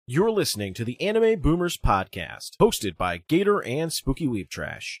You're listening to the Anime Boomers Podcast, hosted by Gator and Spooky Weeb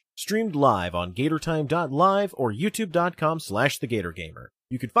Trash. Streamed live on GatorTime.live or YouTube.com/TheGatorGamer.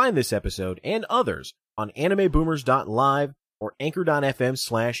 You can find this episode and others on AnimeBoomers.live or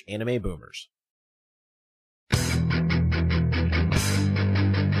Anchor.fm/AnimeBoomers.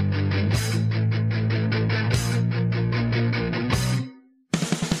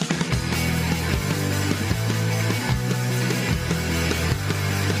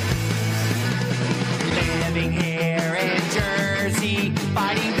 Living here in Jersey,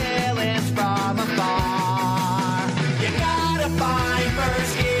 fighting villains from afar. You gotta find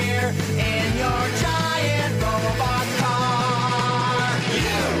first gear in your giant robot car.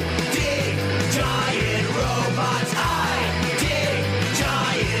 You dig giant robots, I dig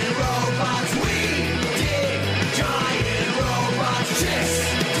giant robots, we dig giant robots, chicks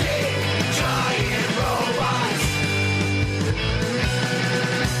dig giant robots.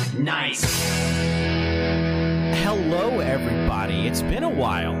 Nice. Hello, everybody. It's been a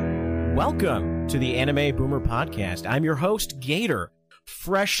while. Welcome to the Anime Boomer Podcast. I'm your host, Gator,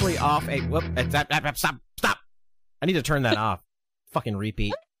 freshly off a... Stop! I need to turn that off. Fucking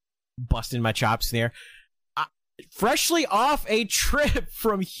repeat. Busting my chops there. Freshly off a trip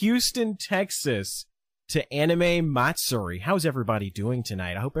from Houston, Texas to Anime Matsuri. How's everybody doing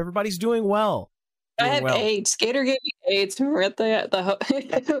tonight? I hope everybody's doing well. I had AIDS. Gator gave me AIDS when we were at the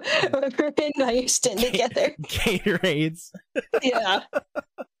when we were in Houston together. Gator AIDS. Yeah.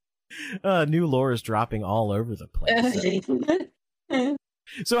 New lore is dropping all over the place.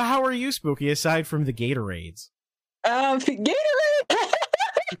 So how are you, Spooky, aside from the Gatorades? Gatorade!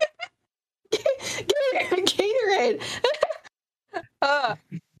 Gatorade!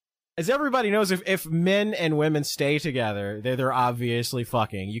 As everybody knows, if men and women stay together, they're obviously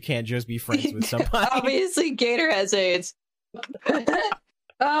fucking. You can't just be friends with somebody. Obviously, Gator has AIDS.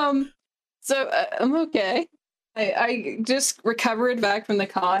 I'm okay. I just recovered back from the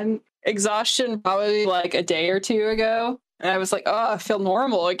con. Exhaustion probably like a day or two ago. And I was like, oh, I feel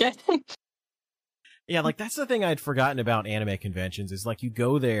normal again. Yeah, like that's the thing I'd forgotten about anime conventions is like you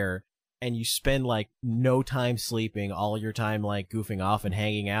go there and you spend like no time sleeping, all your time like goofing off and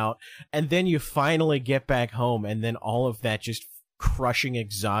hanging out, and then you finally get back home and then all of that just crushing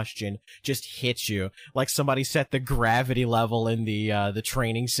exhaustion just hits you. Like somebody set the gravity level in the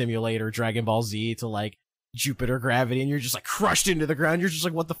training simulator Dragon Ball Z to like Jupiter gravity and you're just like crushed into the ground. You're just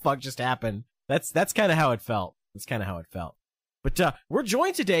like, what the fuck just happened? That's kind of how it felt. But we're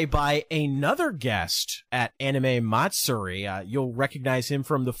joined today by another guest at Anime Matsuri. You'll recognize him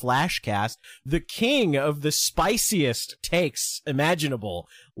from the Flashcast, the king of the spiciest takes imaginable,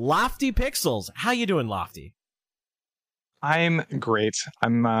 Lofti Pixels. How you doing, Lofti? I'm great.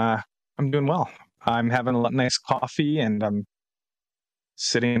 I'm doing well. I'm having a nice coffee and I'm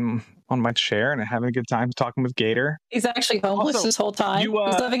sitting on my chair and having a good time talking with Gator. He's actually homeless Also, this whole time. He's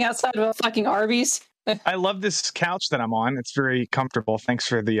living outside of a fucking Arby's. I love this couch that I'm on. It's very comfortable. Thanks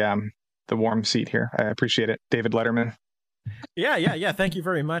for the warm seat here. I appreciate it, David Letterman. Yeah. Thank you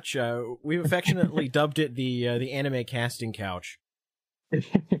very much. We've affectionately dubbed it the anime casting couch.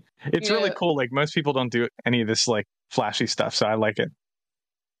 It's really cool. Like most people don't do any of this like flashy stuff, so I like it.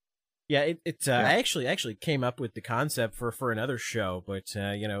 Yeah, I actually came up with the concept for another show, but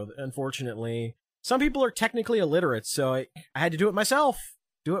unfortunately, some people are technically illiterate, so I had to do it myself.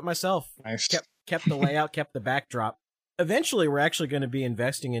 Nice. Kept the layout, kept the backdrop. Eventually, we're actually going to be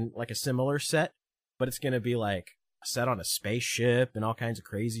investing in like a similar set, but it's going to be like set on a spaceship and all kinds of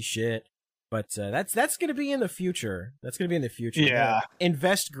crazy shit. But that's going to be in the future. Yeah.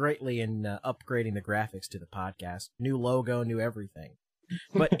 Invest greatly in upgrading the graphics to the podcast. New logo, new everything.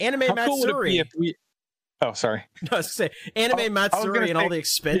 But Anime How cool would it Matsuri. be if we... Oh, sorry. I was going to say, Anime Matsuri and all the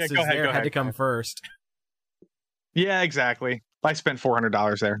expenses go ahead, had to come first. Yeah, exactly. I spent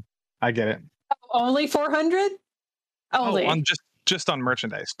 $400 there. I get it. Only 400? Only. On just on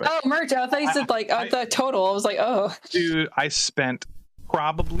merchandise. But merch. I thought you said the total. I was like, oh. Dude, I spent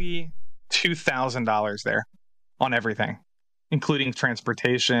probably $2,000 there on everything, including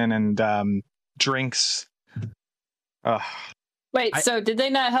transportation and drinks. Wait, so did they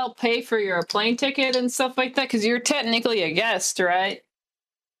not help pay for your plane ticket and stuff like that? Because you're technically a guest, right?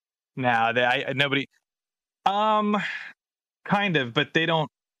 No, nobody. Kind of, but they don't.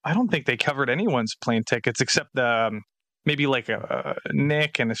 I don't think they covered anyone's plane tickets except maybe like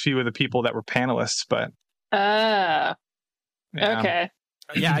Nick and a few of the people that were panelists. But okay.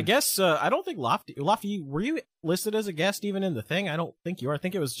 Yeah, I guess I don't think Lofty, were you listed as a guest even in the thing? I don't think you are. I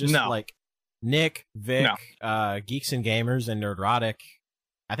think it was just like Nick, Vic, Geeks and Gamers, and Nerdrotic.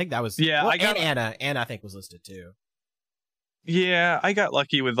 I think that was... Yeah, well, and Anna. Anna, I think, was listed too. Yeah, I got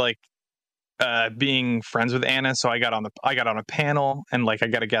lucky with like being friends with Anna, so I got on a panel and like I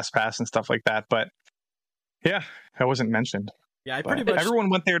got a guest pass and stuff like that. But yeah, I wasn't mentioned. Yeah, I But pretty much. everyone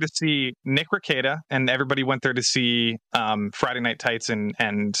went there to see Nick Rekieta, and everybody went there to see Friday Night Tights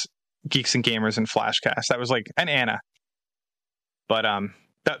and Geeks and Gamers and Flashcast. That was like, and Anna. But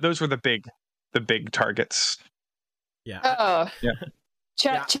those were the big targets. Yeah. Oh. Yeah.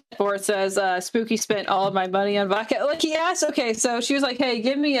 Chat board says Spooky spent all of my money on vodka. Like he asked, okay, so she was like, "Hey,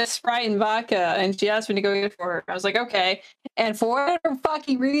 give me a Sprite and vodka," and she asked me to go get it for her. I was like, "Okay," and for whatever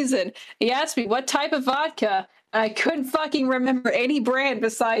fucking reason, he asked me what type of vodka. And I couldn't fucking remember any brand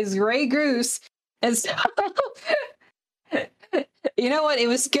besides Grey Goose, and so you know what? It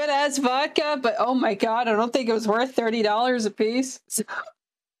was good as vodka, but oh my god, I don't think it was worth $30 a piece. So,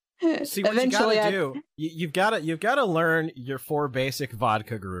 see what eventually you gotta do. You've gotta learn your 4 basic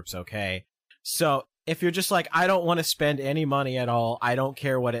vodka groups. Okay, so if you're just like, I don't want to spend any money at all, I don't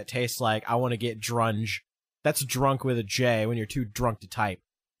care what it tastes like, I want to get drunge. That's drunk with a J when you're too drunk to type.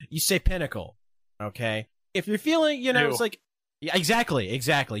 You say Pinnacle. Okay. If you're feeling, you know, it's like, yeah,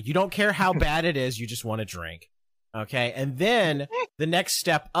 exactly. You don't care how bad it is, you just want to drink. Okay, and then the next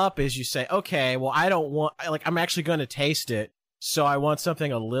step up is you say, okay, well, I don't want, like, I'm actually going to taste it, so I want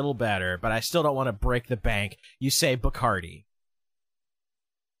something a little better, but I still don't want to break the bank. You say Bacardi.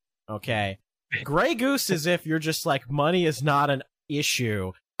 Okay. Grey Goose is if you're just like, money is not an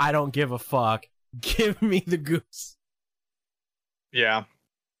issue, I don't give a fuck, give me the goose. Yeah.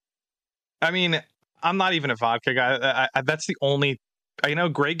 I mean, I'm not even a vodka guy. That's the only, I know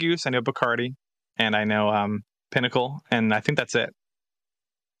Grey Goose, I know Bacardi, and I know Pinnacle, and I think that's it.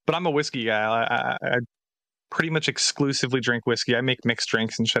 But I'm a whiskey guy. I pretty much exclusively drink whiskey. I make mixed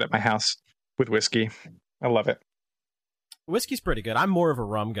drinks and shit at my house with whiskey. I love it. Whiskey's pretty good. I'm more of a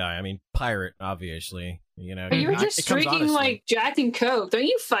rum guy. I mean, pirate, obviously. You know, but you were just drinking like Jack and Coke. Don't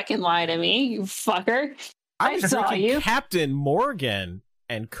you fucking lie to me, you fucker. I saw drinking you. Captain Morgan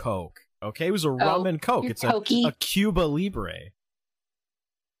and Coke. Okay, it was a rum and Coke. It's a Cuba Libre.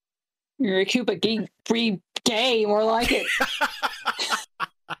 You're a Cuba free gay, more like it.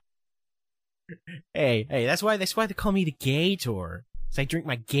 Hey, that's why they call me the gay tour. So I drink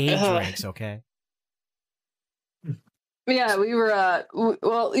my gay drinks, okay? Yeah, we were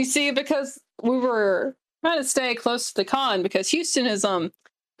well, you see, because we were trying to stay close to the con because Houston is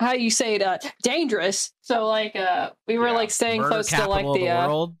how you say it, dangerous. So like we were like staying close to like the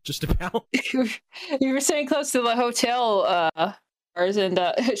world, just about. We were staying close to the hotel bars, and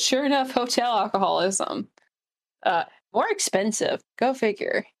sure enough, hotel alcoholism more expensive. Go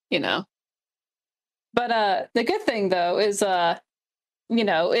figure, you know. But the good thing though is you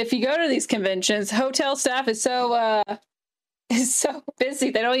know, if you go to these conventions, hotel staff is so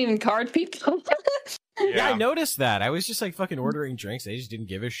busy they don't even card people. Yeah, I noticed that. I was just like fucking ordering drinks. They just didn't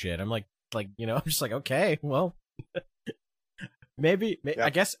give a shit. I'm like, you know, I'm just like, okay, well, maybe I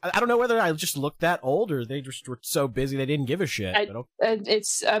guess I don't know whether I just looked that old or they just were so busy they didn't give a shit.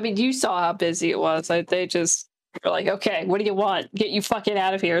 I mean, you saw how busy it was. They just were like, okay, what do you want? Get you fucking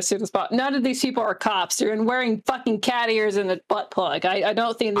out of here as soon as possible. None of these people are cops. They're wearing fucking cat ears and a butt plug. I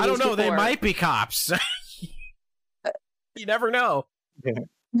don't think. I don't know. They might be cops. You never know.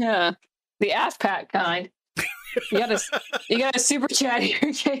 Yeah. The AFPAC kind. You got a super chat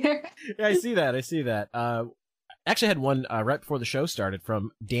here. Yeah, I see that. Actually had one right before the show started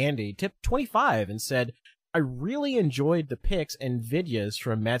from Dandy, tip 25, and said, I really enjoyed the pics and videos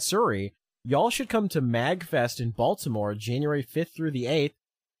from Matsuri. Y'all should come to MagFest in Baltimore, January 5th through the 8th.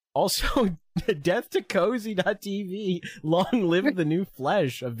 Also, Death to Cozy.tv, long live the new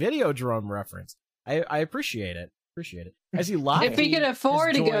flesh, a Videodrome reference. I appreciate it. As he live, if we can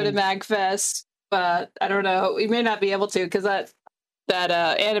afford to go to MagFest, but I don't know, we may not be able to because that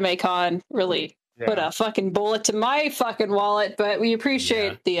Anime Con really put a fucking bullet to my fucking wallet. But we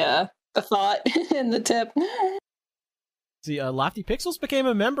appreciate the thought and the tip. See, Lofty Pixels became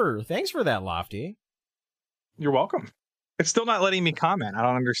a member. Thanks for that, Lofty. You're welcome. It's still not letting me comment. I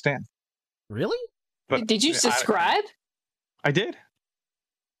don't understand. Really? But did you subscribe? I did.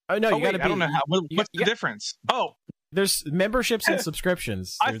 Oh no, you gotta be. I don't know how. What's the difference? Oh, there's memberships and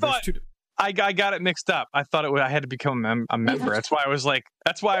subscriptions. I thought I got it mixed up. I thought I had to become a member. That's why I was like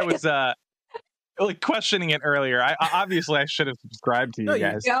questioning it earlier. Obviously I should have subscribed to you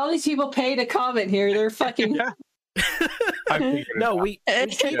guys. All these people pay to comment here. They're fucking. No, we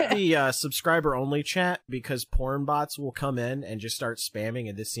keep the subscriber only chat because porn bots will come in and just start spamming,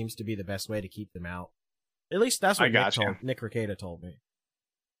 and this seems to be the best way to keep them out. At least that's what Nick Rekieta told me.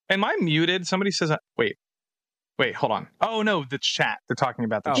 Am I muted? Somebody says, wait. Wait, hold on. Oh no, the chat. They're talking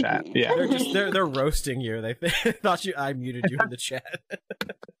about the Oh. chat. Yeah. They're roasting you. They thought I muted you in the chat.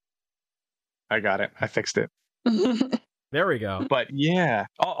 I got it. I fixed it. There we go. But yeah,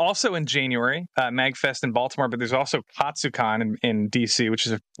 also in January, MagFest in Baltimore, but there's also KatsuCon in DC, which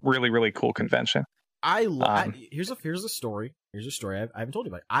is a really, really cool convention. Here's a story. Here's a story I haven't told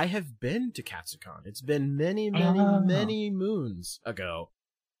you about. I have been to KatsuCon. It's been many moons ago,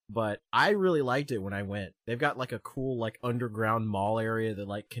 but I really liked it when I went. They've got like a cool like underground mall area that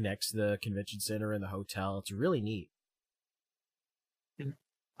like connects the convention center and the hotel. It's really neat.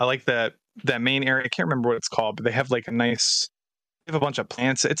 I like that main area. I can't remember what it's called, but they have like they have a bunch of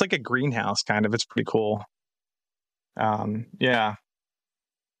plants. It's like a greenhouse kind of. It's pretty cool. Yeah.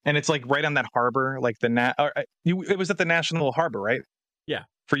 And it's like right on that harbor, like it was at the National Harbor, right? Yeah.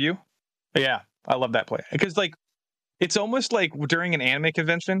 For you? Yeah. I love that place. Because like it's almost like during an anime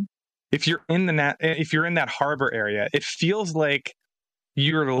convention, if you're in that harbor area, it feels like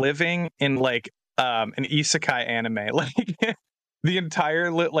you're living in like an isekai anime. Like the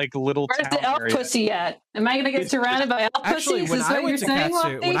entire little Where's town the elf area. pussy at? Am I gonna get surrounded by elf Actually, pussies? when Is I what you're went to saying, Katsu,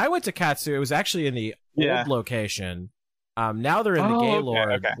 Lofty? when I went to Katsu, it was actually in the Yeah. old location. Now they're in the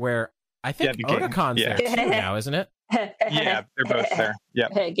Gaylord, okay. where I think the game. Otacon's Yeah. there too now, isn't it? Yeah, they're both there. Yeah.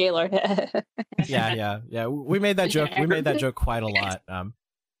 Hey, Gaylord. Yeah. We made that joke. We made that joke quite a lot.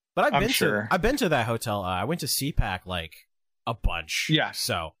 But I've been to that hotel. I went to CPAC like a bunch. Yeah.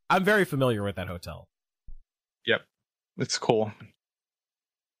 So I'm very familiar with that hotel. Yep. It's cool.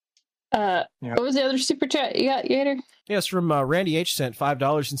 What was the other super chat you got, Yater? Yes, from Randy H sent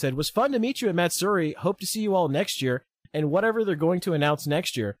 $5 and said, "Was fun to meet you at Matsuri. Hope to see you all next year and whatever they're going to announce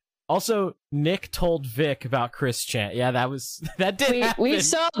next year." Also, Nick told Vic about Chris Chant. Yeah, that did happen. We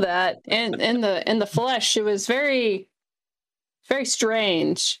saw that in the flesh. It was very, very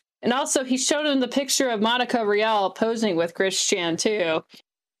strange. And also, he showed him the picture of Monica Rial posing with Chris Chan too.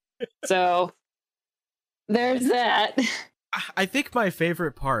 So there's that. I think my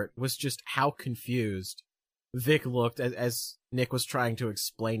favorite part was just how confused Vic looked as Nick was trying to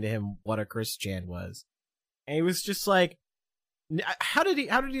explain to him what a Chris Chan was. And he was just like, how did he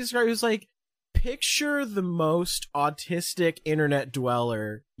describe it? He was like, picture the most autistic internet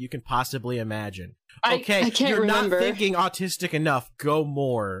dweller you can possibly imagine. Okay, I can't you're remember. not thinking autistic enough. Go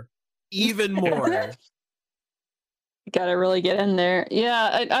more. Even more. Gotta really get in there.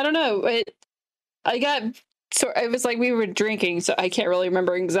 Yeah, I don't know. It was like we were drinking, so I can't really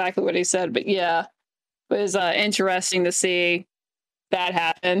remember exactly what he said, but yeah, it was interesting to see that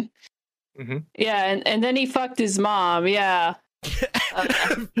happen. Mm-hmm. Yeah, and then he fucked his mom. Yeah,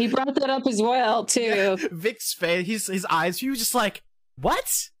 he brought that up as well too. Yeah, Vic's face, his eyes, he was just like,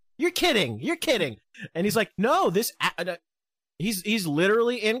 "What? You're kidding! You're kidding!" And he's like, "No, he's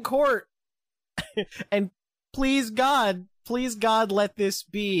literally in court, and please God, let this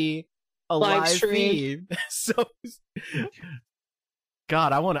be a live feed." So,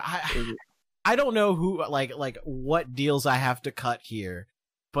 God, I don't know who like what deals I have to cut here,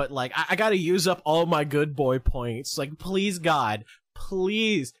 but like I got to use up all my good boy points. Like, please God,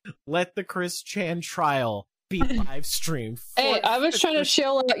 please let the Chris Chan trial be live streamed. Hey, I was trying to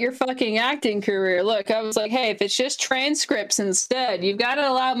chill out your fucking acting career. Look, I was like, hey, if it's just transcripts instead, you've got to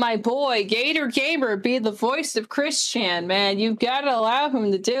allow my boy Gator Gamer be the voice of Chris Chan, man. You've got to allow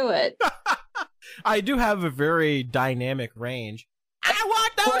him to do it. I do have a very dynamic range. I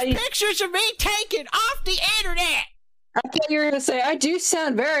want those pictures of me taken off the internet. I thought you were going to say, I do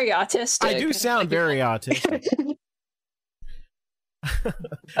sound very autistic. I do sound very autistic.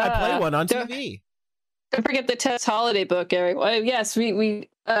 I play one on TV. Don't forget the Tess Holiday book, Eric. Well, yes, we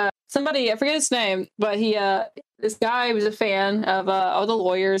somebody, I forget his name, but he this guy was a fan of all the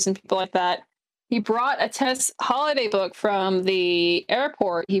lawyers and people like that. He brought a Tess Holiday book from the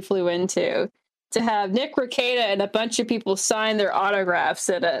airport he flew into to have Nick Rekieta and a bunch of people sign their autographs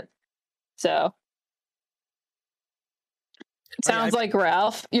in it. So sounds like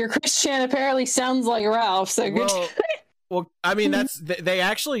Ralph. Your Chris Chan apparently sounds like Ralph. So well, I mean, they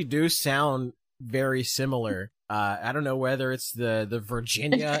actually do sound very similar. I don't know whether it's the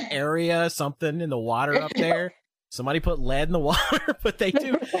Virginia area, something in the water up there. Somebody put lead in the water, but they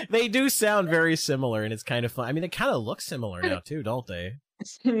do sound very similar, and it's kind of fun. I mean, they kind of look similar now too, don't they?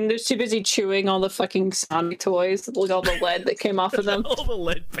 They're too busy chewing all the fucking Sonic toys. Look at all the lead that came off of them. All the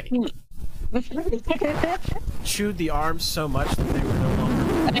lead paint. Chewed the arms so much that they were no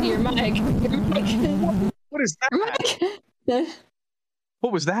longer. Hey, your mic. What is that?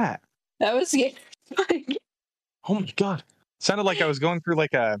 What was that? That was Oh my God. Sounded like I was going through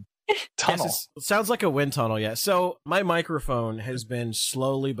like a tunnel. Yes, it sounds like a wind tunnel, yeah. So my microphone has been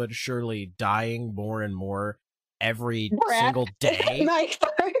slowly but surely dying more and more every Brat. single day. Mike.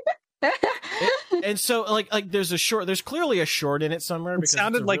 And so like there's clearly a short in it somewhere. It because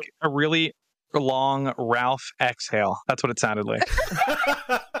sounded like a really long Ralph exhale. That's what it sounded like.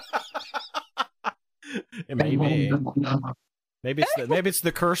 It may be. Maybe it's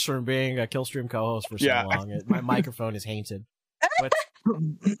the curse from being a Killstream co-host for so long. My microphone is haunted.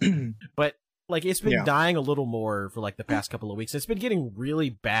 But like it's been dying a little more for like the past couple of weeks. It's been getting really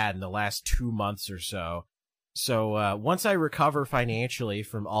bad in the last 2 months or so. So once I recover financially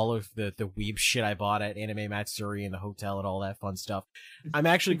from all of the weeb shit I bought at Anime Matsuri and the hotel and all that fun stuff, I'm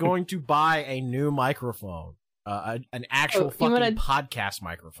actually going to buy a new microphone, an actual fucking podcast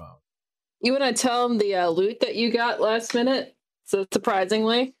microphone. You want to tell them the loot that you got last minute? So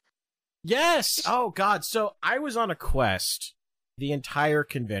surprisingly. Yes. Oh God. So I was on a quest the entire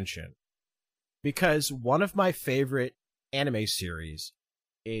convention because one of my favorite anime series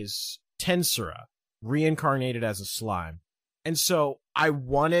is Tensura, reincarnated as a slime. And so I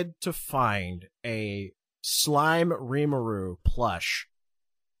wanted to find a slime Rimuru plush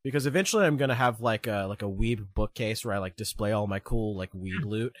because eventually I'm going to have like a weeb bookcase where I like display all my cool like weeb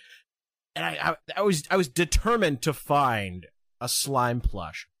loot. And I was determined to find a slime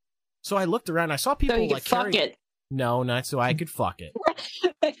plush. So I looked around and I saw people so you like could fuck it. No, not so I could fuck it.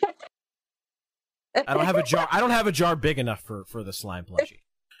 I don't have a jar big enough for the slime plushie.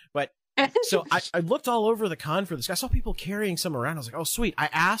 But so I looked all over the con for this. I saw people carrying some around. I was like, oh sweet. I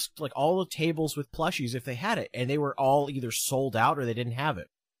asked like all the tables with plushies if they had it, and they were all either sold out or they didn't have it.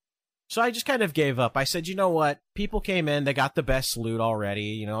 So I just kind of gave up. I said, you know what? People came in, they got the best loot already,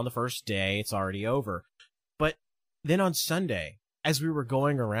 you know, on the first day, it's already over. But then on Sunday, as we were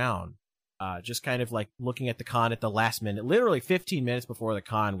going around, just kind of like looking at the con at the last minute, literally 15 minutes before the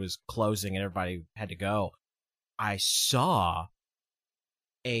con was closing and everybody had to go, I saw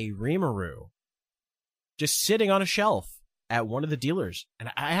a Rimuru just sitting on a shelf at one of the dealers. And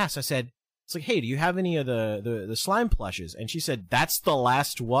I asked, I said, it's like, hey, do you have any of the slime plushes? And she said, that's the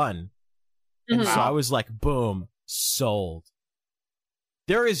last one. And so I was like, boom, sold.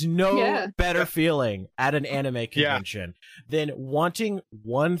 There is no better feeling at an anime convention than wanting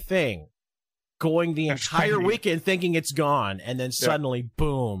one thing, going the entire weekend thinking it's gone, and then suddenly,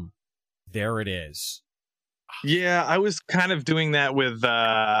 boom, there it is. Yeah, I was kind of doing that with,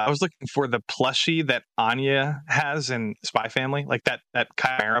 I was looking for the plushie that Anya has in Spy Family, like that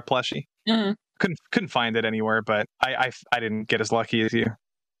Chimera plushie. Mm. Couldn't find it anywhere, but I didn't get as lucky as you.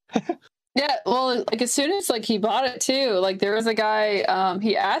 Yeah, well, like as soon as like he bought it too, like there was a guy,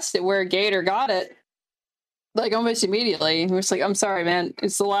 he asked it where Gator got it, like almost immediately. He was like, "I'm sorry, man,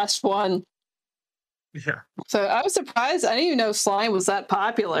 it's the last one." Yeah. So I was surprised. I didn't even know slime was that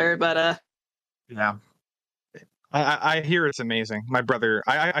popular, but yeah, I hear it's amazing. My brother,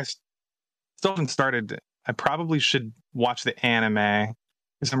 I still haven't started. I probably should watch the anime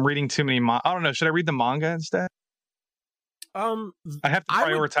because I'm reading too many. I don't know. Should I read the manga instead? I have to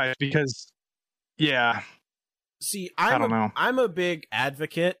prioritize because, See, I don't know. I'm a big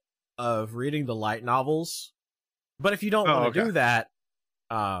advocate of reading the light novels, but if you don't want to do that,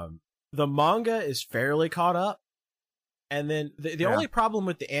 the manga is fairly caught up, and then the only problem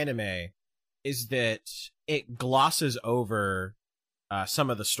with the anime is that it glosses over some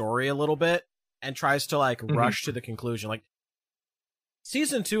of the story a little bit and tries to like rush to the conclusion. Like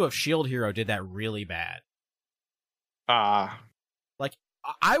season 2 of Shield Hero did that really bad. Like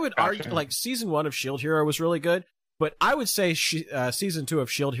I would argue, like season 1 of Shield Hero was really good, but I would say season 2 of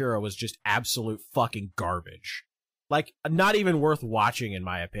Shield Hero was just absolute fucking garbage. Like not even worth watching in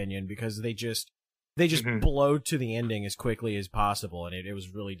my opinion, because they just blowed to the ending as quickly as possible, and it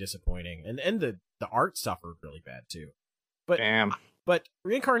was really disappointing. And the art suffered really bad too. But but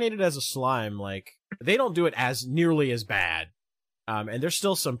reincarnated as a slime, like they don't do it as nearly as bad. And there's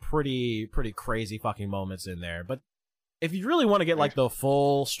still some pretty crazy fucking moments in there, but if you really want to get like the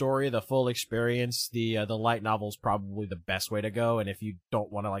full story, the full experience, the light novel's probably the best way to go. And if you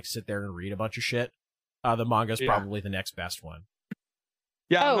don't want to like sit there and read a bunch of shit, the manga's probably the next best one.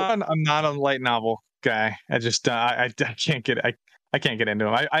 Yeah, I'm not a light novel guy. I just I can't get I can't get into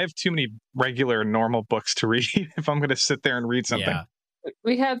them. I have too many regular normal books to read if I'm going to sit there and read something. Yeah.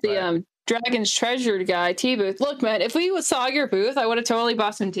 We have the Dragon's Treasure guy, Tea Booth. Look, man, if we saw your booth, I would have totally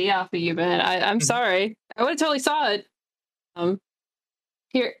bought some tea off of you, man. I'm sorry, I would have totally saw it. But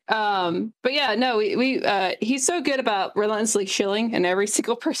yeah, no, we he's so good about relentlessly shilling in every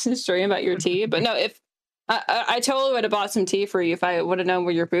single person's stream about your tea. But no, if I totally would have bought some tea for you if I would have known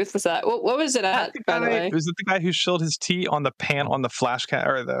where your booth was at. What was it at, by the way? Was it the guy who shilled his tea on the on the Flashcat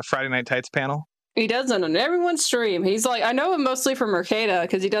or the Friday Night Tights panel? He does it on everyone's stream. He's like, I know him mostly from Mercada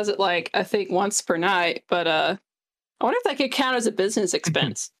because he does it like I think once per night. But I wonder if that could count as a business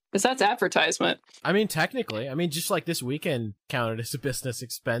expense, because that's advertisement. I mean, technically. I mean, just like this weekend counted as a business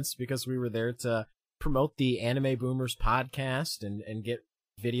expense because we were there to promote the Anime Boomers podcast and get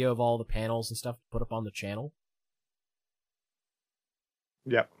video of all the panels and stuff to put up on the channel.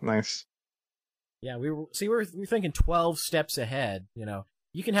 Yep, nice. Yeah, we were thinking 12 steps ahead, you know.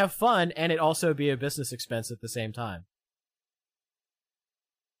 You can have fun and it also be a business expense at the same time.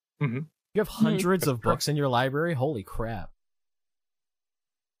 Mm-hmm. You have hundreds of books in your library? Holy crap.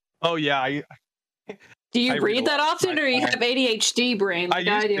 Oh, yeah. Do you I read that often, or you I- have ADHD brain like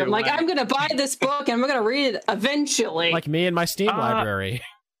I do? to, I'm like, when I- I'm going to buy this book and I'm going to read it eventually. Like me and my Steam library.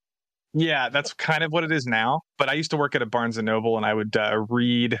 Yeah, that's kind of what it is now. But I used to work at a Barnes & Noble, and I would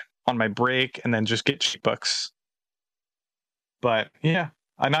read on my break and then just get cheap books. But yeah,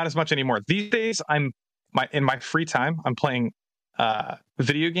 not as much anymore. These days, in my free time, I'm playing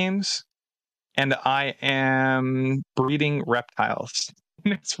video games, and I am breeding reptiles.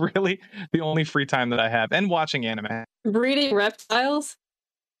 It's really the only free time that I have, and watching anime. Breeding reptiles?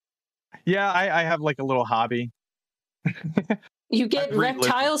 Yeah, I have like a little hobby. You get I breed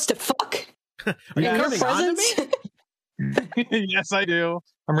reptiles to fuck? Are you In your coming on to presence? me? Yes, I do.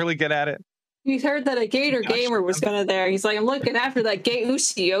 I'm really good at it. You heard that a Gator Gosh, Gamer was going to there. He's like, I'm looking after that gay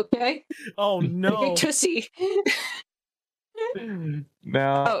Usi, okay? Oh Gay no. Tussie.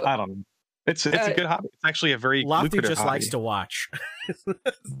 No, Oh. I don't know. It's a good hobby. It's actually a very Lofty lucrative just hobby. likes to watch.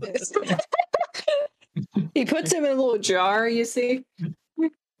 He puts him in a little jar, you see?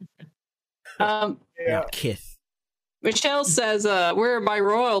 Yeah, Kith. Michelle says, where are my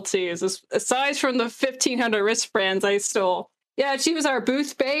royalties? Aside from the 1,500 wristbands I stole. Yeah, she was our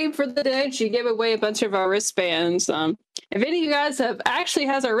booth babe for the day. She gave away a bunch of our wristbands. If any of you guys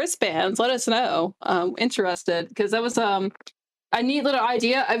has our wristbands, let us know. Interested, because that was a neat little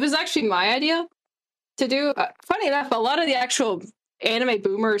idea. It was actually my idea to do. Funny enough, a lot of the actual Anime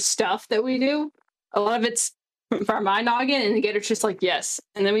Boomer stuff that we do, a lot of it's from my noggin, and the Gator's just like, yes.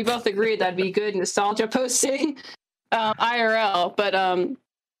 And then we both agreed that'd be good nostalgia posting. IRL, but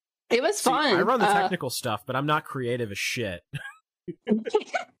it was fun. I run the technical stuff, but I'm not creative as shit.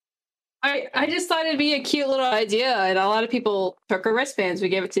 I just thought it'd be a cute little idea, and a lot of people took our wristbands. We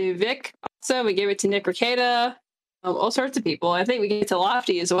gave it to Vic, also we gave it to Nick Ricada, all sorts of people. I think we gave it to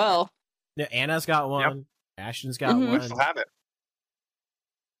Lofty as well. Yeah, Anna's got one. Yep. Ashton's got Mhm. I one. still have it.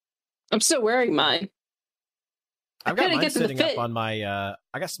 I'm still wearing mine. I've got couldn't mine get to the sitting up fit. on my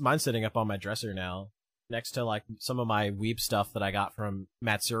I guess mine's sitting up on my dresser now, next to like some of my weeb stuff that I got from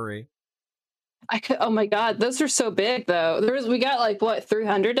Matsuri. Oh my god, those are so big though. We got like what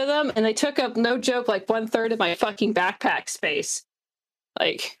 300 of them, and they took up, no joke, like 1/3 of my fucking backpack space.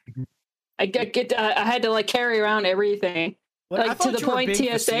 Like, I had to like carry around everything. Like, I Like to thought the you were point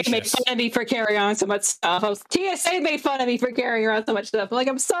being TSA made facetious. fun of me for carrying around so much stuff. TSA made fun of me for carrying around so much stuff. I'm like,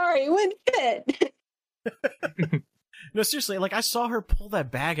 I'm sorry, it wouldn't fit. No, seriously, like I saw her pull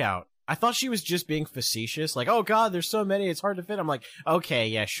that bag out. I thought she was just being facetious, like, oh god, there's so many, it's hard to fit. I'm like, okay,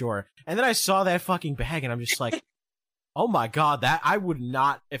 yeah, sure. And then I saw that fucking bag and I'm just like, oh my god, that I would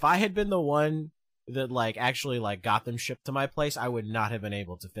not, if I had been the one that like actually like got them shipped to my place, I would not have been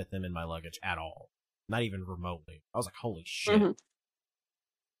able to fit them in my luggage at all. Not even remotely. I was like, holy shit. Mhm.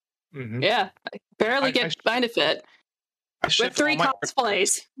 Mhm. Yeah, I barely I get mine to fit. I With shipped 3 all my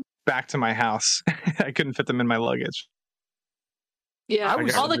cosplays. back to my house. I couldn't fit them in my luggage. Yeah, I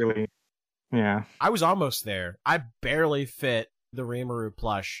was all the really, yeah. I was almost there. I barely fit the Rimuru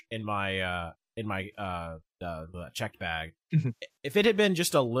plush in my checked bag. Mhm. If it had been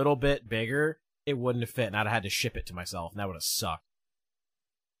just a little bit bigger, it wouldn't have fit, and I'd have had to ship it to myself, and that would have sucked.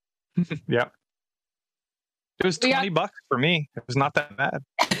 Yeah. It was We got- $20 for me. It was not that bad.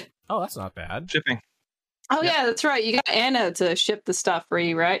 Oh, that's not bad. Shipping. Oh Yeah. yeah, that's right. You got Anna to ship the stuff for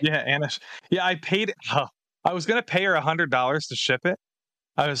you, right? Yeah, Anna. Yeah, I paid. I was gonna pay her $100 to ship it.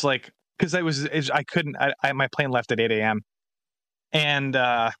 I was like, because I couldn't. My plane left at 8 a.m. And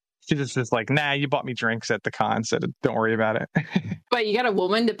she just was like, "Nah, you bought me drinks at the con, so don't worry about it." But you got a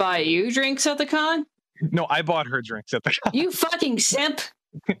woman to buy you drinks at the con? No, I bought her drinks at the con. You fucking simp!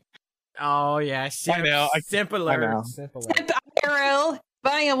 Oh yeah, I know, simple I know. alert. Simple alert. Simp IRL!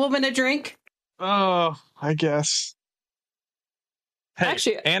 Buying a woman a drink? Oh, I guess. Hey,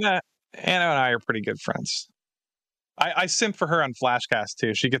 Actually- Anna and I are pretty good friends. I simp for her on Flashcast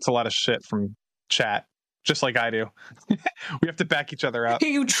too. She gets a lot of shit from chat, just like I do. We have to back each other up.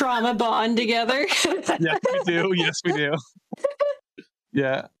 You trauma bond together? Yes, we do. Yes, we do.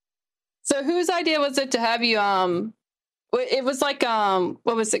 Yeah. So whose idea was it to have you, it was like,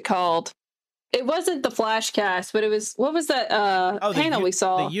 what was it called? it wasn't the Flashcast, but it was, what was that panel we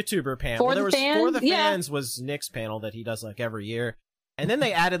saw? The YouTuber panel. For the Fans? For the Yeah. Fans was Nick's panel that he does like every year. And then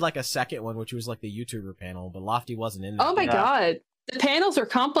they added like a second one, which was like the YouTuber panel, but Lofty wasn't in there. Oh my God. The panels are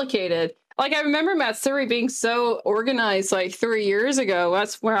complicated. Like, I remember Matsuri being so organized like 3 years ago.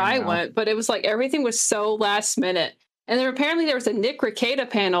 That's where I went. But it was like everything was so last minute. And then apparently there was a Nick Rekieta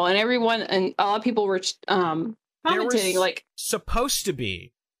panel, and a lot of people were commentating. Like, supposed to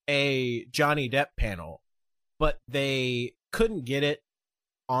be a Johnny Depp panel, but they couldn't get it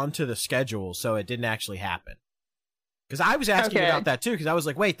onto the schedule, so it didn't actually happen. Because I was asking about that too, because I was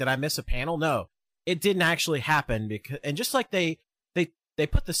like, wait, did I miss a panel? No, it didn't actually happen. And just like they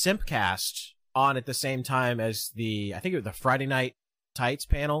put the Simpcast on at the same time as I think it was the Friday Night Tights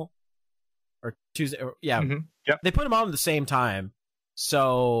panel, or Tuesday, they put them on at the same time,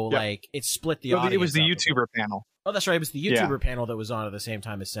 so like it split the audience. It was the YouTuber panel. Oh, that's right. It was the YouTuber panel that was on at the same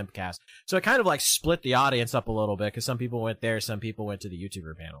time as Simpcast. So it kind of like split the audience up a little bit, because some people went there, some people went to the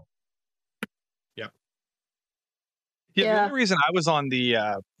YouTuber panel. Yeah, the only reason I was on the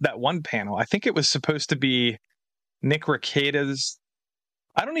that one panel, I think it was supposed to be Nick Rekieta's.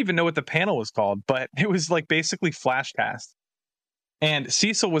 I don't even know what the panel was called, but it was like basically Flashcast. And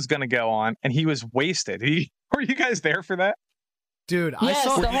Cecil was going to go on, and he was wasted. Were you guys there for that? Dude, yes, I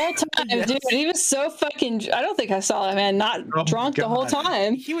saw the whole time, dude. He was so fucking. I don't think I saw him, man. Not drunk the whole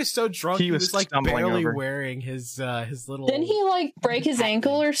time. He was so drunk. He was like barely wearing his little. Didn't he like break his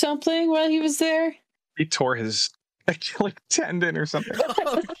ankle or something while he was there? He tore his like tendon or something.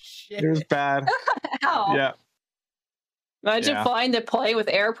 Oh shit! It was bad. Ow. Yeah. Imagine flying to play with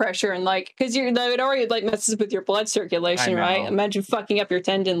air pressure and like, because it already like messes with your blood circulation, right? Imagine fucking up your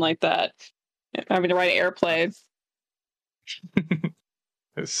tendon like that, having to ride an airplane. It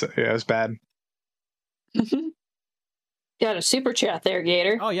was bad. Got a super chat there,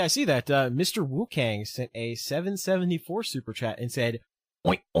 Gator. Oh yeah, I see that. Mr. Wu Kang sent a 774 super chat and said,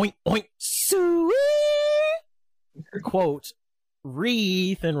 "Oink oink oink, sweet." Quote,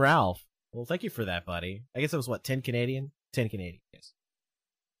 Reeth and Ralph. Well, thank you for that, buddy. I guess it was what, 10 Canadian? 10 Canadian, yes.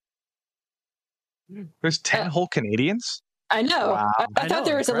 There's 10 whole Canadians? I know. Wow. I thought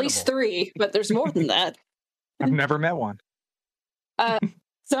there was at least 3, but there's more than that. I've never met one.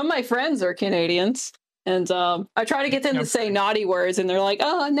 Some of my friends are Canadians, and I try to get them to say naughty words, and they're like,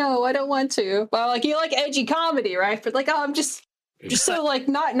 "Oh no, I don't want to." Well, like, you like edgy comedy, right? But like, oh, I'm just so like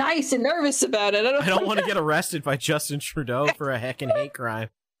not nice and nervous about it. I don't want to get arrested by Justin Trudeau for a heckin' hate crime.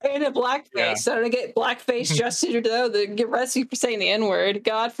 And a blackface. So I don't get blackface Justin Trudeau to get arrested for saying the N-word.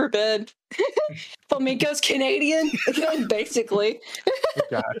 God forbid. Flamenco's Canadian, basically.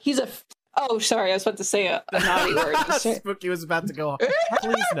 He's a. Oh, sorry. I was about to say a naughty word. Spooky was about to go.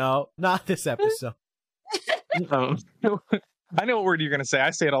 Please no, not this episode. I know what word you're going to say. I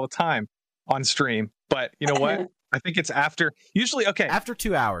say it all the time on stream. But you know what? I think it's after. Usually, okay. After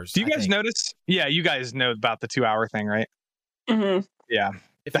 2 hours. Do you guys notice? Yeah, you guys know about the 2 hour thing, right? Mm-hmm. Yeah.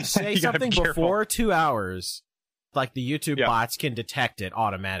 If you say something before 2 hours, like the YouTube bots can detect it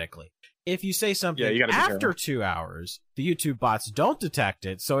automatically. If you say something after 2 hours, the YouTube bots don't detect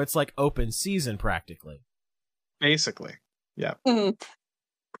it, so it's like open season practically. Basically, yeah. Mm-hmm.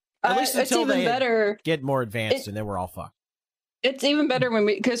 At least until it's even better. Get more advanced, and then we're all fucked. It's even better when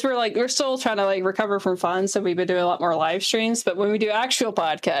because we're still trying to like recover from fun, so we've been doing a lot more live streams. But when we do actual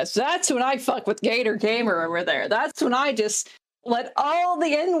podcasts, that's when I fuck with Gator Gamer over there. That's when I just let all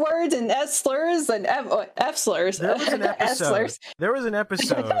the N words and S slurs and F slurs. There was an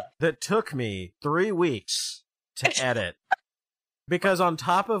episode that took me 3 weeks to edit because on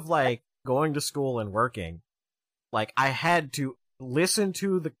top of like going to school and working, like I had to listen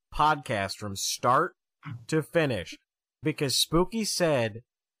to the podcast from start to finish because Spooky said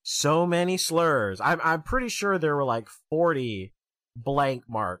so many slurs. I'm pretty sure there were like 40 blank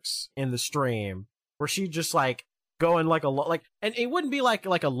marks in the stream where she just like going like and it wouldn't be like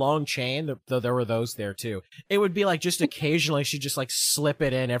a long chain, though there were those there too. It would be like just occasionally she'd just like slip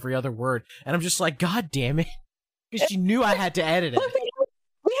it in every other word, and I'm just like, God damn it, because she knew I had to edit it.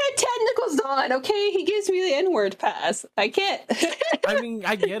 We had technicals on, okay? He gives me the N-word pass. I can't. I mean,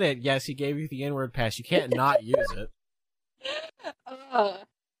 I get it. Yes, he gave you the N-word pass. You can't not use it.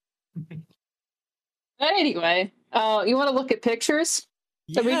 Anyway, you want to look at pictures?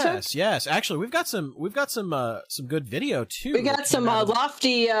 Yes. Actually, we've got some good video too. We got some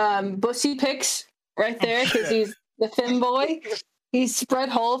Lofty bussy pics right there because he's the Finn boy. He's spread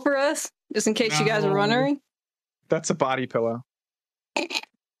hole for us, just in case you guys are wondering. That's a body pillow.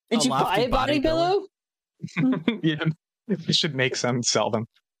 Did you buy a body pillow? Yeah, we should make some, sell them.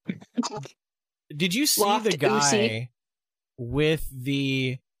 Did you see the guy with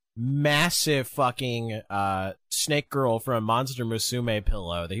the massive fucking snake girl from Monster Musume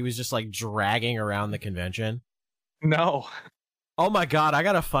pillow that he was just like dragging around the convention? No. Oh my god, I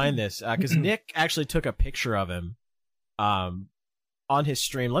gotta find this because Nick actually took a picture of him on his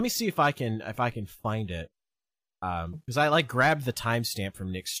stream. Let me see if I can find it. Because I like grabbed the timestamp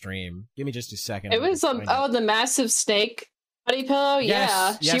from Nick's stream. Give me just a second. It was the massive snake body pillow.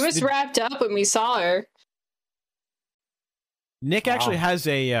 Yes, yeah, she was wrapped up when we saw her. Nick actually has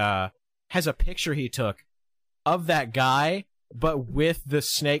a picture he took of that guy, but with the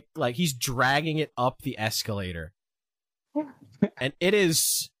snake, like he's dragging it up the escalator, and it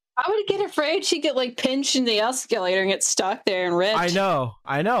is. I would get afraid she'd get like pinched in the escalator and get stuck there and ripped. I know.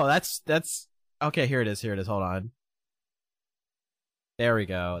 That's okay. Here it is. Hold on. There we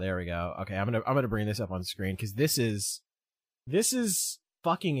go. Okay, I'm gonna bring this up on screen because this is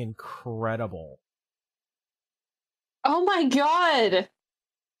fucking incredible. Oh my god!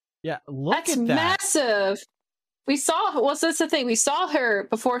 Yeah, look That's at that. massive. We saw. Well, that's the thing. We saw her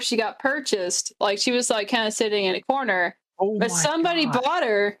before she got purchased. Like she was like kind of sitting in a corner, but somebody bought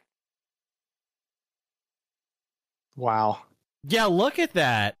her. Wow. Yeah, look at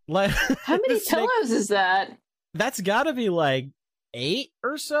that. Like, how many pillows is that? That's got to be like 8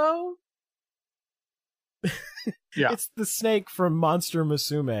 or so. Yeah, it's the snake from Monster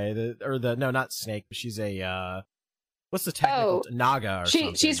Musume, not snake, but she's a what's the technical naga or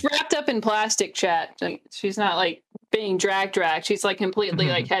something. She's wrapped up in plastic, chat. Like, she's not like being dragged. She's like completely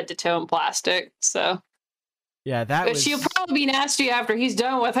like head to toe in plastic. So yeah, she'll probably be nasty after he's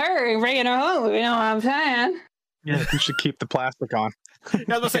done with her and bringing her home. You know what I'm saying? Yeah, you should keep the plastic on.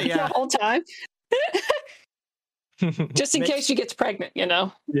 I was say, yeah, the whole time. Just in case she gets pregnant, you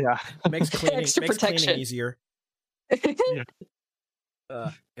know. Yeah, makes cleaning cleaning easier. Yeah.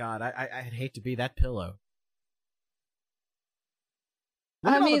 God, I'd hate to be that pillow.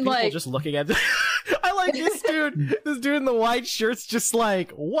 I mean, like, just looking at this. I like this dude. This dude in the white shirt's just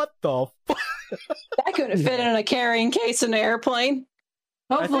like, what the fuck? That couldn't fit in a carrying case in an airplane.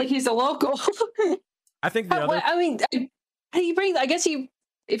 Hopefully, he's a local. I think the other. I mean, how do you bring? I guess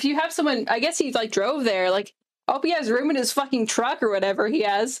if you have someone, I guess he like drove there. Like, I hope he has room in his fucking truck or whatever he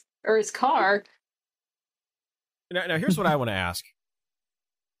has, or his car. Now here's what I want to ask.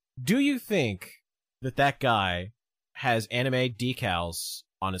 Do you think that guy has anime decals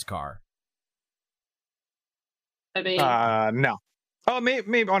on his car? I mean, no. Oh,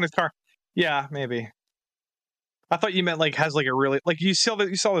 maybe on his car. Yeah, maybe. I thought you meant like has like a really like you saw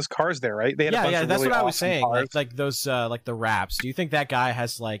those cars there, right? They had a bunch of that's really what I was awesome saying. cars. Like those like the wraps. Do you think that guy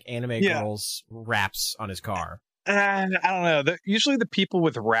has like anime girls wraps on his car? I don't know. Usually the people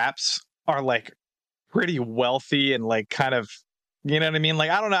with wraps are like pretty wealthy and like kind of, you know what I mean? Like,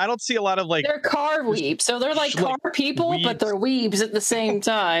 I don't know. I don't see a lot of like... They're car weebs. So they're like car people, weebs. But they're weebs at the same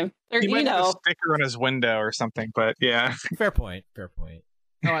time. They're, he might have a sticker on his window or something, but yeah. Fair point.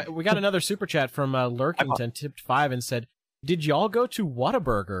 All right, we got another super chat from Lurkington, tipped 5 and said, did y'all go to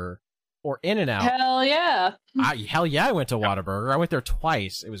Whataburger or In-N-Out? Hell yeah. Hell yeah, I went to Whataburger. I went there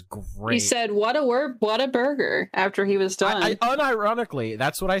twice. It was great. He said, what a burger, after he was done. I unironically,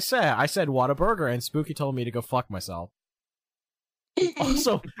 that's what I said. I said Whataburger, and Spooky told me to go fuck myself.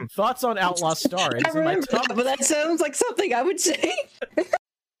 Also, thoughts on Outlaw Star. I remember that, but that sounds like something I would say.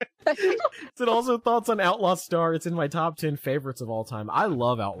 It also thoughts on Outlaw Star. It's in my top 10 favorites of all time. I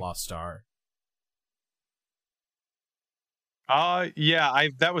love Outlaw Star. Yeah,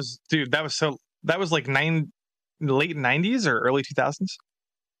 that was like late 90s or early 2000s.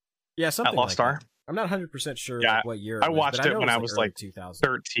 Yeah, something Outlaw like Star. That. I'm not 100% sure yeah, like what year I watched it when I was like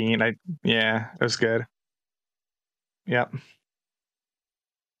 13. It was good. Yep.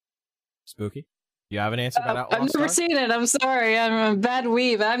 Spooky? You have an answer about Outlaw Star? I've never seen it. I'm sorry. I'm a bad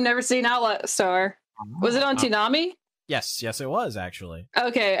weeb. I've never seen Outlaw Star. Was it on Toonami? Yes, it was actually.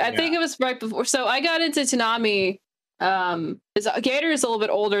 Okay, I think it was right before. So I got into Toonami. Gator is a little bit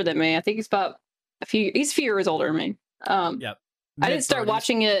older than me. I think he's about he's a few years older than me. Yep. I didn't start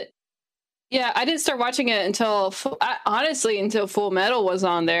watching it. Yeah, I didn't start watching it until Full Metal was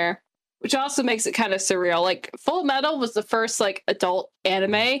on there, which also makes it kind of surreal. Like Full Metal was the first like adult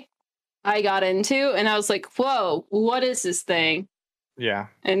anime I got into, and I was like, whoa, what is this thing? Yeah.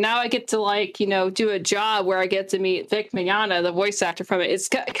 And now I get to like, do a job where I get to meet Vic Mignogna, the voice actor from it. It's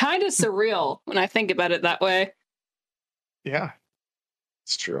kind of surreal when I think about it that way. Yeah,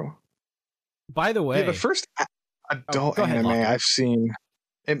 it's true. By the way, the first adult anime I've seen,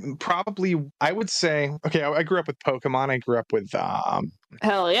 I would say, okay, I grew up with Pokemon. I grew up with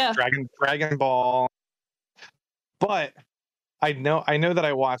hell yeah, Dragon Ball. But I know that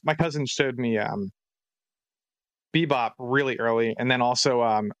I watched. My cousin showed me Bebop really early, and then also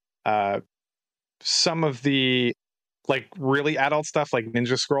some of the like really adult stuff like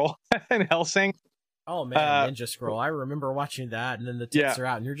Ninja Scroll and Hellsing. Oh man, Ninja Scroll. I remember watching that, and then the tits are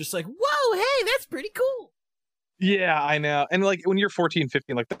out, and you're just like, whoa, hey, that's pretty cool. Yeah, I know. And like when you're 14,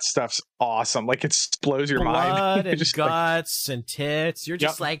 15, like that stuff's awesome. Like it blows your mind. Blood and just guts and tits. You're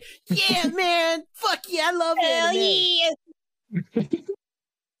just like, yeah, man, fuck yeah, I love Hell anime. yeah.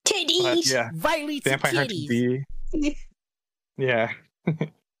 Titties. Yeah. Violets and Vampire Hunter titties. D. Yeah.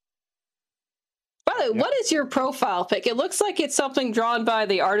 By the way, what is your profile pic? It looks like it's something drawn by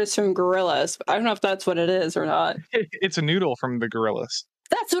the artist from Gorillaz. I don't know if that's what it is or not. It's a noodle from the Gorillas.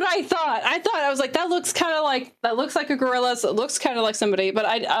 That's what I thought. I was like, that looks like a Gorillaz. It looks kind of like somebody, but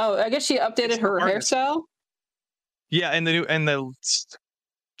I guess she updated her hairstyle. Yeah, and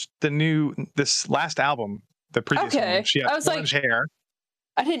this last album, the previous one, she had orange hair.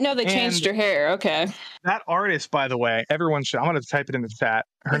 I didn't know they changed her hair. Okay. That artist, by the way, everyone should. I'm going to type it in the chat.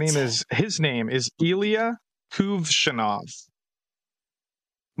 His name is Ilya Kuvshinov.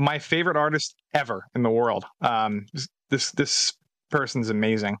 My favorite artist ever in the world. This person's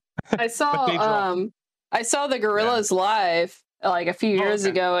amazing. I saw the Gorillaz live like a few years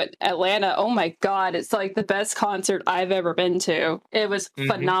ago at Atlanta. Oh my god, it's like the best concert I've ever been to. It was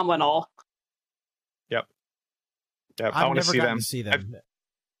phenomenal. Yep. I want to see them.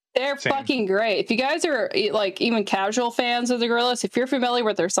 They're fucking great. If you guys are like even casual fans of the Gorillaz, if you're familiar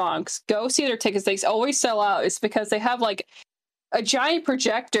with their songs, go see their tickets. They always sell out. It's because they have like a giant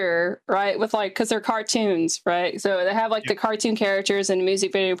projector, right? With like, because they're cartoons, right? So they have like the cartoon characters and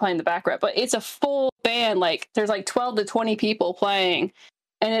music video playing in the background, but it's a full band. Like there's like 12 to 20 people playing,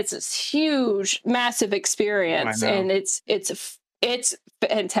 and it's this huge, massive experience, and it's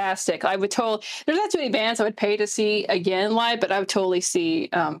fantastic. I would there's not too many bands I would pay to see again live, but I would totally see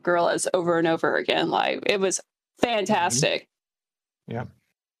Gorillaz over and over again live. It was fantastic. Yeah.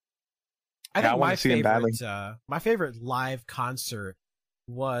 I think my favorite, my favorite live concert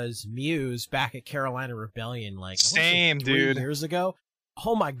was Muse back at Carolina Rebellion, like same like 3 dude years ago.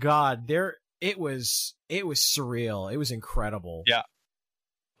 Oh my god, it was surreal. It was incredible.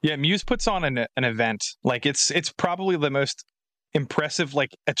 Yeah. Muse puts on an event. Like it's probably the most impressive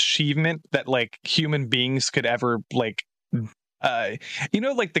like achievement that like human beings could ever like.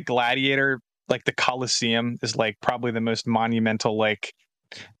 Like the Gladiator, like the Colosseum is like probably the most monumental like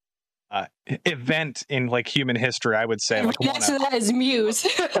event in like human history, I would say. Like next to that is Muse.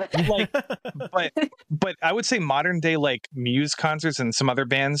 Like, but I would say modern day like Muse concerts and some other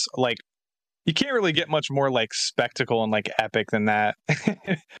bands, like you can't really get much more like spectacle and like epic than that.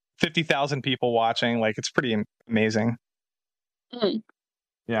 50,000 people watching, like it's pretty amazing.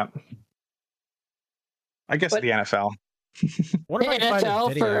 Yeah, I guess the NFL. What if I find a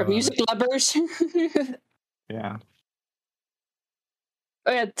video for music lovers? Yeah.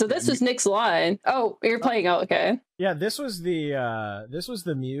 Oh yeah, so this was Nick's line. Oh, you're playing. Oh, okay. Yeah, this was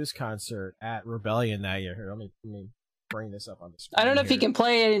the Muse concert at Rebellion that year. Here, let me bring this up on the screen. I don't know if you can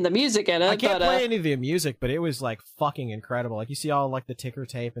play any of the music in it. I can't play any of the music, but it was like fucking incredible. Like you see all like the ticker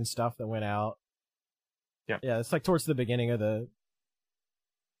tape and stuff that went out. Yeah, it's like towards the beginning of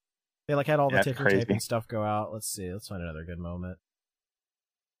they like had all the ticker tape and stuff go out. Let's see. Let's find another good moment.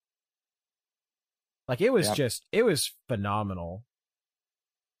 Like it was it was phenomenal.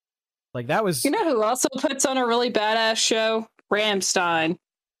 Like that was. You know who also puts on a really badass show? Rammstein.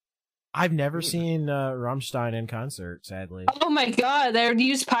 I've never seen Rammstein in concert, sadly. Oh my god, they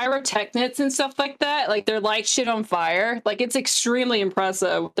use pyrotechnics and stuff like that. Like they're light shit on fire. Like it's extremely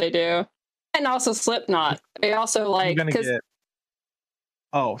impressive what they do. And also Slipknot. They also like.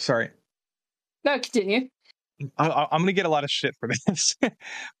 Oh, sorry. No, continue. I'm gonna get a lot of shit for this,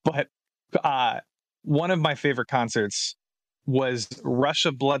 but one of my favorite concerts was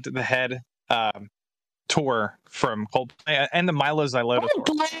Russia Blood to the Head tour from Coldplay and the Milo Xyloto tour.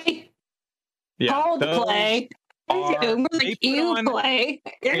 Coldplay. Yeah, Coldplay. Play.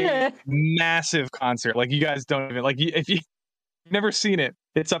 A massive concert. Like you guys don't even like if you've never seen it,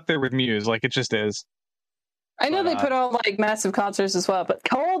 it's up there with Muse. Like it just is. I know they put on like massive concerts as well, but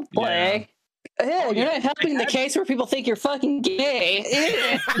Coldplay. Yeah. You're not helping the case where people think you're fucking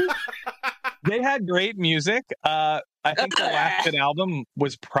gay. They had great music. I think the last good album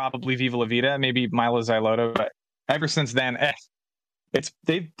was probably Viva La Vida, maybe Milo Xyloto, but ever since then,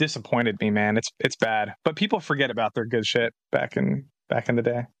 they've disappointed me, man. It's bad. But people forget about their good shit back in the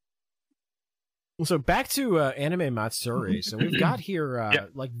day. So back to Anime Matsuri. So we've got here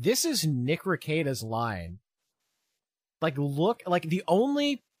like this is Nick Rekieta's line. Like look, like the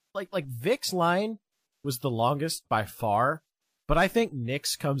only like Vic's line was the longest by far. But I think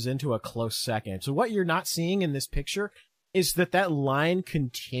Nick's comes into a close second. So what you're not seeing in this picture is that line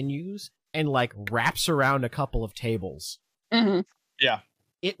continues and like wraps around a couple of tables. Mm-hmm. Yeah.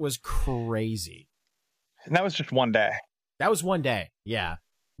 It was crazy. And that was just one day. That was one day. Yeah.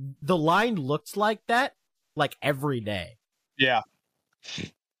 The line looked like that like every day. Yeah.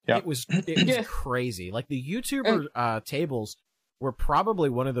 Yep. It was crazy. Like the YouTuber tables were probably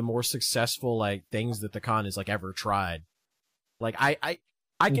one of the more successful like things that the con has like ever tried. Like I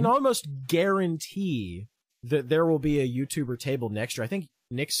can almost guarantee that there will be a YouTuber table next year. I think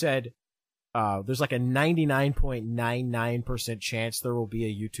Nick said there's like a 99.99% chance there will be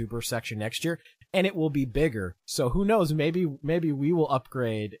a YouTuber section next year, and it will be bigger. So who knows? Maybe we will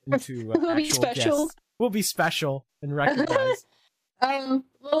upgrade into We'll be actual special. guests. We'll be special and recognized. Well,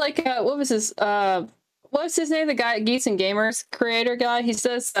 like, what was his name? The guy, Geeks and Gamers creator guy. He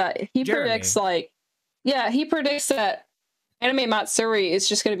says that he predicts he predicts that Anime Matsuri is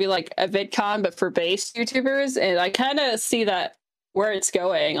just going to be like a VidCon, but for base YouTubers, and I kind of see that where it's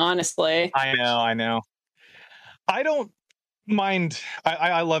going. Honestly, I know. I don't mind.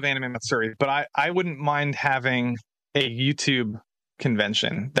 I love Anime Matsuri, but I wouldn't mind having a YouTube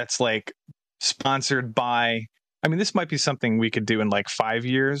convention that's like sponsored by. I mean, this might be something we could do in like 5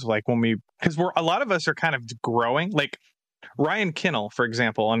 years, like because a lot of us are kind of growing. Like Ryan Kinnell, for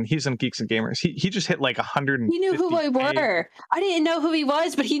example, and he's in Geeks and Gamers. He just hit like 100. he knew who we were. I didn't know who he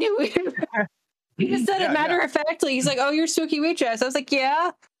was, but he knew who we were. He just said it matter of factly. He's like, "Oh, you're Spooky Waitress." I was like,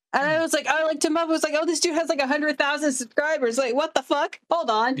 "Yeah." And I was like, I looked him up. I was like, "Oh, this dude has like 100,000 subscribers." Like, what the fuck? Hold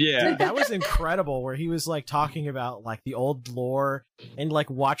on. Yeah, that was incredible. Where he was like talking about like the old lore and like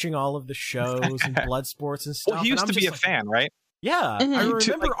watching all of the shows and blood sports and stuff. Well, he used to be a fan, right? Yeah, I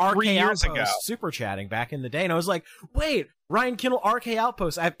remember like 3 RK years Outpost ago. super chatting back in the day, and I was like, "Wait, Ryan Kinnell, RK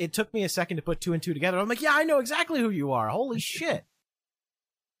Outpost." It took me a second to put two and two together. I'm like, "Yeah, I know exactly who you are. Holy shit!"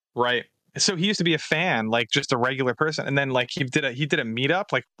 Right. So he used to be a fan, like just a regular person, and then like he did a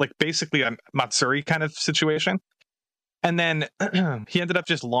meetup, like basically a Matsuri kind of situation, and then he ended up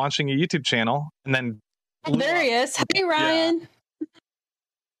just launching a YouTube channel, and then There he is. Hey, Ryan. Yeah.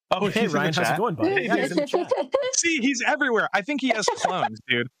 Oh, Hey, he's Ryan, in the how's it chat? going, buddy? Yeah, he's in the chat. See, he's everywhere. I think he has clones,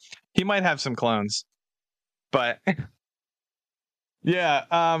 dude. He might have some clones, but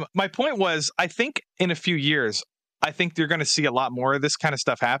yeah. My point was, I think in a few years, I think you're going to see a lot more of this kind of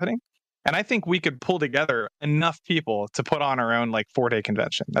stuff happening. And I think we could pull together enough people to put on our own like 4-day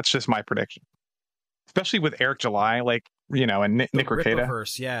convention. That's just my prediction. Especially with Eric July, like, and Nick Ricada.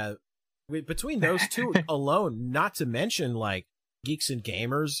 Rippaverse, yeah. Between those two alone, not to mention like Geeks and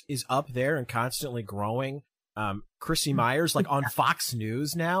Gamers is up there and constantly growing. Chrissy Myers, like on Fox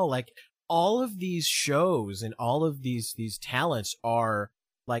News now, like all of these shows and all of these talents are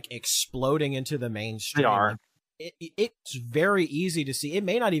like exploding into the mainstream. They are. Like, it's very easy to see. It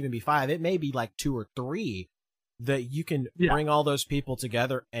may not even be 5. It may be like 2 or 3 that you can bring all those people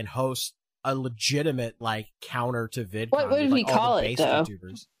together and host a legitimate like counter to VidCon. What would we call it though?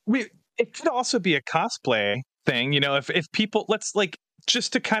 YouTubers. It could also be a cosplay thing, if people, let's like,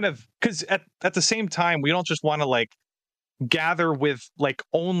 just to kind of, because at the same time, we don't just want to like gather with like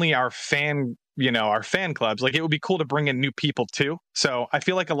only our fan clubs. Like it would be cool to bring in new people too. So I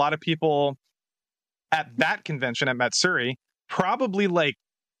feel like a lot of people at that convention at Matsuri probably like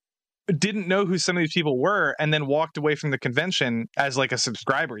didn't know who some of these people were and then walked away from the convention as like a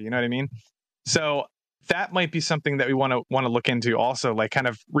subscriber, you know what I mean? So that might be something that we want to look into also, like kind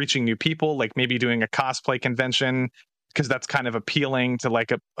of reaching new people, like maybe doing a cosplay convention, because that's kind of appealing to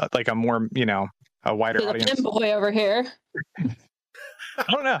like a more, a wider The audience. pimp boy over here. I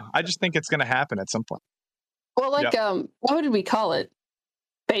don't know. I just think it's going to happen at some point. Well, like, what did we call it?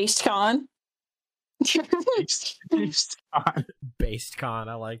 Based con? Based con,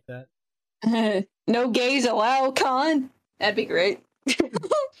 I like that. No gays allowed con. That'd be great.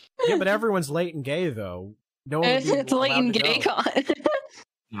 Yeah, but everyone's late and gay though. No one would be It's late and allowed to gay go. con.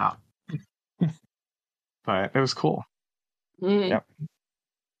 Yeah. But it was cool. Yep.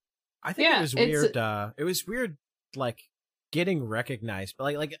 I think it was weird. It was weird, like getting recognized.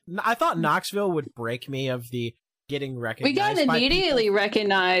 But like I thought Knoxville would break me of the getting recognized. We got immediately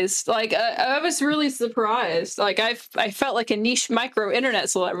recognized. Like I was really surprised. Like I felt like a niche micro internet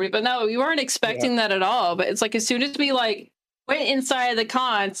celebrity, but no, we weren't expecting that at all. But it's like as soon as we like went inside of the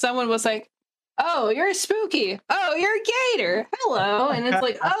con, someone was like, "Oh, you're Spooky. Oh, you're a Gator. Hello." And it's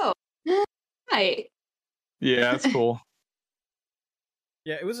like, "Oh, hi." Yeah, that's cool.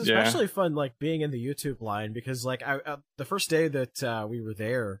 Yeah, it was especially fun, like being in the YouTube line because, like, the first day that we were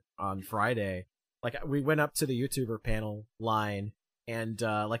there on Friday, like we went up to the YouTuber panel line, and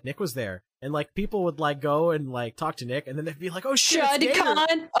like Nick was there, and like people would like go and like talk to Nick, and then they'd be like, "Oh shit, it's Gator."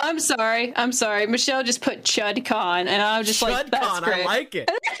 ChudCon. I'm sorry. Michelle just put ChudCon, and I was just like, "That's ChudCon, great." I like it.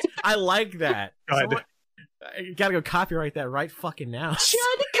 I like that. Chud. Someone- you gotta go copyright that right fucking now.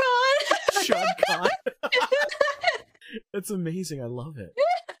 ChudCon. ChudCon. That's amazing. I love it.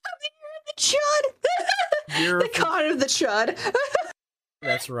 The chud. You're The con of the chud.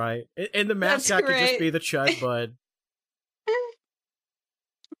 That's right. And the mascot could just great. be the Chud Bud.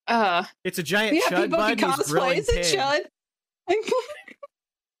 It's a giant Yeah, Chud people Bud can who's grilling cosplay as a pig. chud.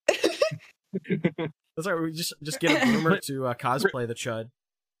 That's right. We just get a boomer to cosplay the Chud.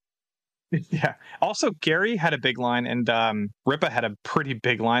 Yeah. Also, Gary had a big line, and Ripa had a pretty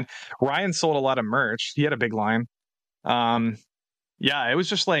big line. Ryan sold a lot of merch. He had a big line. Yeah, it was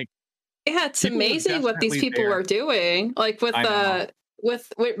just like, Yeah, it's people were amazing what these definitely people there. are doing. Like with I know.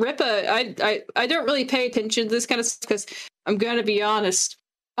 with Ripa, I don't really pay attention to this kind of stuff because I'm gonna be honest,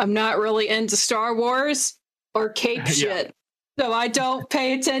 I'm not really into Star Wars or cape Yeah. shit. So I don't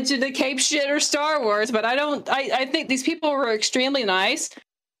pay attention to cape shit or Star Wars, but I think these people were extremely nice.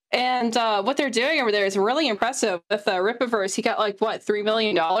 And what they're doing over there is really impressive. With Ripaverse, he got like what, $3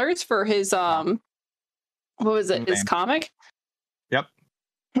 million for his what was it? His Man. comic. Yep.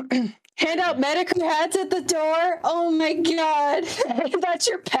 Hand out Medicare hats at the door. Oh my god, that's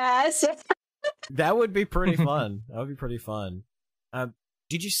your pass. That would be pretty fun. That would be pretty fun.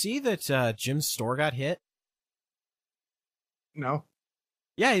 Did you see that Jim's store got hit? No.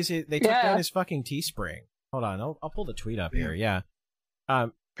 Yeah, they took Yeah. down his fucking Teespring. Hold on, I'll pull the tweet up here. Yeah.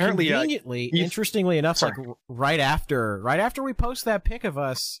 Apparently, Conveniently, you- interestingly enough, Sorry. like right after we post that pic of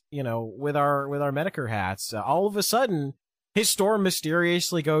us, you know, with our Medicare hats, all of a sudden his store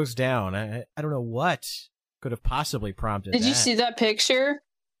mysteriously goes down. I don't know what could have possibly prompted. Did you that. see that picture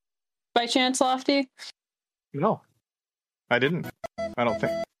by chance, Lofty? No. I didn't. I don't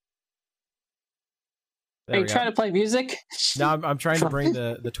think. There Are you we go. trying to play music? No, I'm trying to bring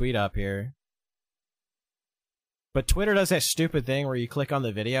the tweet up here. But Twitter does that stupid thing where you click on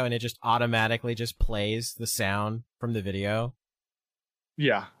the video and it just automatically just plays the sound from the video.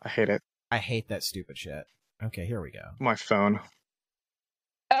 Yeah, I hate it. I hate that stupid shit. Okay, here we go. My phone.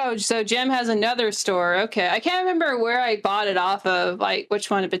 Oh, so Jim has another store. Okay, I can't remember where I bought it off of, like which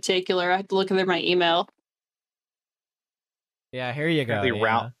one in particular. I have to look through my email. Yeah, here you go. Apparently Yeah.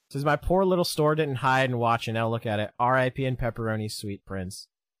 Ralph- Says my poor little store didn't hide and watch, and now look at it. R.I.P. and pepperoni, sweet prince.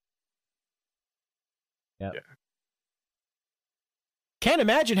 Yep. Yeah. Can't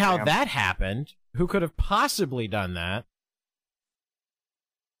imagine how Damn. that happened. Who could have possibly done that?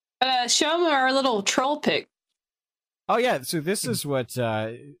 Show them our little troll pic. Oh yeah, so this is what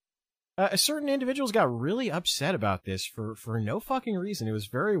certain individuals got really upset about this for no fucking reason. It was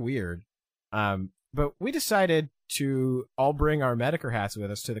very weird. But we decided to all bring our Medicare hats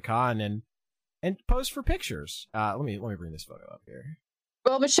with us to the con and pose for pictures. Let me bring this photo up here.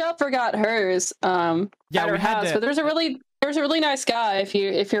 Well, Michelle forgot hers at we her had house, to- but there's a really nice guy.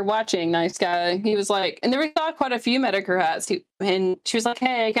 If you're watching, nice guy. He was like, and then we saw quite a few Medicare hats. And she was like,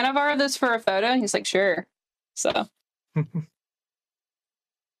 "Hey, can I borrow this for a photo?" And he's like, "Sure." So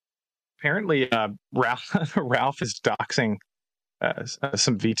Apparently, Ralph is doxing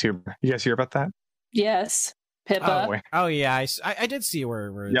some VTuber. You guys hear about that? yes, Pippa. wait. Oh yeah, I did see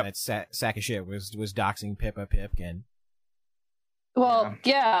where Yep. that sack of shit was doxing Pippa Pipkin. Well,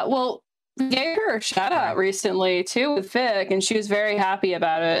 yeah. Well, we gave her a shout out recently too with Vic, and she was very happy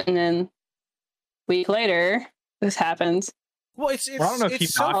about it. And then a week later, this happens. Well, it's Well, I don't know if it's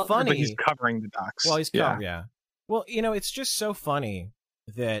he's so doxing her, funny. but he's covering the dox. Well, he's yeah. yeah. Well, you know, it's just so funny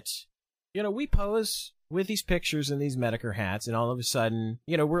that, you know, we pose with these pictures and these Medicare hats, and all of a sudden,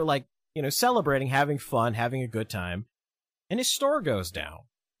 you know, we're like, you know, celebrating, having fun, having a good time, and his store goes down,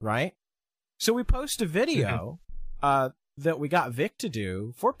 right? So we post a video that we got Vic to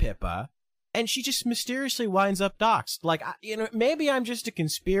do for Pippa, and she just mysteriously winds up doxxed. Like, you know, maybe I'm just a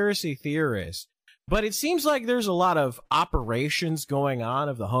conspiracy theorist, but it seems like there's a lot of operations going on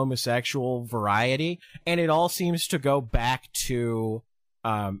of the homosexual variety, and it all seems to go back to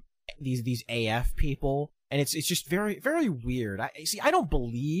these AF people, and it's just very, very weird. I don't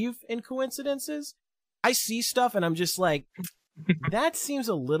believe in coincidences. I see stuff and I'm just like, that seems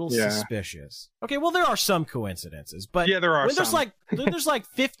a little suspicious. Okay, well there are some coincidences, but Yeah, there are when some. there's like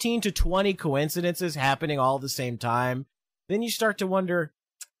 15 to 20 coincidences happening all at the same time, then you start to wonder,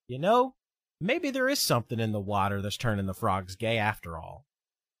 you know, maybe there is something in the water that's turning the frogs gay after all.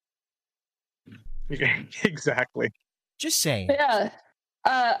 Exactly. Just saying. Yeah.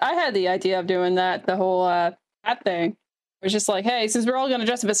 I had the idea of doing that, the whole hat thing. It was just like, hey, since we're all going to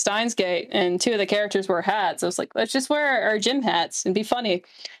dress up as Steins Gate and two of the characters wear hats, I was like, let's just wear our gym hats and be funny.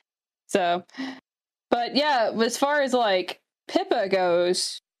 So, but yeah, as far as like Pippa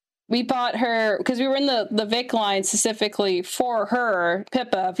goes, we bought her because we were in the Vic line specifically for her.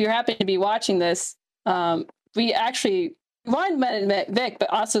 Pippa, if you happen to be watching this, we actually wanted to Vic, but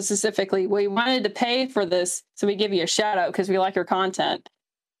also specifically, we wanted to pay for this, so we give you a shout out because we like your content.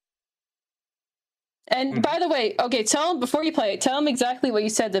 And by the way, okay, tell him before you play it, tell him exactly what you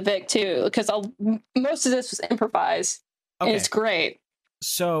said to Vic too, because most of this was improvised. Okay. And it's great.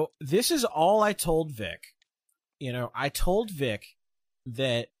 So this is all I told Vic. You know, I told Vic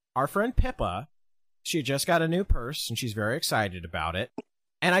that our friend Pippa, she had just got a new purse and she's very excited about it.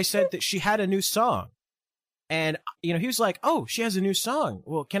 And I said that she had a new song. And, you know, he was like, oh, she has a new song.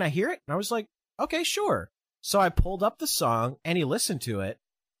 Well, can I hear it? And I was like, okay, sure. So I pulled up the song and he listened to it.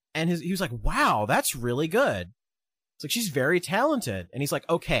 And he was like, wow, that's really good. It's like, she's very talented. And he's like,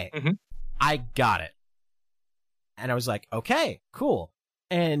 okay, I got it. And I was like, okay, cool.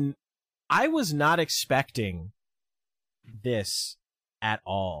 And I was not expecting this at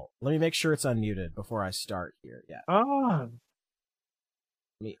all. Let me make sure it's unmuted before I start here. Yeah. Oh.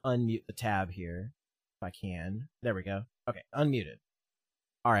 Let me unmute the tab here if I can. There we go. Okay, unmuted.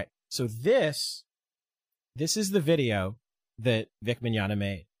 All right. So this is the video that Vic Mignogna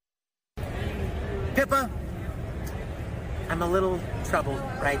made. Pippa, I'm a little troubled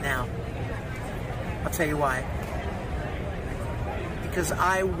right now. I'll tell you why. Because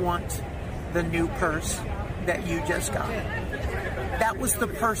I want the new purse that you just got. That was the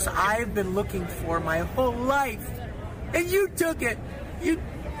purse I've been looking for my whole life. And you took it. You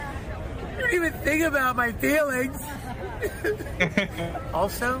don't even think about my feelings.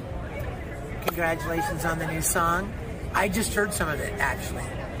 Also, congratulations on the new song. I just heard some of it, actually.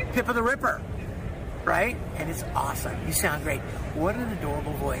 Pippa the Ripper. Right? And it's awesome. You sound great. What an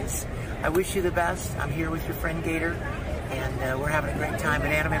adorable voice. I wish you the best. I'm here with your friend Gator, and we're having a great time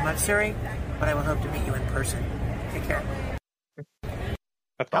at Anime Matsuri, but I will hope to meet you in person. Take care.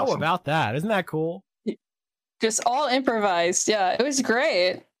 That's How awesome. about that? Isn't that cool? Just all improvised. Yeah, it was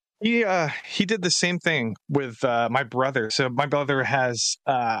great. He did the same thing with my brother. So my brother has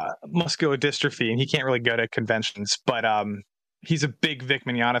muscular dystrophy, and he can't really go to conventions, but he's a big Vic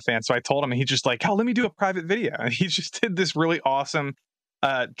Mignogna fan. So I told him, and he's just like, oh, let me do a private video. And he just did this really awesome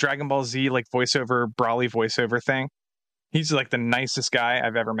Dragon Ball Z like voiceover, Brawly voiceover thing. He's like the nicest guy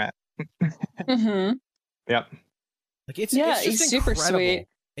I've ever met. Mm-hmm. Yep. Like it's Yeah, just he's super incredible. sweet.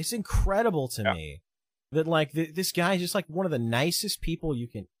 It's incredible to me that like this guy is just like one of the nicest people you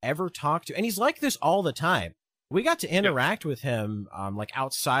can ever talk to, and he's like this all the time. We got to interact with him like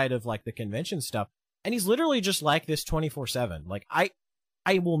outside of like the convention stuff, and he's literally just like this 24/7. Like I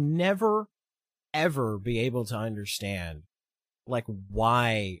will never ever be able to understand like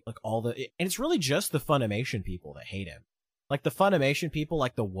why like all the, and it's really just the Funimation people that hate him. Like the Funimation people,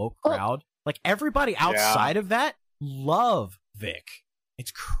 like the woke crowd, like everybody outside of that love Vic.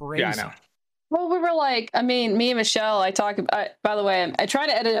 It's crazy. Yeah, I know. Well, we were like, I mean, me and Michelle, by the way, I try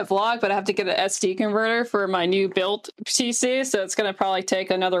to edit a vlog, but I have to get an SD converter for my new built PC, so it's going to probably take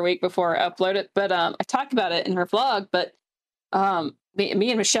another week before I upload it. But I talked about it in her vlog, but me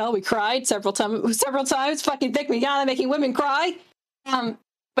and Michelle, we cried several times, fucking Vic Mignogna making women cry.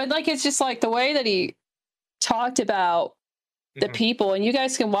 But like, it's just like the way that he talked about the people, and you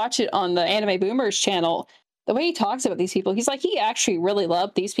guys can watch it on the Anime Boomers channel. The way he talks about these people, he's like, he actually really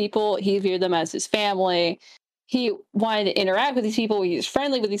loved these people. He viewed them as his family. He wanted to interact with these people. He was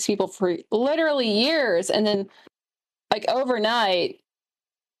friendly with these people for literally years. And then like overnight,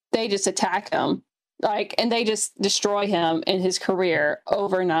 they just attack him. Like, and they just destroy him in his career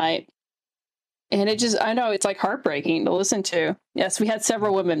overnight. And it just, I know it's like heartbreaking to listen to. Yes, we had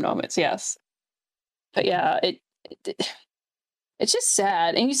several women moments. Yes. But yeah, it's just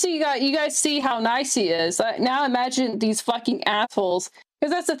sad. And you guys see how nice he is. Now imagine these fucking assholes.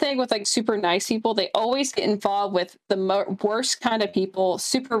 Because that's the thing with like super nice people. They always get involved with the worst kind of people,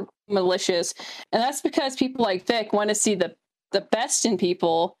 super malicious. And that's because people like Vic want to see the best in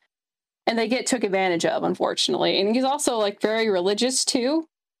people. And they get took advantage of, unfortunately. And he's also like very religious too.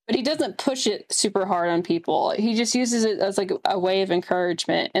 But he doesn't push it super hard on people. He just uses it as like a way of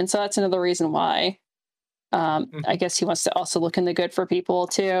encouragement. And so that's another reason why. I guess he wants to also look in the good for people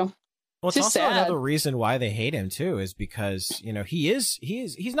too. Well, it's also sad. another reason why they hate him too, is because, you know, he's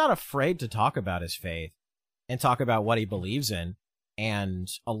not afraid to talk about his faith and talk about what he believes in. And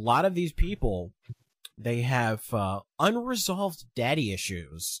a lot of these people, they have unresolved daddy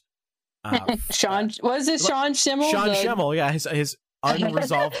issues. Sean Schimmel? Sean Schimmel, yeah, his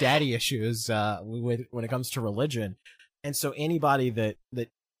unresolved daddy issues when it comes to religion. And so anybody that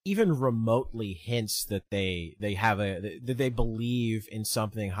even remotely hints that they believe in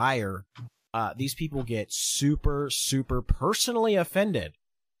something higher, these people get super, super personally offended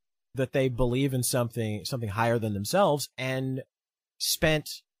that they believe in something higher than themselves, and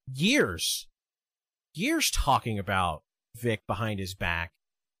spent years talking about Vic behind his back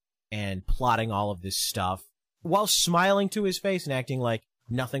and plotting all of this stuff while smiling to his face and acting like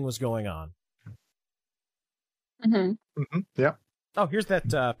nothing was going on. Yeah. Oh, here's that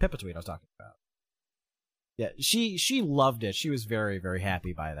Pippa tweet I was talking about. Yeah, she loved it. She was very, very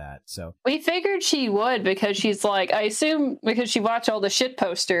happy by that. So we figured she would, because she's like, I assume because she watched all the shit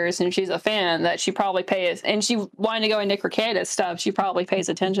posters and she's a fan, that she probably pays, and she wanted to go in Nick Rekieta's stuff. She probably pays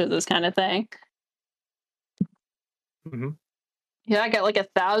attention to this kind of thing. Yeah, I got like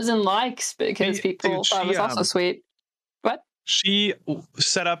 1,000 likes because people thought it was also sweet. What? She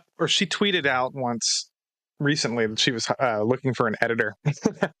set up, or she tweeted out once recently that she was looking for an editor.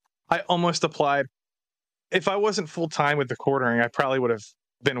 I almost applied. If I wasn't full time with the quartering, I probably would have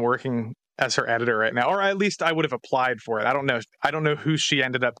been working as her editor right now, or at least I would have applied for it. I don't know who she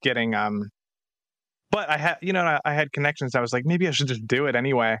ended up getting. But I had connections. I was like, maybe I should just do it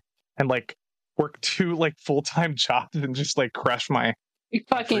anyway, and like work 2 like full-time jobs and just like crush my you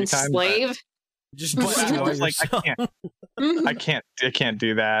fucking slave. But I was like, I can't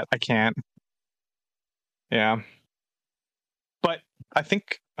do that. I can't. Yeah. But I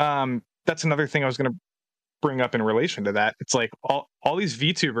think that's another thing I was going to bring up in relation to that. It's like all these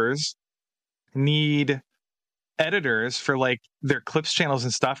VTubers need editors for like their clips channels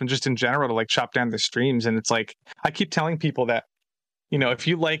and stuff, and just in general to like chop down their streams. And it's like, I keep telling people that, you know, if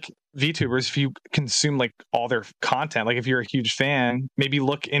you like VTubers, if you consume like all their content, like if you're a huge fan, maybe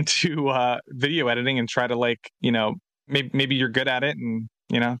look into video editing and try to like, you know, maybe you're good at it, and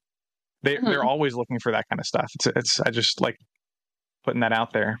you know, they're always looking for that kind of stuff. I just like putting that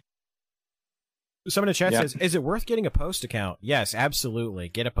out there. Someone in the chat says, is it worth getting a post account? Yes, absolutely.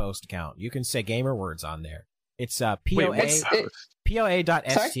 Get a post account. You can say gamer words on there. It's POA.st.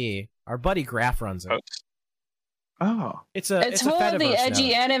 Our buddy Graph runs it. Oh. It's full of the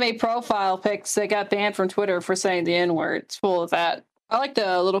edgy anime profile pics that got banned from Twitter for saying the N-word. It's full of that. I like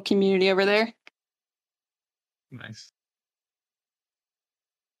the little community over there. Nice.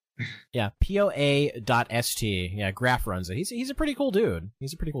 Yeah, POA.st. Yeah, Graph runs it. He's a pretty cool dude.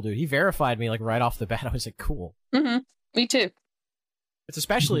 He verified me like right off the bat. I was like, cool. Me too. It's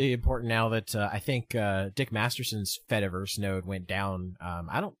especially important now that I think Dick Masterson's Fediverse node went down.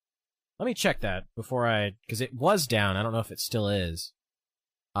 Let me check that because it was down. I don't know if it still is.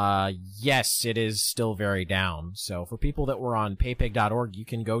 Yes, it is still very down. So for people that were on paypig.org, you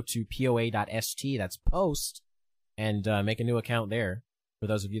can go to POA.st, that's post, and make a new account there. For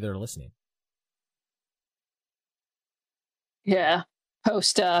those of you that are listening. Yeah.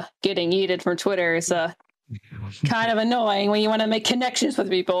 Post getting yeeted from Twitter is kind of annoying when you want to make connections with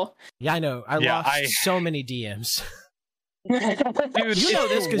people. Yeah, I know. I lost so many DMs. Dude, you know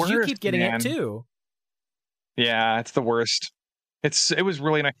this because you keep getting it too. Yeah, it's the worst. It was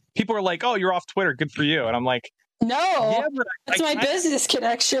really nice. People are like, "Oh, you're off Twitter. Good for you." And I'm like, "No, that's my business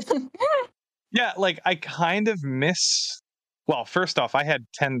connection." Yeah, like I kind of miss. Well, first off, I had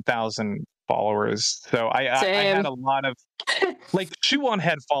 10,000 followers, so I had a lot of like Shuon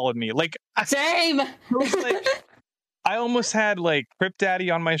had followed me. Like same. Like, I almost had like Crypt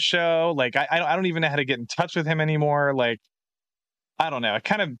Daddy on my show. Like I don't even know how to get in touch with him anymore. Like I don't know. It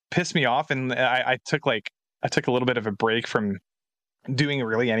kind of pissed me off, and I took a little bit of a break from doing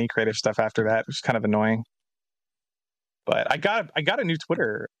really any creative stuff after that. It was kind of annoying. But I got a new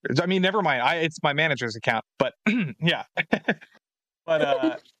Twitter. I mean, never mind. It's my manager's account. But yeah,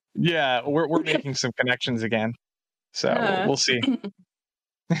 but yeah, we're making some connections again. So we'll see.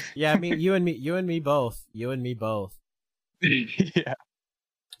 Yeah, I mean, you and me both. Yeah.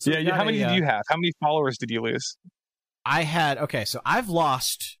 So yeah. How many did you have? How many followers did you lose? So I've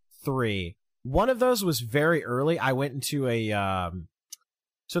lost 3. One of those was very early. I went into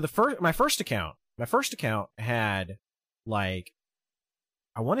my first account had like,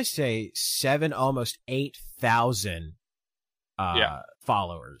 I want to say 7, almost 8,000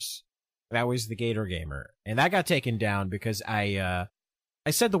 followers. That was the Gator Gamer, and that got taken down because I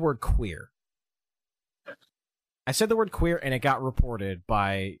said the word queer. And it got reported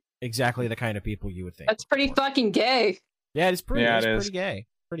by exactly the kind of people you would think. That's pretty fucking gay. Yeah, it's pretty. Yeah, it's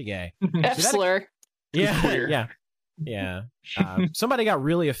pretty gay. F-slur. Yeah. Somebody got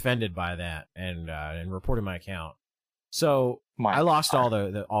really offended by that and reported my account. So I lost all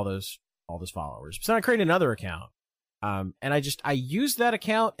those followers. So I created another account. And I used that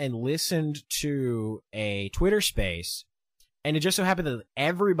account and listened to a Twitter space And it just so happened that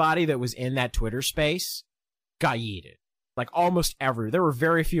everybody that was in that Twitter space got yeeted. Like almost there were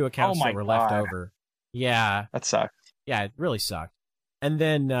very few accounts that were left over. Yeah. That sucked. Yeah, it really sucked. And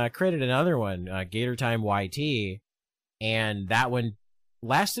then created another one, Gator Time YT, and that one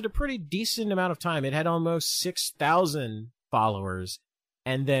lasted a pretty decent amount of time. It had almost 6,000 followers.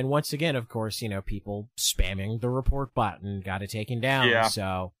 And then once again, of course, people spamming the report button got it taken down. Yeah.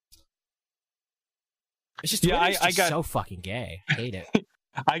 So it's just, Twitter's just so fucking gay. I hate it.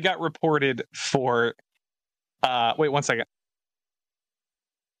 I got reported for, wait 1 second.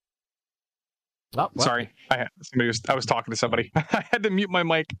 Oh, sorry. I was talking to somebody. I had to mute my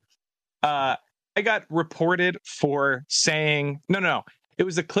mic. I got reported for saying, no. It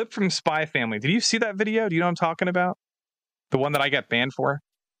was a clip from Spy Family. Did you see that video? Do you know what I'm talking about? The one that I got banned for?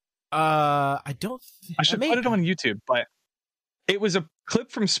 I don't. I should put it on YouTube, but it was a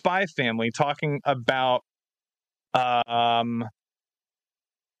clip from Spy Family talking about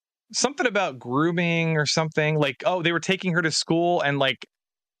something about grooming or something. Like, oh, they were taking her to school and like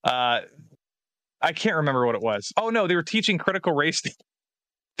I can't remember what it was. Oh no, they were teaching critical race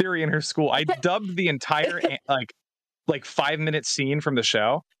theory in her school. I dubbed the entire like 5-minute scene from the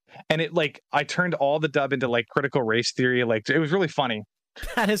show, and it like I turned all the dub into like critical race theory. Like it was really funny.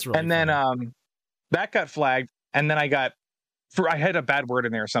 That is really. And funny. then that got flagged, and then I had a bad word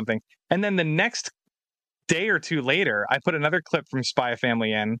in there or something. And then the next day or two later, I put another clip from Spy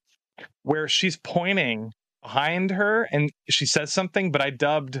Family in where she's pointing behind her and she says something, but I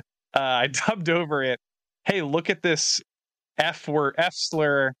dubbed over it, "Hey, look at this F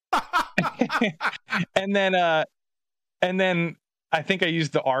slur." and then I think I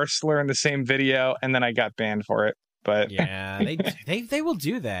used the R slur in the same video, and then I got banned for it. But yeah, they will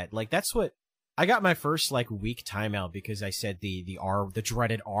do that. Like that's what I got my first like week timeout because I said the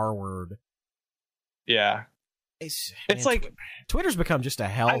dreaded R word. Yeah, it's like Twitter's become just a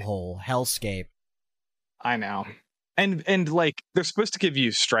hellscape. I know. And like they're supposed to give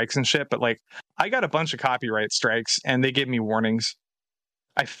you strikes and shit, but like I got a bunch of copyright strikes and they gave me warnings.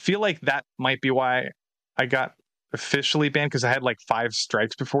 I feel like that might be why I got officially banned, because I had like 5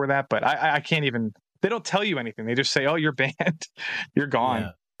 strikes before that, but I can't even, they don't tell you anything. They just say, "Oh, you're banned." You're gone.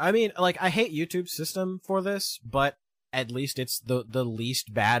 Yeah. I mean, like I hate YouTube's system for this, but at least it's the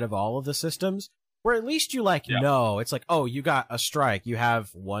least bad of all of the systems. Where at least you know, it's like, oh, you got a strike, you have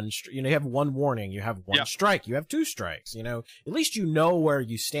one, you have one warning, you have one strike, you have 2 strikes, at least you know where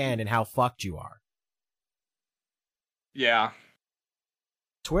you stand and how fucked you are. Yeah.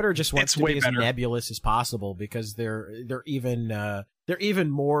 Twitter just wants to be as nebulous as possible because they're even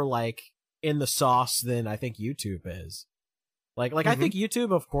more like in the sauce than I think YouTube is. Like I think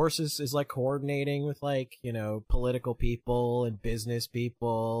YouTube, of course, is like coordinating with like, political people and business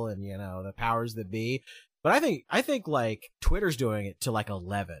people and, the powers that be. But I think like Twitter's doing it to like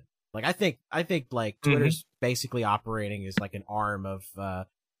 11. Like I think like Twitter's basically operating as like an arm of the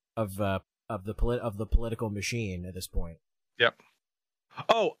political machine at this point. Yep.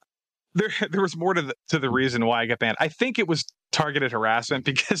 Oh, there was more to the reason why I got banned. I think it was targeted harassment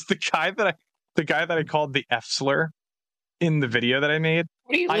because the guy that I called the F slur in the video that I made.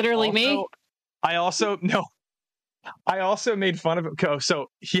 What are you, literally me? I also made fun of him. So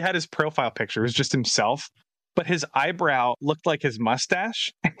he had his profile picture. It was just himself, but his eyebrow looked like his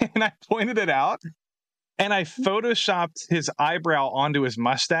mustache. And I pointed it out. And I photoshopped his eyebrow onto his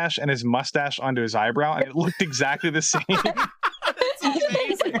mustache and his mustache onto his eyebrow. And it looked exactly the same. That's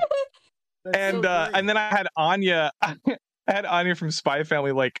amazing. And then I had Anya. I had Anya from Spy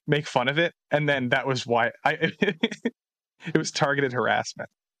Family like make fun of it. And then that was why it was targeted harassment,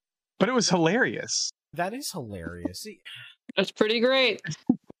 but it was hilarious. That is hilarious. See, that's pretty great.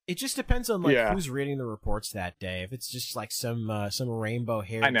 It just depends on like who's reading the reports that day. If it's just like some rainbow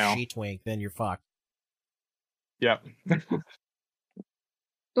haired she-twink, then you're fucked. Yep. You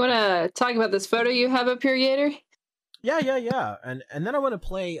want to talk about this photo you have up here, Gator? Yeah. And then I want to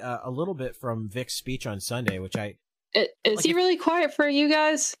play a little bit from Vic's speech on Sunday, which is he really quiet for you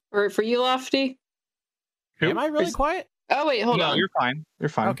guys or for you, Lofty? Am I really quiet? Oh wait, hold on. No, you're fine. You're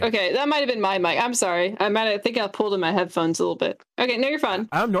fine. Okay, that might have been my mic. I'm sorry. I think I pulled in my headphones a little bit. Okay, no, you're fine.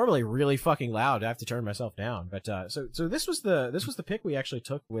 I'm normally really fucking loud. I have to turn myself down. But so this was the pic we actually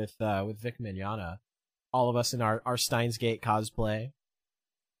took with Vic Mignogna, all of us in our Steins Gate cosplay.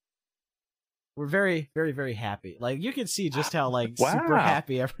 We're very, very, very happy. Like you can see just how like super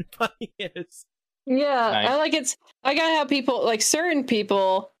happy everybody is. Yeah, nice. I gotta have people like certain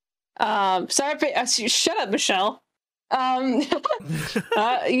people. Shut up, Michelle.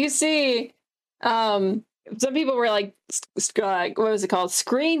 You see, some people were like, what was it called?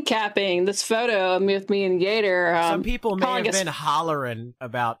 Screen capping this photo with me and Gator. Some people may have us- been hollering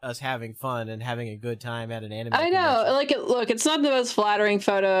about us having fun and having a good time at an anime I know, convention. look, it's not the most flattering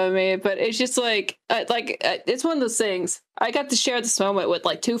photo of me, but it's just it's one of those things. I got to share this moment with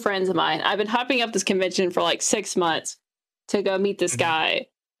like 2 friends of mine. I've been hopping up this convention for like 6 months to go meet this guy,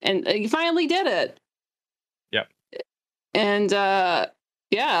 and he finally did it. Yep. And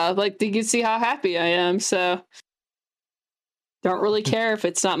yeah, like you can see how happy I am. So don't really care if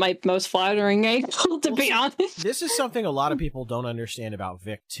it's not my most flattering angle, to be honest. This is something a lot of people don't understand about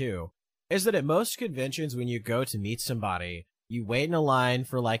Vic too, is that at most conventions, when you go to meet somebody, you wait in a line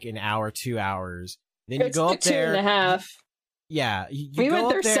for like an hour, 2 hours, then you go up there. 2.5. Yeah, you We go went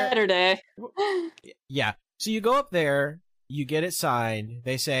up there there Saturday. Yeah, so you go up there, you get it signed,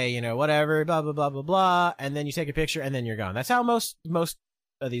 they say, whatever, blah, blah, blah, blah, blah, and then you take a picture and then you're gone. That's how most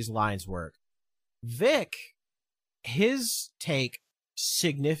of these lines work. Vic, his take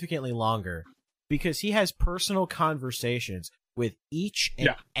significantly longer because he has personal conversations with each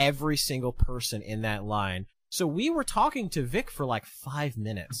and every single person in that line. So we were talking to Vic for like 5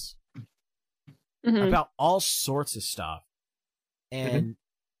 minutes about all sorts of stuff. And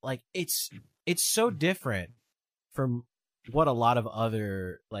like, it's so different from what a lot of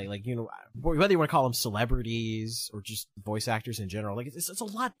other, whether you want to call them celebrities or just voice actors in general, like it's a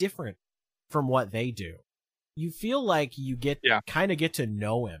lot different from what they do. You feel like you kind of get to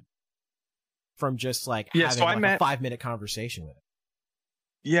know him from just like having a 5-minute conversation with him.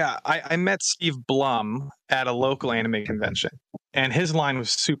 Yeah, I met Steve Blum at a local anime convention, and his line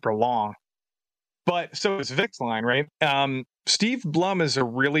was super long. But so is Vic's line, right? Steve Blum is a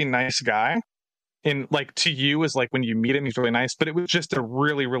really nice guy. And like to you is like when you meet him, he's really nice, but it was just a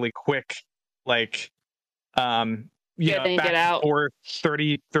really, really quick, like, back and forth,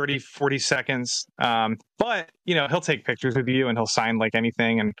 30, 40 seconds. But, he'll take pictures with you and he'll sign like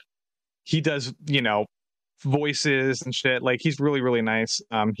anything. And he does, voices and shit. Like he's really, really nice.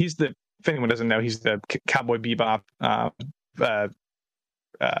 If anyone doesn't know, he's the Cowboy Bebop,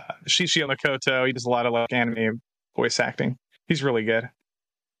 Shishio Makoto. He does a lot of like anime voice acting. He's really good.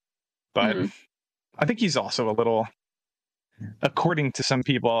 But I think he's also a little, according to some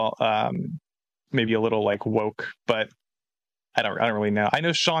people, maybe a little like woke, but I don't really know. I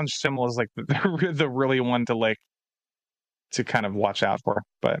know Sean Schimmel is like the really one to kind of watch out for,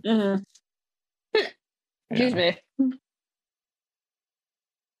 but excuse me.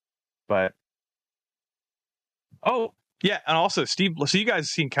 But and also Steve. So you guys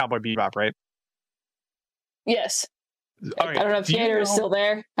seen Cowboy Bebop, right? Yes. All right. I don't know if Gator is still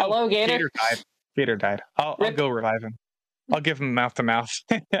there. Hello, Gator. Gator died. I'll go revive him. I'll give him mouth to mouth.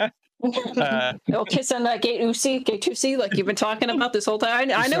 Little kiss on that Gate-Tusi, like you've been talking about this whole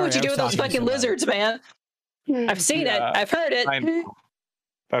time. I know what you do with those fucking lizards, man. I've seen it. I've heard it. I know.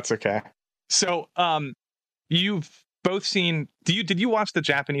 That's okay. So, you've both seen. Did you watch the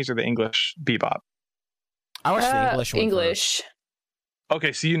Japanese or the English Bebop? I watched the English one. English.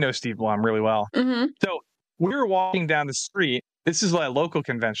 Okay, so you know Steve Blum really well. So we were walking down the street. This is like a local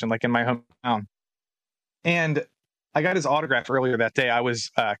convention, like in my hometown. And I got his autograph earlier that day. I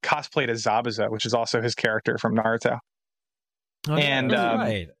was cosplayed as Zabuza, which is also his character from Naruto. Oh, and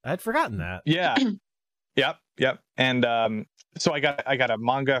right, I'd forgotten that. Yeah, yep. And so I got a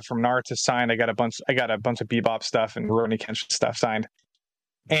manga from Naruto signed. I got a bunch of Bebop stuff and Rurouni Kenshin stuff signed.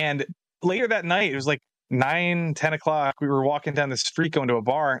 And later that night, it was like 9, 10 o'clock. We were walking down the street going to a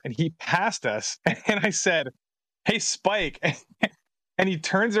bar, and he passed us. And I said, "Hey, Spike," and he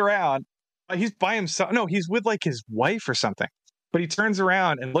turns around. He's by himself. No, he's with like his wife or something. But he turns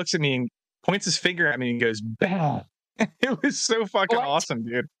around and looks at me and points his finger at me and goes, "Bang!" It was so fucking awesome,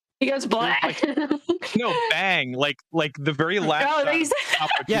 dude. He goes black. No, bang! Like the very last.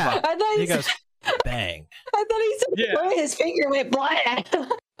 Yeah, I thought he goes bang. I thought he said his finger went black.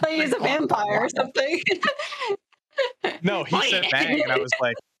 Like he's a vampire or something. No, he said bang, and I was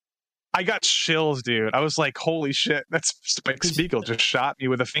like, I got chills, dude. I was like, holy shit, that's Spike Spiegel just shot me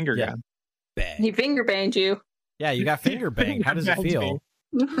with a finger gun. Bang. He finger banged you. Yeah, you got finger banged. How does it feel?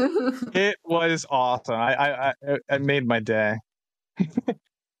 It was awesome. I made my day.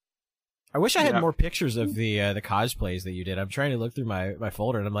 I wish I had more pictures of the cosplays that you did. I'm trying to look through my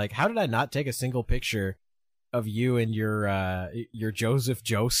folder, and I'm like, how did I not take a single picture of you and your Joseph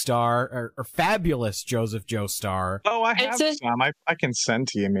Joestar or fabulous Joseph Joestar? Oh, I have some. I can send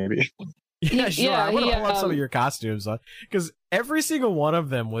to you maybe. Yeah, sure. I want to pull up some of your costumes on, because every single one of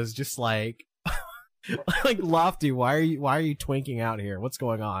them was just like, like Lofty. Why are you twinking out here? What's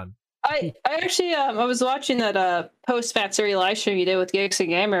going on? I actually I was watching that post Matsuri live stream you did with Geeks and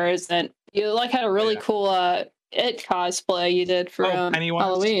Gamers, and You like had a really cool It cosplay you did for Pennywise?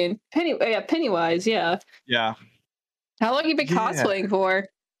 Halloween. Pennywise, yeah. Yeah. How long you been cosplaying for?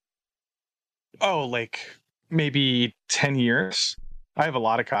 Oh, like maybe 10 years. I have a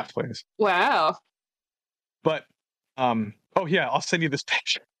lot of cosplays. Wow. But oh yeah, I'll send you this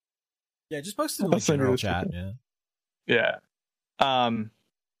picture. Yeah, just post it in the general chat. Yeah.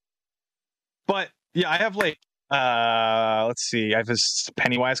 But yeah, I have like let's see, I have this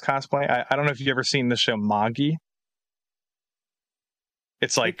Pennywise cosplay. I don't know if you've ever seen the show Magi.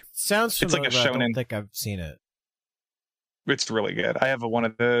 It's like sounds familiar, it's like a shonen. I don't think I've seen it. It's really good. I have one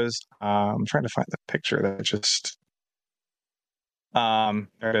of those. I'm trying to find the picture that just there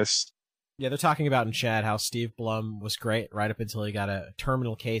it is. Yeah, they're talking about in chat how Steve Blum was great right up until he got a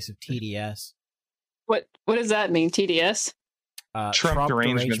terminal case of TDS. What does that mean, TDS? Trump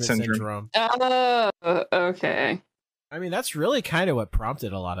derangement syndrome. Oh, okay. I mean, that's really kind of what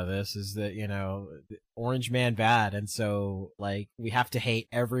prompted a lot of this, is that, Orange Man bad, and so, like, we have to hate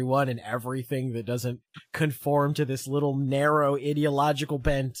everyone and everything that doesn't conform to this little narrow ideological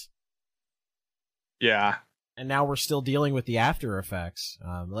bent. Yeah. And now we're still dealing with the after effects.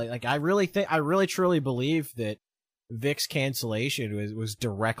 I really truly believe that Vic's cancellation was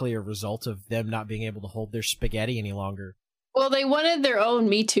directly a result of them not being able to hold their spaghetti any longer. Well, they wanted their own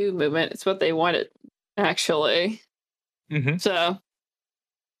Me Too movement. It's what they wanted, actually. Mm-hmm. So,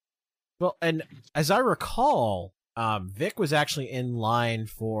 well, and as I recall, Vic was actually in line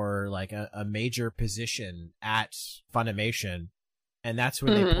for like a major position at Funimation, and that's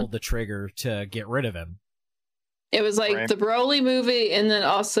when they pulled the trigger to get rid of him. It was like the Broly movie, and then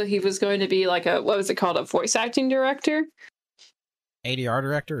also he was going to be like what was it called? A voice acting director? ADR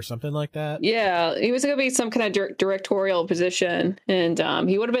director or something like that? Yeah, he was going to be some kind of directorial position, and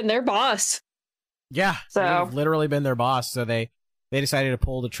he would have been their boss. Yeah, so he would have literally been their boss, so they decided to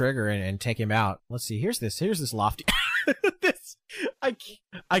pull the trigger and take him out. Let's see, here's this Lofti.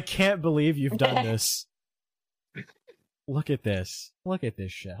 I can't believe you've done this. Look at this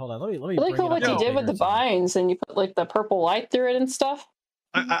shit. Hold on, let me really cool what you did with the vines, and you put like the purple light through it and stuff.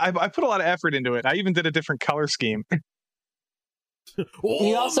 I put a lot of effort into it. I even did a different color scheme.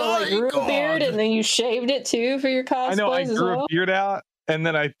 You also like grew a beard, and then you shaved it too for your cosplays. I know, I grew a beard out, and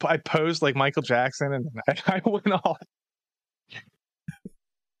then I posed like Michael Jackson, and I went all.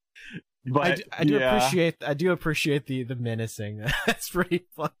 But I do appreciate the menacing. That's pretty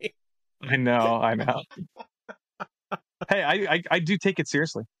funny. I know. Hey, I do take it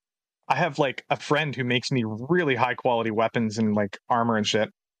seriously. I have like a friend who makes me really high quality weapons and like armor and shit.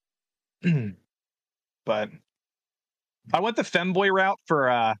 But I went the femboy route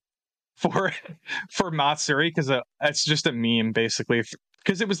for Matsuri because it's just a meme basically.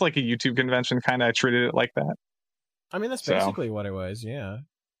 Because it was like a YouTube convention, kind of. I treated it like that. I mean, that's basically what it was. Yeah.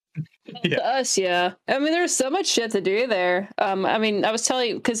 Yeah. To us, yeah. I mean, there's so much shit to do there. I mean, I was telling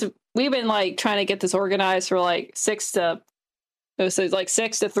you because we've been like trying to get this organized for like 6 to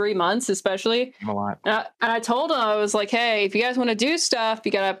 3 months, especially. A lot. And I told them, I was like, hey, if you guys want to do stuff,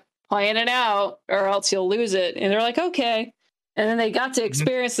 you gotta plan it out, or else you'll lose it. And they're like, okay. And then they got to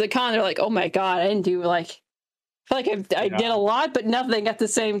experience the con. They're like, oh my god, I didn't do like. I feel like I did a lot, but nothing at the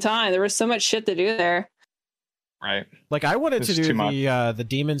same time. There was so much shit to do there. Right. Like I wanted to do the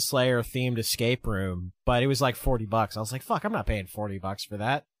Demon Slayer themed escape room, but it was like $40. I was like, fuck, I'm not paying $40 for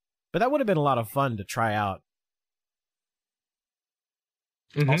that. But that would have been a lot of fun to try out.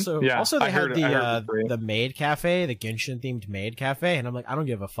 Also, they had the maid cafe, the Genshin themed maid cafe, and I'm like, I don't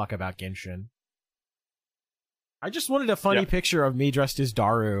give a fuck about Genshin. I just wanted a funny picture of me dressed as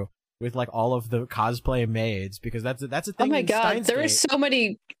Daru with like all of the cosplay maids, because that's a thing. Oh my god, there's so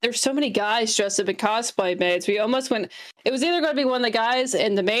many guys dressed up in cosplay maids. We almost went. It was either going to be one of the guys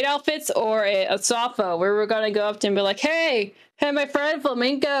in the maid outfits or a Sopho, where we were going to go up to him and be like, hey, my friend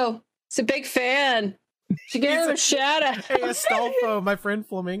Flamingo, he's a big fan. Should give him a shout out. Hey, Astolfo, my friend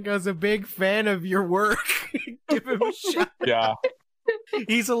Flamingo's a big fan of your work. Give him a shout. Yeah,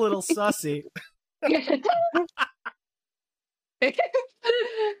 he's a little sussy.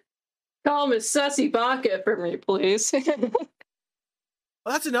 Call him a sussy baka for me, please. Well,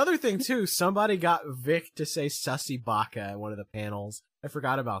 that's another thing too. Somebody got Vic to say sussy baka at one of the panels. I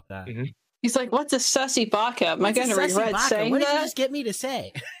forgot about that. Mm-hmm. He's like, "What's a sussy baka? Am I going to regret saying what that?" What did you just get me to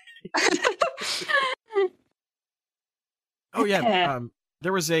say? Oh yeah.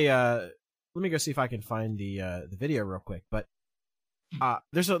 There was a. Let me go see if I can find the video real quick. But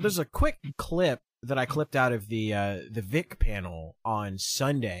there's a quick clip that I clipped out of the Vic panel on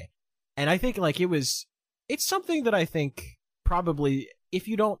Sunday. And I think like it's something that I think probably if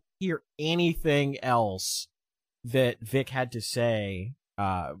you don't hear anything else that Vic had to say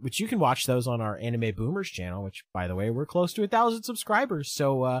which you can watch those on our Anime Boomers channel, which, by the way, we're close to 1,000 subscribers.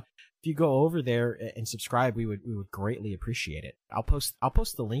 So, if you go over there and subscribe, we would greatly appreciate it. I'll post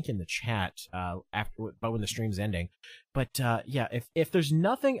the link in the chat, but when the stream's ending. But, yeah, if there's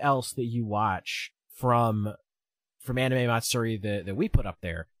nothing else that you watch from Anime Matsuri that we put up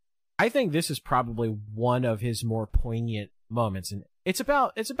there, I think this is probably one of his more poignant moments, and it's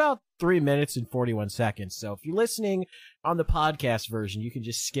about 3 minutes and 41 seconds. So if you're listening on the podcast version, you can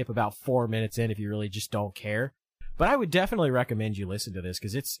just skip about 4 minutes in if you really just don't care. But I would definitely recommend you listen to this,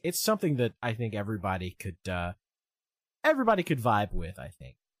 because it's something that I think everybody could vibe with, I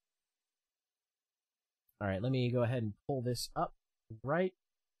think. All right, let me go ahead and pull this up right.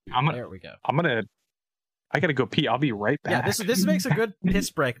 There we go. I gotta go pee. I'll be right back. Yeah, this makes a good piss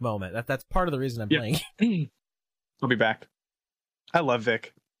break moment. That's part of the reason I'm playing. I'll be back. I love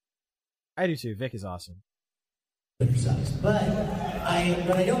Vic. I do too. Vic is awesome. But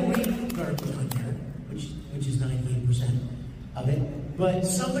I don't read garbage on there, which is 98% of it. But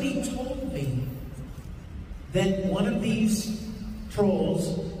somebody told me that one of these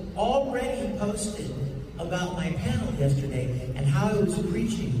trolls already posted about my panel yesterday and how I was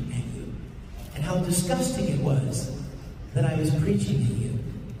preaching at you and how disgusting it was that I was preaching at you.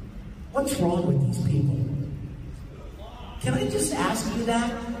 What's wrong with these people? Can I just ask you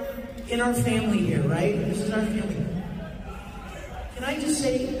that? In our family here, right? This is our family. Can I just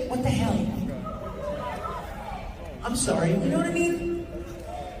say, what the hell? I'm sorry, you know what I mean?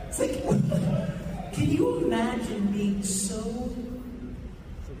 It's like, can you imagine being so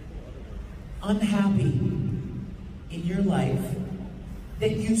unhappy in your life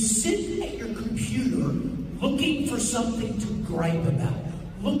that you sit at your computer looking for something to gripe about,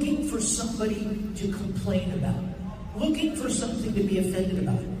 looking for somebody to complain about, looking for something to be offended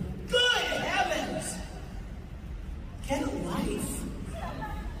about? Good heavens! Get a life.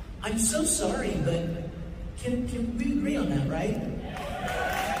 I'm so sorry, but can we agree on that, right?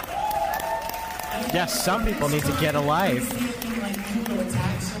 I mean, yes, some people need to get a life. Feeling like you will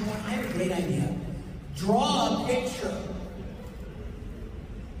attack someone? I have a great idea. Draw a picture.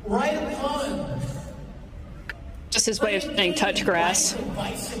 Write a poem. Just his way of saying touch grass. Ride a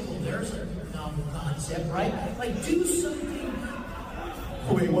bicycle. There's a novel concept, right? Like, do something.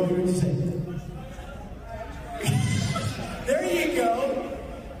 Oh, wait, what were you saying? There you go.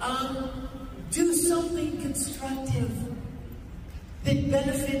 Do something constructive that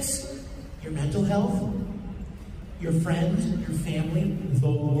benefits your mental health, your friends, your family, the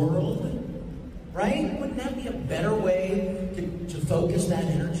world. Right? Wouldn't that be a better way to focus that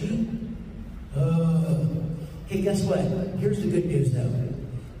energy? Hey, guess what? Here's the good news, though.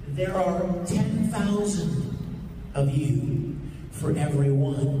 There are 10,000 of you for every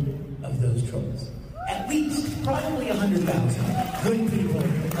one of those trolls. At least, probably 100,000 good people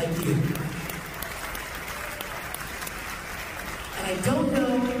like you. And I don't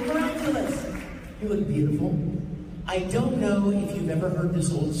know, miraculous. You look beautiful. I don't know if you've ever heard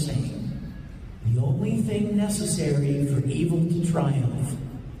this old saying. The only thing necessary for evil to triumph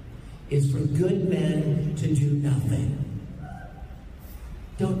is for good men to do nothing.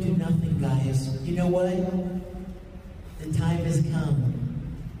 Don't do nothing, guys. You know what? The time has come.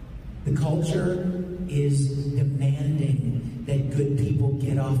 The culture is demanding that good people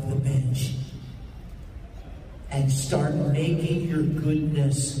get off the bench and start making your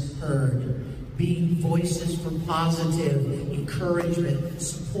goodness heard. Being voices for positive encouragement,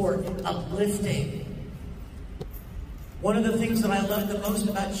 support, uplifting. One of the things that I love the most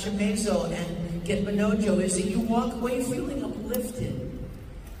about Shimezo and Get Manojo is that you walk away feeling uplifted.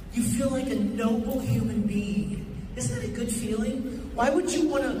 You feel like a noble human being. Isn't that a good feeling? Why would you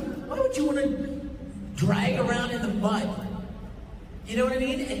want to drag around in the mud? You know what I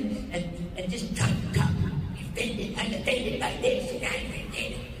mean? And just come. I'm offended by this and that.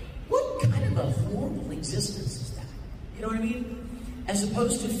 What kind of a horrible existence is that? You know what I mean? As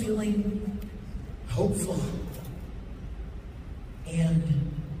opposed to feeling hopeful and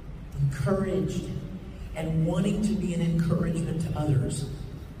encouraged and wanting to be an encouragement to others.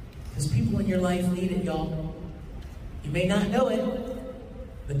 Because people in your life need it, y'all. You may not know it,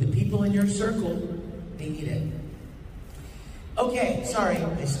 but the people in your circle, they need it. Okay, sorry,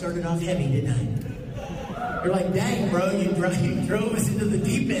 I started off heavy, didn't I? You're like, dang, bro, you drove us into the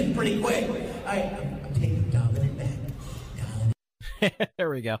deep end pretty quick. All right, I'm dialing it back. There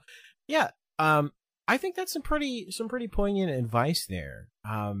we go. Yeah, I think that's some pretty poignant advice there.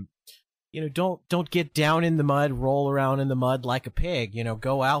 You know, don't get down in the mud, roll around in the mud like a pig. You know,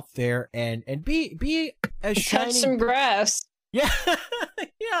 go out there and be as shiny. Touch some grass. Yeah,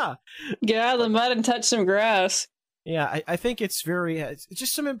 yeah. Get out of the mud and touch some grass. Yeah, I think it's very, it's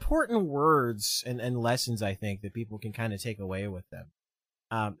just some important words and lessons, I think, that people can kind of take away with them.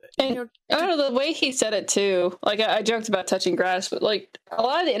 And You know, I don't know, the way he said it too. Like I joked about touching grass, but like a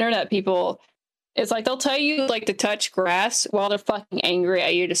lot of the internet people, it's like they'll tell you like to touch grass while they're fucking angry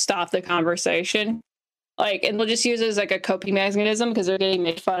at you to stop the conversation. Like, and they'll just use it as like a coping mechanism because they're getting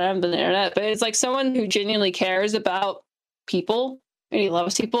made fun of on the internet. But it's like someone who genuinely cares about people and he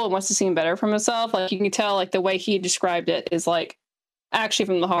loves people and wants to seem better for himself. Like you can tell, like the way he described it is like actually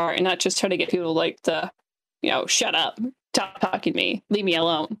from the heart and not just trying to get people like to, shut up, stop talking to me, leave me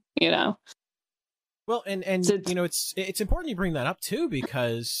alone, Well, and So you know, it's important you bring that up too,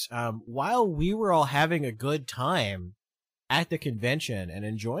 because while we were all having a good time at the convention and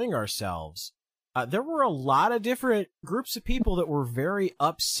enjoying ourselves, there were a lot of different groups of people that were very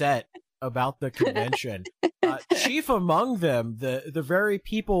upset about the convention. Chief among them, the very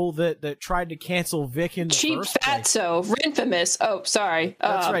people that tried to cancel Vic in the cheap first place. fatso, infamous. Oh, sorry.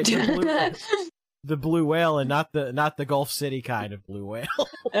 That's right. The blue whale, and not the Gulf City kind of blue whale.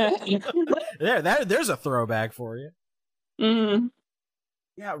 There's a throwback for you. Mm-hmm.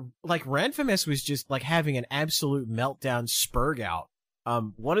 Yeah, like Renfamous was just like having an absolute meltdown spurg out.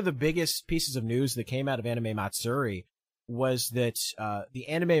 One of the biggest pieces of news that came out of Anime Matsuri was that the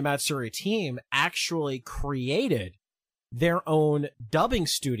Anime Matsuri team actually created their own dubbing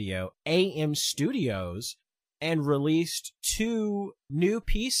studio, AM Studios, and released 2 new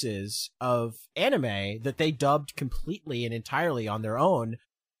pieces of anime that they dubbed completely and entirely on their own.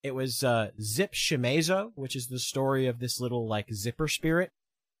 It was Zip Shimezo, which is the story of this little like zipper spirit.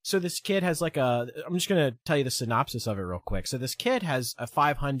 So this kid has like I'm just going to tell you the synopsis of it real quick. So this kid has a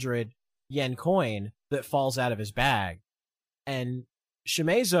 500 yen coin that falls out of his bag. And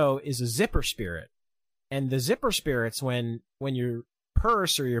Shimezo is a zipper spirit. And the zipper spirits, when your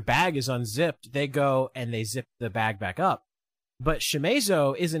purse or your bag is unzipped, they go and they zip the bag back up. But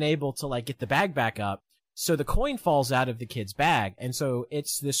Shimezo isn't able to like get the bag back up. So the coin falls out of the kid's bag. And so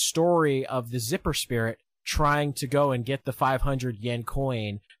it's this story of the zipper spirit trying to go and get the 500 yen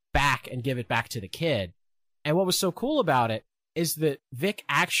coin back and give it back to the kid. And what was so cool about it is that Vic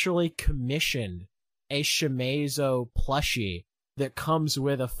actually commissioned a Shimezo plushie that comes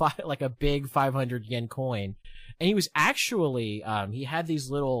with a big 500 yen coin. And he was actually, he had these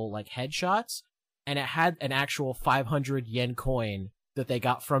little like headshots, and it had an actual 500 yen coin that they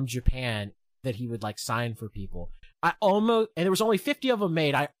got from Japan that he would like sign for people. And there was only 50 of them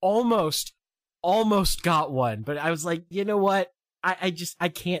made. I almost got one, but I was like, you know what? I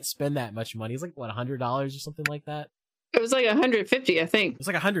can't spend that much money. It's like, what, $100 or something like that? It was like 150, I think. It was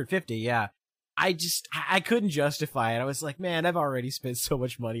like 150, yeah. I couldn't justify it. I was like, man, I've already spent so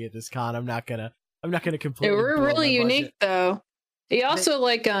much money at this con. I'm not gonna completely. They were blow really my unique budget. though. He also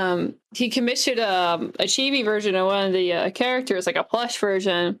he commissioned a chibi version of one of the characters, like a plush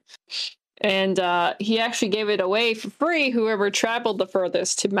version. And he actually gave it away for free, whoever traveled the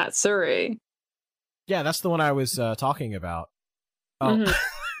furthest to Matsuri. Yeah, that's the one I was talking about. Oh, Mhm.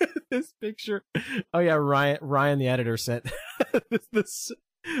 this picture. Oh yeah, Ryan, the editor sent this.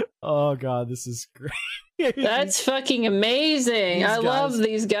 Oh god, this is great. That's fucking amazing. I love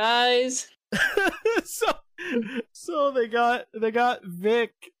these guys. so they got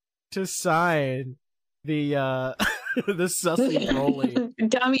Vic to sign the the sussy Broly.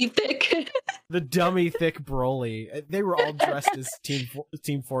 Dummy thick. The dummy thick Broly. They were all dressed as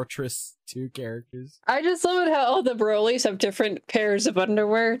Team Fortress 2 characters. I just love it how all the Brolys have different pairs of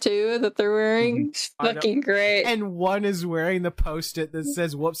underwear too that they're wearing. It's fucking great. And one is wearing the post-it that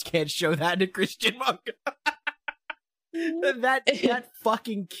says, "Whoops, can't show that in a Christian manga." that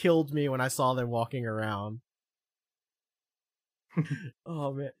fucking killed me when I saw them walking around.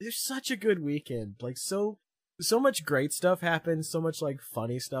 Oh man, it's such a good weekend. Like so much great stuff happened. So much like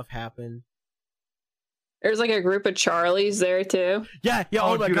funny stuff happened. There's like a group of Charlies there too. Yeah.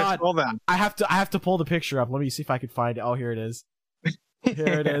 Oh my dude, god. I I have to pull the picture up. Let me see if I can find it. Oh, here it is.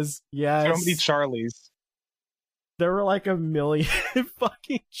 Here it is. Yes. So many Charlies. There were like a million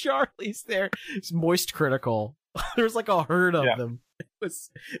fucking Charlies there. It's Moist Critical. There was like a herd of them.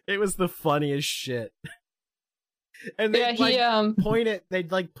 It was the funniest shit. And they'd point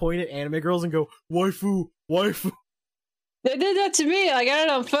at anime girls and go, "Waifu, waifu." They did that to me. I got it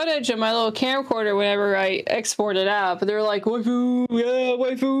on footage on my little camcorder whenever I export it out. But they were like, "Waifu, yeah,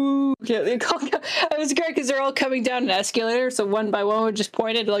 waifu." Yeah, it was great because they're all coming down an escalator, so one by one would just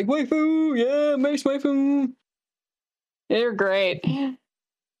point at like, "Waifu, yeah, makes waifu." They're great.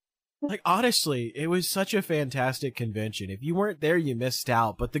 Like honestly, it was such a fantastic convention. If you weren't there, you missed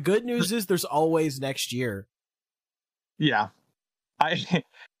out. But the good news is there's always next year. Yeah,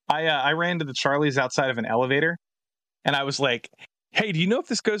 I ran to the Charlies outside of an elevator, and I was like, "Hey, do you know if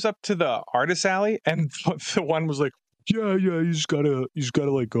this goes up to the artist alley?" And the one was like, "Yeah, you just gotta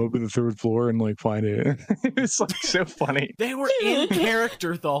like go up to the third floor and like find it." It's like so funny. They were in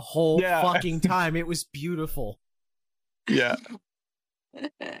character the whole Yeah. fucking time. It was beautiful. Yeah.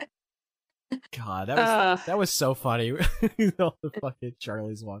 God, that was so funny. All the fucking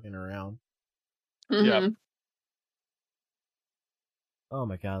Charlie's walking around. Yeah. Oh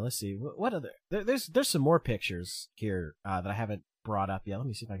my god, let's see. What other... There's some more pictures here that I haven't brought up yet. Let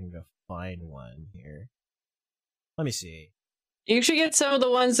me see if I can go find one here. Let me see. You should get some of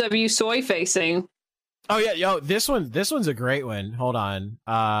the ones of you soy facing. Oh yeah, yo, this one's a great one. Hold on.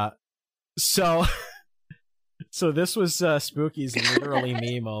 So this was Spooky's literally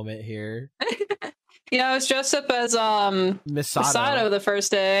me moment here. Yeah, I was dressed up as Misato the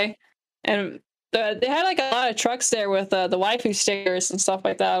first day, and they had like a lot of trucks there with the waifu stickers and stuff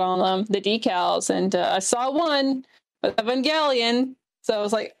like that on them, the decals, and I saw one with Evangelion, so I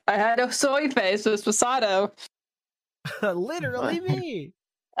was like, I had a soy face with Misato. Literally me.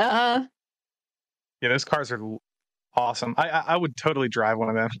 Uh-huh. Yeah, those cars are awesome. I would totally drive one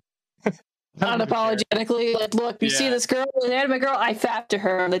of them. Unapologetically, like, look, you see this girl, an anime girl, I fap to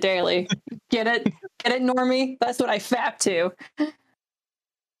her on the daily. Get it, normie? That's what I fap to.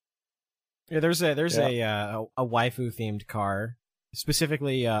 Yeah, there's a waifu themed car,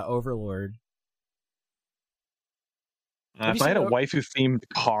 specifically Overlord. If I had a waifu themed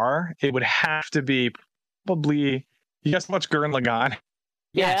car, it would have to be probably. You guys watch Gurren Lagann?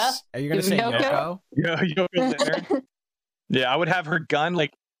 Yes. Are you gonna say Yoko? Yeah, Yoko's there. Yeah, I would have her gun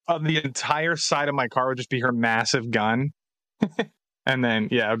like on the entire side of my car would just be her massive gun, and then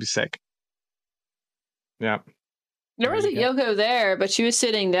it would be sick. Yeah. There was a Yoko there, but she was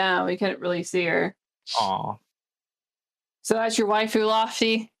sitting down. We couldn't really see her. Aw. So that's your waifu,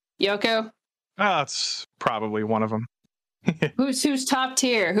 Lofty? Yoko? Oh, it's probably one of them. Who's top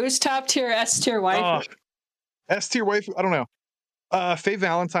tier? Who's top tier S tier waifu? S tier waifu? I don't know. Faye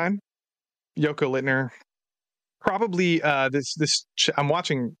Valentine, Yoko Littner. Probably I'm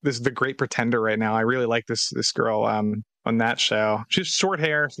watching this The Great Pretender right now. I really like this girl on that show. She has short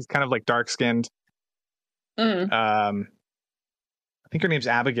hair. She's kind of like dark skinned. I think her name's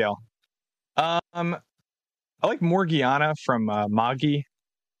Abigail. I like Morgiana from Magi.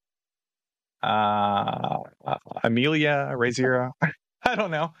 Amelia Raziera. I don't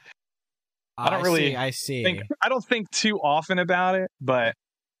know. I don't think too often about it, but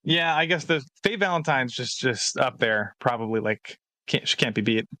yeah, I guess the Faye Valentine's just up there. Probably like she can't be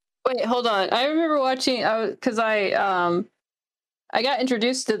beat. Wait, hold on. I remember watching because I got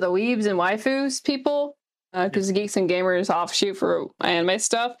introduced to the Weebs and Waifus people because the Geeks and Gamers offshoot for anime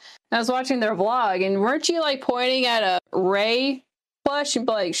stuff. And I was watching their vlog, and weren't you like pointing at a Ray plush and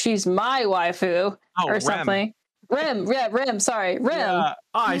be like, she's my waifu or something? Rem, sorry, Rem. Yeah.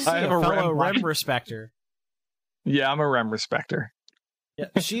 Oh, I see a fellow Rem respecter. Yeah, I'm a Rem respecter. Yeah,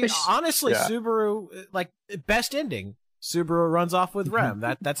 she honestly, Subaru, like, best ending. Subaru runs off with Rem.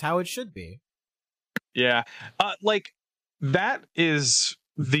 That's how it should be. Yeah, like that is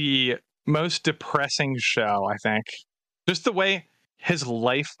the most depressing show, I think. Just the way his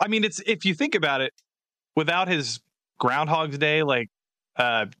life. I mean, it's if you think about it, without his Groundhog's Day, like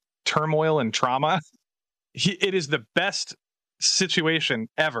turmoil and trauma. It is the best situation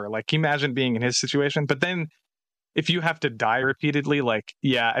ever. Like, imagine being in his situation. But then, if you have to die repeatedly, like,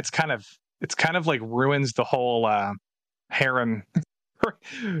 yeah, it's kind of like ruins the whole harem.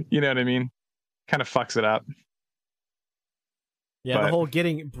 You know what I mean? Kind of fucks it up. Yeah, the whole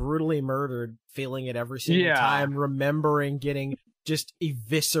getting brutally murdered, feeling it every single time, remembering getting just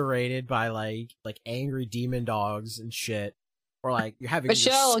eviscerated by like angry demon dogs and shit, or like you're having your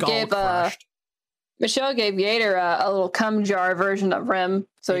skull crushed. Michelle gave Yater a little cum jar version of Rem,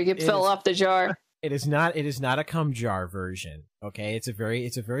 so he could fill up the jar. It is not a cum jar version. Okay, it's a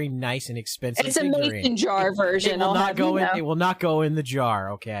very nice and expensive. It's a mason jar version. It will not go in the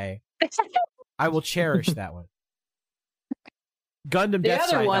jar. Okay, I will cherish that one. Gundam Death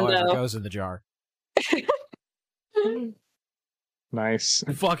Sight, however, goes in the jar. Nice.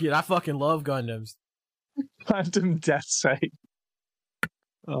 Fuck it, I fucking love Gundams. Gundam Death Sight.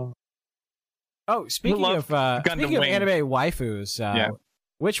 Oh, speaking of anime waifus,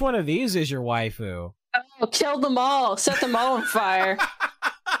 which one of these is your waifu? Oh, kill them all! Set them all on fire!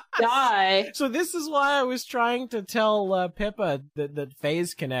 Die! So this is why I was trying to tell Pippa that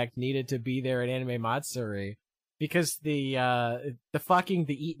Phase Connect needed to be there at Anime Matsuri, because the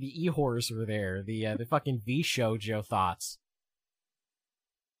e-horrors were there, the fucking V-shoujo thoughts.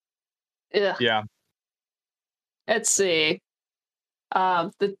 Ugh. Yeah. Let's see.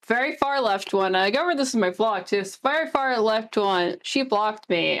 The very far left one, I go over this in my vlog too. This very far left one, she blocked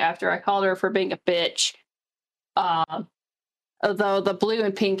me after I called her for being a bitch. Although the blue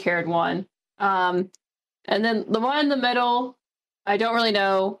and pink haired one. And then the one in the middle, I don't really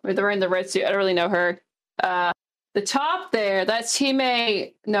know. They're in the red suit. I don't really know her. The top there, that's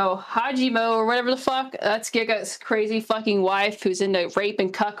Hime no Hajimo or whatever the fuck. That's Giga's crazy fucking wife who's into rape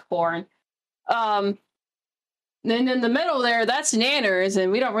and cuck porn. Then in the middle there, that's Nanners,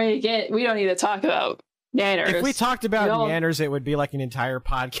 and we don't need to talk about Nanners. If we talked about Nanners, it would be like an entire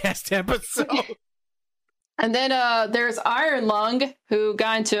podcast episode. And then there's Iron Lung, who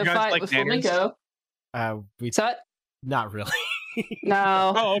got into a fight with Flamenco. Not really.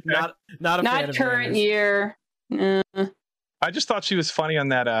 No. Oh, okay. Not a fan not of current Nanners. year. I just thought she was funny on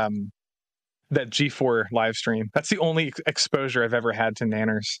that G4 live stream. That's the only exposure I've ever had to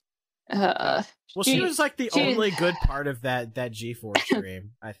Nanners. Well, she was like the only good part of that G4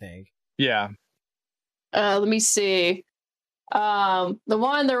 stream, I think. Yeah. Let me see. The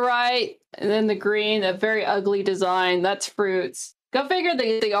one on the right, and then the green, a very ugly design. That's Fruits. Go figure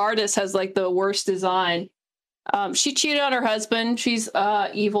the artist has like the worst design. She cheated on her husband. She's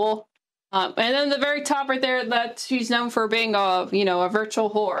evil. And then the very top right there, that she's known for being a virtual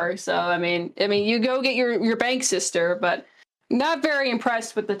whore. So I mean, you go get your bank sister, but not very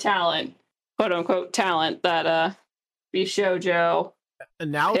impressed with the talent, quote unquote talent that Bishoujo.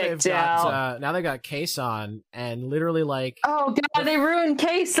 Now they've got Kason, and literally like, oh god, they ruined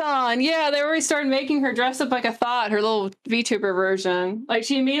Kason. Yeah, they already started making her dress up like a thought, her little VTuber version. Like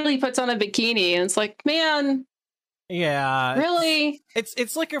she immediately puts on a bikini, and it's like, man, yeah, really?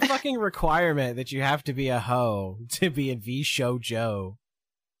 It's like a fucking requirement that you have to be a hoe to be in VShoujo.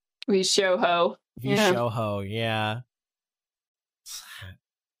 VShouho. VShouho, yeah.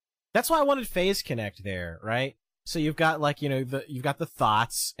 That's why I wanted Phase Connect there, right? So you've got like, you've got the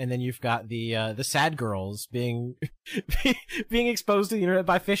thoughts, and then you've got the sad girls being being exposed to the internet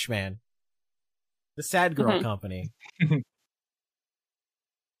by Fishman. The sad girl company.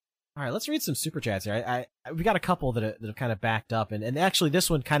 All right, let's read some super chats here. We got a couple that have kind of backed up, and actually this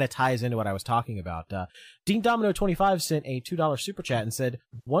one kind of ties into what I was talking about. Dean Domino 25 sent a $2 super chat and said,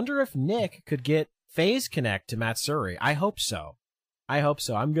 "Wonder if Nick could get Phase Connect to Matsuri. I hope so.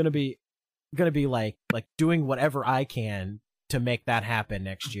 I'm gonna be like doing whatever I can to make that happen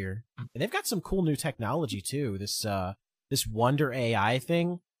next year. And they've got some cool new technology too. This Wonder AI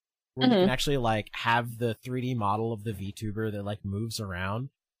thing, where you can actually like have the 3D model of the VTuber that like moves around.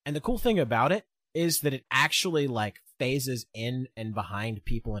 And the cool thing about it is that it actually like phases in and behind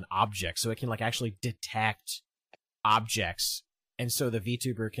people and objects, so it can like actually detect objects. And so the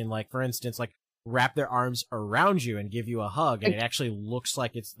VTuber can like, for instance, like wrap their arms around you and give you a hug, and it actually looks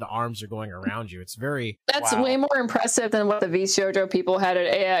like the arms are going around you. It's very... That's way more impressive than what the VShoujo people had at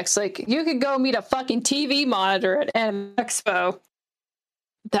AX. Like, you could go meet a fucking TV monitor at Anime Expo.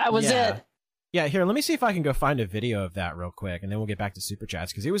 That was it. Yeah, here, let me see if I can go find a video of that real quick, and then we'll get back to Super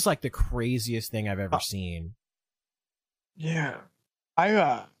Chats, because it was like the craziest thing I've ever seen. Yeah.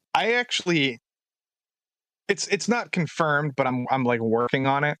 I actually... It's not confirmed, but I'm like working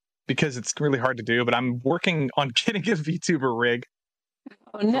on it, because it's really hard to do, but I'm working on getting a VTuber rig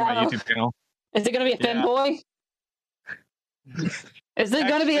for my YouTube channel. Is it going to be a femboy? Is it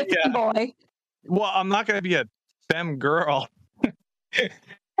going to be a femboy? Well, I'm not going to be a femme girl.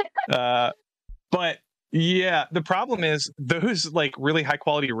 But yeah, the problem is those like really high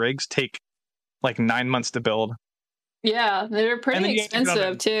quality rigs take like 9 months to build. Yeah, they're pretty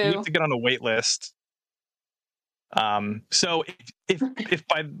expensive too. You have to get on a wait list. So if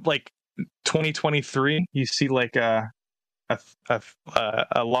by like 2023 you see like a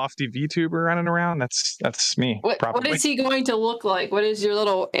Lofty VTuber running around, that's me. What is he going to look like? What is your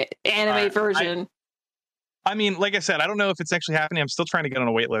little anime version? I mean, like I said, I don't know if it's actually happening. I'm still trying to get on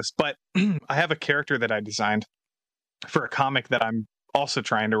a wait list, but I have a character that I designed for a comic that I'm also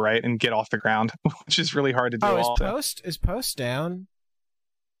trying to write and get off the ground, which is really hard to do. Is Post down?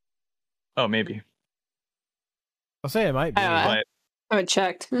 Oh, maybe. I'll say it might be. I haven't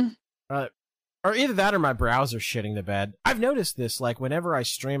checked. Or either that or my browser's shitting the bed. I've noticed this, like, whenever I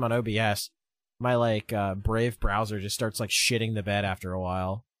stream on OBS, my, like, Brave browser just starts, like, shitting the bed after a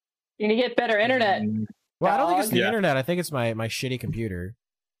while. You need to get better internet. Well, I don't think it's the internet. I think it's my shitty computer.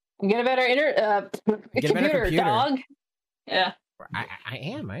 Get a better computer, dog. Yeah. I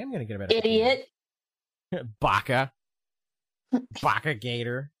am going to get a better idiot. Baka. Baka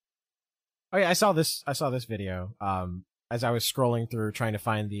Gator. Oh yeah, I saw this video. As I was scrolling through trying to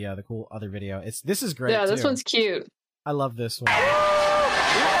find the cool other video. This is great. Yeah, this too. one's cute. I love this one.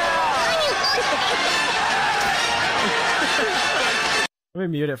 Let me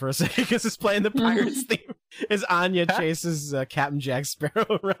mute it for a second because it's playing the Pirates theme as Anya chases Captain Jack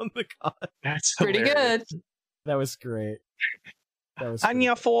Sparrow around the con. That's Pretty hilarious. good. That was great. That was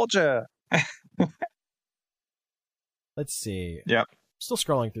Anya Folger. Let's see. Yep. Still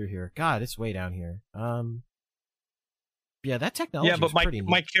scrolling through here. God, it's way down here. Yeah, that technology. Yeah, but is pretty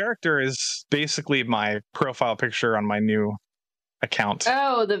my neat. character is basically my profile picture on my new account.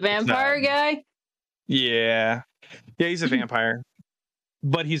 Oh, the vampire guy? Yeah, he's a vampire,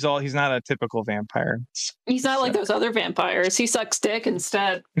 but he's not a typical vampire. He's not like those other vampires. He sucks dick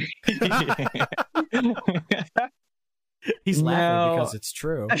instead. He's laughing because it's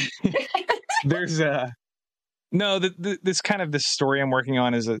true. There's this story I'm working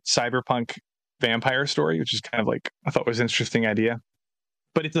on is a cyberpunk vampire story, which is kind of like I thought was an interesting idea,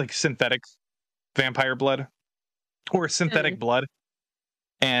 but it's like synthetic vampire blood or synthetic blood,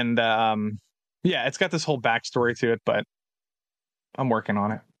 and yeah, it's got this whole backstory to it, but I'm working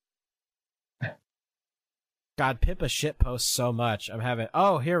on it. God, Pippa shit posts so much. I'm having.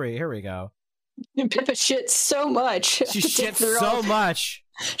 Oh, here we go. Pippa shits so much. She shits so much.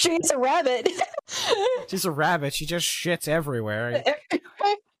 She's a rabbit. She's a rabbit. She just shits everywhere.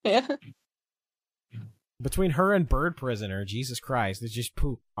 Yeah. Between her and Bird Prisoner, Jesus Christ, it's just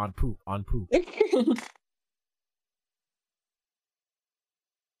poop on poop on poop.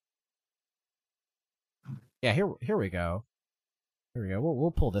 Yeah, here we go. Here we go.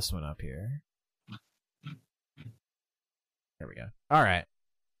 We'll pull this one up here. There we go. All right.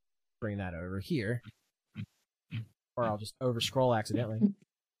 Bring that over here. Or I'll just over scroll accidentally.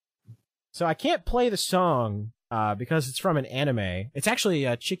 So I can't play the song because it's from an anime. It's actually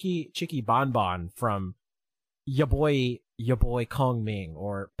Chicky Bon Bon from Ya Boy Kong Ming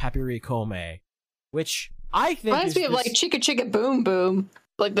or Papiri Kome, which I think reminds me of like Chicka Chicka Boom Boom,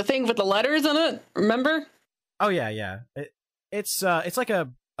 like the thing with the letters in it. Remember? Oh yeah. It's like a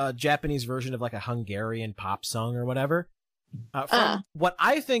Japanese version of like a Hungarian pop song or whatever. From what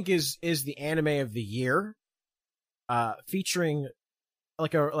I think is the anime of the year, featuring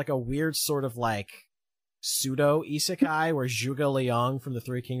like a weird sort of like pseudo isekai where Zhuge Liang from the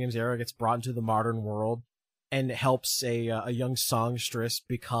Three Kingdoms era gets brought into the modern world and helps a young songstress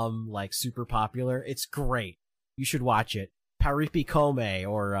become like super popular. It's great. You should watch it. Paripi Kome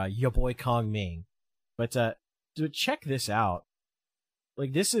or Ya Boy Kong Ming. But check this out.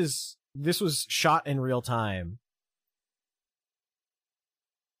 Like this was shot in real time.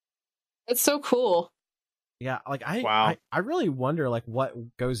 It's so cool. Yeah, like Wow. I really wonder like what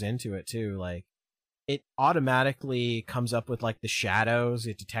goes into it too. Like it automatically comes up with like the shadows,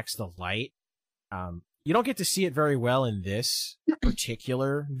 it detects the light. You don't get to see it very well in this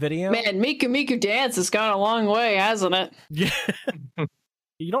particular video. Man, Miku Miku Dance has gone a long way, hasn't it? Yeah.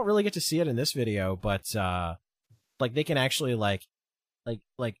 You don't really get to see it in this video, but like they can actually like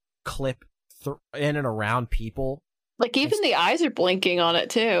clip in and around people. Like even the eyes are blinking on it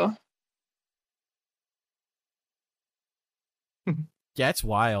too. Yeah, it's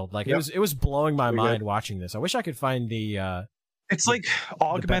wild. Like it was blowing my mind watching this. I wish I could find the it's like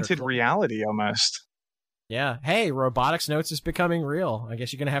augmented reality almost. Yeah. Hey, Robotics Notes is becoming real. I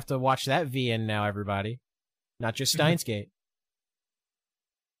guess you're gonna have to watch that VN now, everybody. Not just Steins Gate.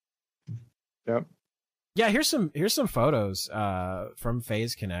 Yep. Yeah, here's some photos from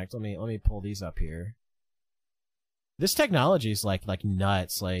Phase Connect. Let me pull these up here. This technology is like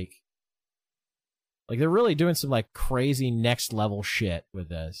nuts. Like they're really doing some like crazy next level shit with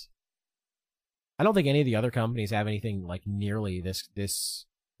this. I don't think any of the other companies have anything like nearly this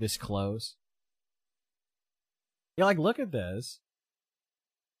close. Yeah, like look at this.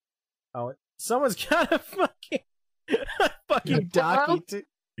 Oh, someone's got a fucking docky too.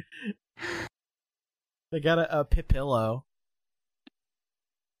 They got a Pipillo.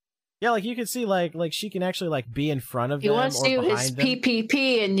 Yeah, like you can see, like she can actually like be in front of them. He wants or to do his behind them.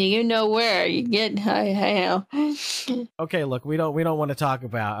 PPP, and you know where you get. I know. Okay, look, we don't want to talk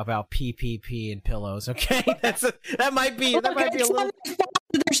about PPP and pillows. Okay, that might be a little.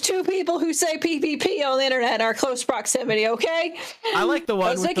 There's two people who say PPP on the internet in our close proximity. Okay, I like the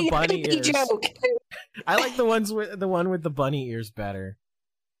one with the bunny ears. Joke. I like the one with the bunny ears better.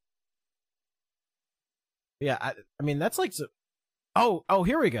 Yeah, I mean that's like. Oh,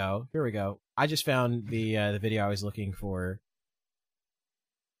 here we go. I just found the video I was looking for.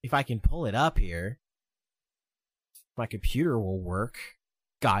 If I can pull it up here, my computer will work.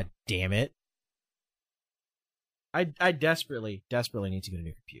 God damn it! I desperately need to get a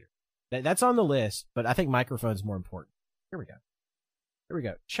new computer. That's on the list, but I think microphone's more important. Here we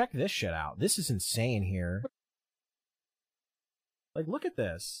go. Check this shit out. This is insane here. Like, look at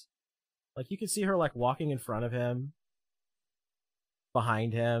this. Like, you can see her like walking in front of him.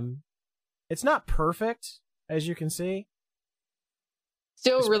 behind him. It's not perfect, as you can see.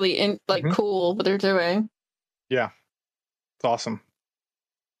 Still really cool what they're doing. Yeah, it's awesome.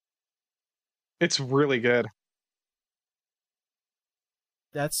 It's really good.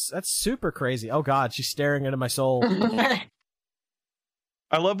 That's super crazy. Oh God, she's staring into my soul. I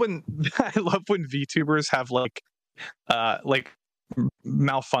love when VTubers have like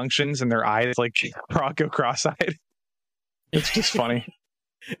malfunctions in their eyes, like go cross-eyed. It's just funny.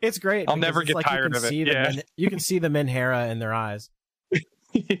 It's great. I'll never get tired of it. Yeah. You can see the Minhera in their eyes.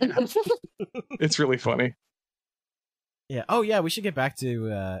 Yeah. It's really funny. Yeah. Oh yeah, we should get back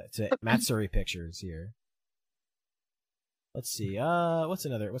to Matsuri pictures here. Let's see. What's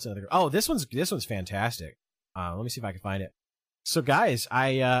another? Oh, this one's fantastic. Let me see if I can find it. So guys,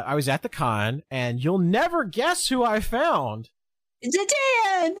 I was at the con, and you'll never guess who I found.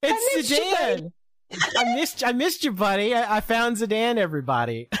 Zidane! It's Zidane! I missed you, buddy. I found Zidane,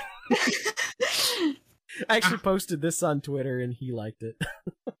 everybody. I actually posted this on Twitter, and he liked it.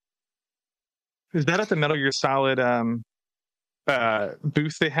 Is that at the Metal Gear Solid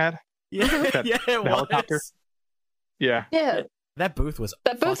booth they had? Yeah, yeah, it was. Helicopter? Yeah. Yeah. That booth was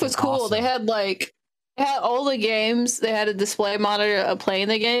cool. awesome. They had all the games. They had a display monitor playing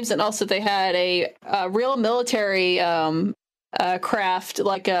the games, and also they had a real military craft,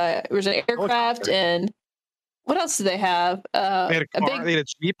 it was an aircraft, and what else did they have? They had a car, they had a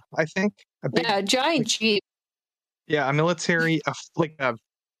Jeep, I think. A giant Jeep. Yeah, a military, I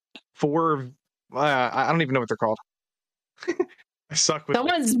don't even know what they're called. I suck with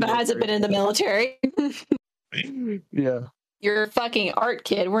Someone's hasn't been in the military. Yeah. You're a fucking art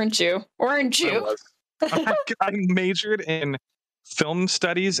kid, weren't you? I majored in film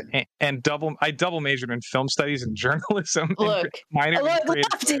studies and double majored in film studies and journalism. Look,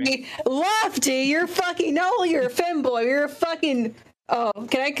 Lofty, you're fucking you're a femboy. You're a fucking I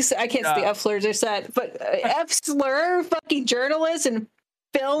can't say F slurs or that, but F slur, fucking journalist and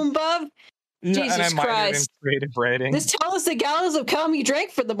film buff. Jesus Christ. In creative writing. Just tell us the gallons of cum you drank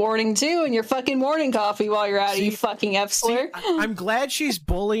for the morning too, and your fucking morning coffee while you're out of you fucking F slur. I'm glad she's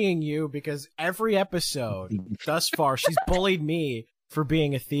bullying you, because every episode thus far she's bullied me for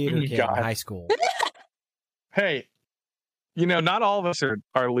being a theater kid in high school. Hey, not all of us are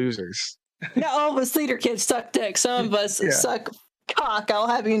losers. Not all of us theater kids suck dick. Some of us suck cock, I'll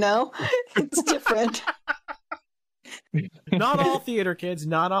have you know. It's different. Not all theater kids,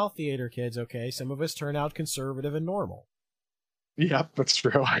 okay? Some of us turn out conservative and normal. Yep, that's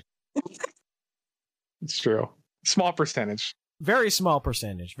true. It's true. Small percentage. Very small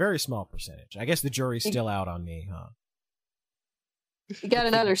percentage. I guess the jury's still out on me, huh? You got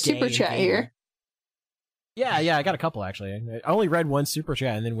another super chat here. Yeah, I got a couple, actually. I only read one super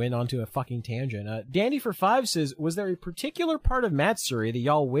chat and then went on to a fucking tangent. Dandy for 5 says, was there a particular part of Matsuri that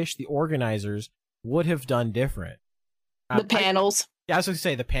y'all wish the organizers would have done different? The panels. I was going to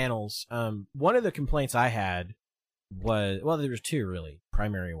say the panels. One of the complaints I had was, well, there was two really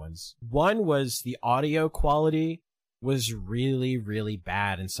primary ones. One was the audio quality was really, really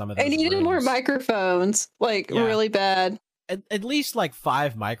bad in some of those And you needed more microphones, really bad. At least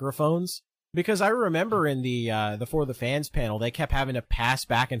 5 microphones, because I remember in the For the Fans panel, they kept having to pass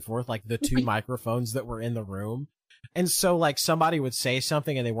back and forth the 2 microphones that were in the room. And so, somebody would say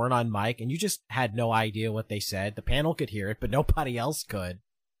something and they weren't on mic, and you just had no idea what they said. The panel could hear it, but nobody else could.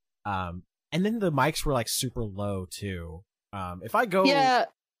 And then the mics were, super low, too. If I go... Yeah.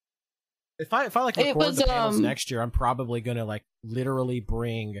 If I record the panels next year, I'm probably gonna, literally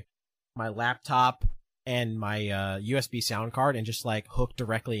bring my laptop and my USB sound card and just, hook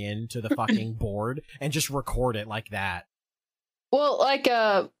directly into the fucking board and just record it like that. Well,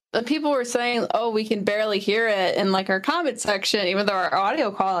 people were saying, we can barely hear it in our comment section, even though our audio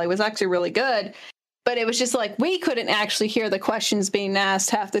quality was actually really good. But it was just we couldn't actually hear the questions being asked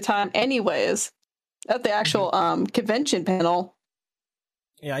half the time anyways at the actual convention panel.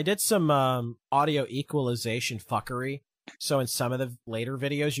 Yeah, I did some audio equalization fuckery. So in some of the later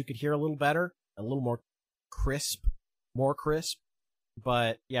videos, you could hear a little better, a little more crisp.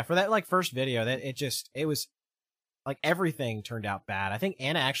 But yeah, for that first video, it was everything turned out bad. I think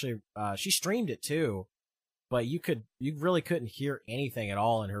Anna actually, she streamed it too, but you really couldn't hear anything at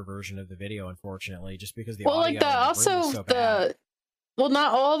all in her version of the video, unfortunately, just because the audio was so bad. Well,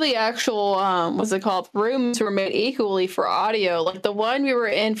 not all the actual, rooms were made equally for audio. The one we were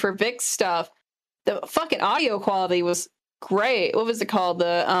in for Vic's stuff, the fucking audio quality was great. What was it called?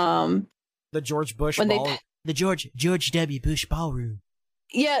 The George Bush the George W. Bush Ballroom.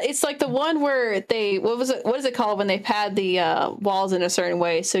 Yeah, it's the one where what is it called when they pad the walls in a certain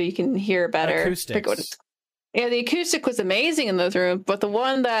way so you can hear better? Acoustics. Yeah, the acoustic was amazing in those rooms, but the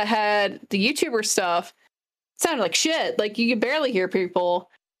one that had the YouTuber stuff sounded like shit. Like you could barely hear people.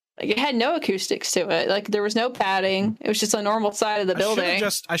 Like it had no acoustics to it. Like there was no padding. It was just a normal side of the building.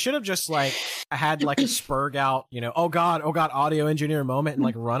 I should have just like I had like a spurg out, you know, oh god, audio engineer moment, and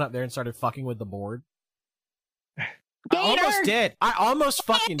like run up there and started fucking with the board. Gator! I almost did. I almost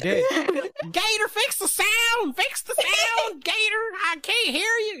fucking did. Gator, fix the sound! Fix the sound! Gator, I can't hear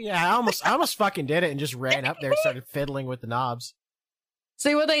you! Yeah, I almost fucking did it and just ran up there and started fiddling with the knobs.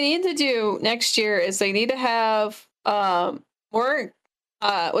 See, what they need to do next year is they need to have more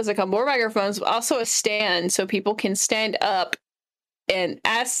what's it called? More microphones, but also a stand so people can stand up and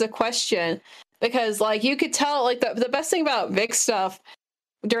ask the question. Because like you could tell, like the best thing about Vic's stuff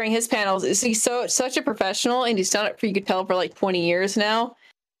during his panels is he's such a professional, and he's done it for, you could tell, for like 20 years now,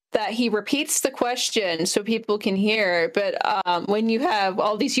 that he repeats the question so people can hear. But when you have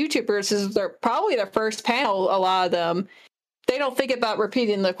all these YouTubers, this is probably their first panel, a lot of them, they don't think about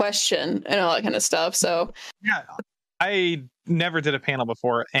repeating the question and all that kind of stuff. So yeah, I never did a panel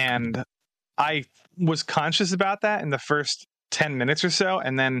before, and I was conscious about that in the first 10 minutes or so,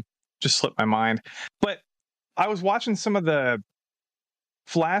 and then just slipped my mind. But I was watching some of the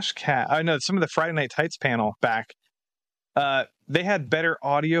some of the Friday Night Tights panel back. They had better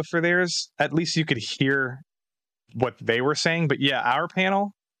audio for theirs. At least you could hear what they were saying. But yeah, our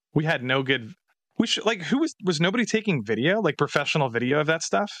panel, we had no good. We should like was nobody taking video, like professional video of that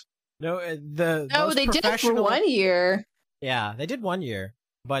stuff? No, they did it for 1 year. Yeah, they did 1 year.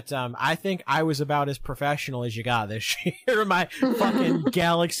 But I think I was about as professional as you got this year. My fucking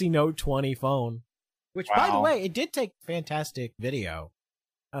Galaxy Note 20 phone, which, by the way, it did take fantastic video.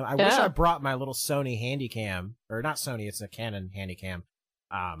 I wish I brought my little Sony Handycam, or not Sony, it's a Canon Handycam.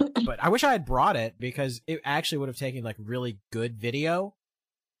 But I wish I had brought it, because it actually would have taken like really good video,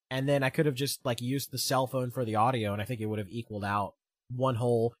 and then I could have just like used the cell phone for the audio, and I think it would have equaled out one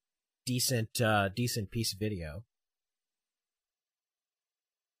whole decent piece of video.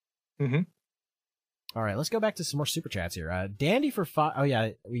 Mm-hmm. All right, let's go back to some more super chats here. Dandy for oh yeah,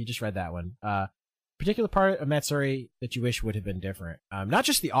 we just read that one. Particular part of Matsuri that you wish would have been different. Not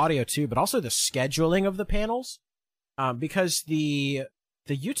just the audio too, but also the scheduling of the panels. Because the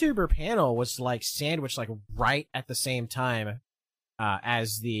YouTuber panel was like sandwiched like right at the same time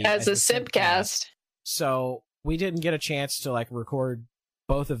as the Simpcast. So we didn't get a chance to like record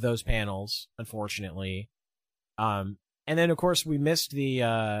both of those panels, unfortunately. And then of course we missed the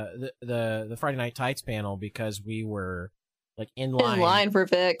Friday Night Tights panel because we were like in line for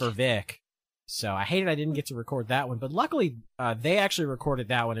Vic. So I hated I didn't get to record that one, but luckily they actually recorded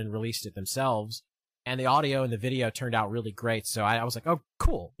that one and released it themselves, and the audio and the video turned out really great. So I was like, oh,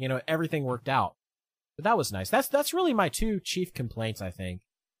 cool, you know, everything worked out. But that was nice. That's really my two chief complaints, I think,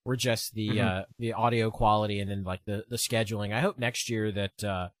 were just the audio quality and then like the scheduling. I hope next year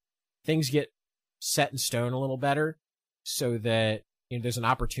that things get set in stone a little better, so that you know, there's an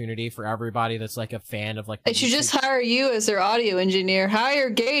opportunity for everybody that's like a fan of like. They should just hire you as their audio engineer. Hire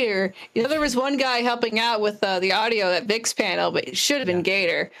Gator. You know, there was one guy helping out with the audio at Vic's panel, but it should have been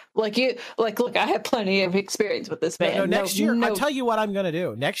Gator. Look, I have plenty of experience with this band. No, next year, I'll tell you what I'm gonna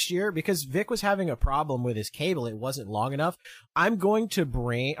do. Next year, because Vic was having a problem with his cable, it wasn't long enough. I'm gonna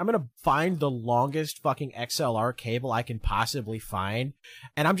find the longest fucking XLR cable I can possibly find,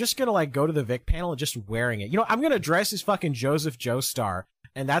 and I'm just gonna like go to the Vic panel and just wearing it. You know, I'm gonna dress as fucking Joseph Joestar.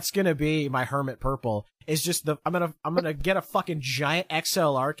 And that's gonna be my Hermit Purple. Is just I'm gonna get a fucking giant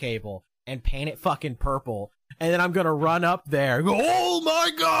XLR cable and paint it fucking purple, and then I'm gonna run up there and go, oh my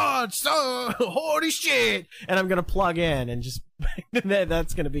god, so holy shit, and I'm gonna plug in and just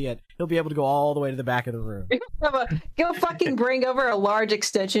that's gonna be it. He'll be able to go all the way to the back of the room. Go fucking bring over a large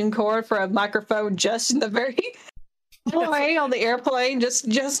extension cord for a microphone just in the very way on the airplane,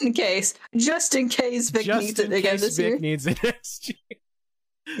 just in case Vic needs it again this year. Vic needs it next year.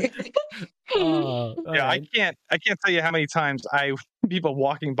 I can't tell you how many times people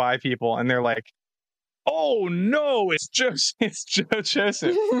walking by people and they're like, oh no, it's Joseph.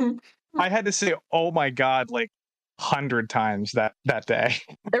 I had to say, oh my god, like 100 times that day.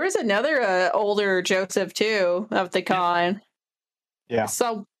 There was another older Joseph too at the con. Yeah. I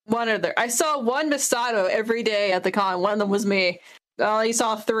saw one Masato every day at the con. One of them was me. I only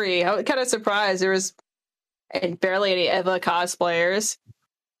saw 3. I was kind of surprised. There was barely any Eva cosplayers.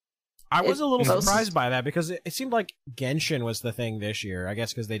 I was a little surprised by that because it seemed like Genshin was the thing this year. I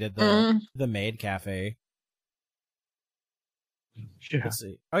guess because they did the Maid Cafe. Yeah. Let's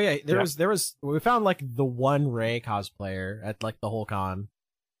see. Oh yeah, there was we found like the one Rei cosplayer at like the whole con.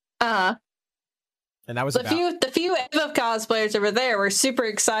 And that was the few Eva cosplayers over there were super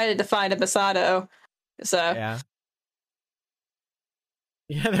excited to find a Masato. So Yeah.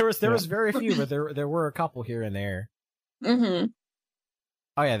 Yeah, there was very few, but there were a couple here and there. Mm-hmm.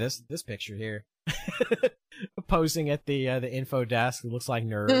 Oh yeah, this picture here. Posing at the info desk. It looks like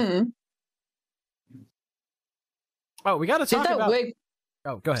nerd. Mm-hmm. Oh, we gotta talk that about wig.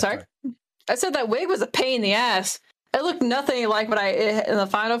 Oh, go ahead. Sorry. I said that wig was a pain in the ass. It looked nothing like what in the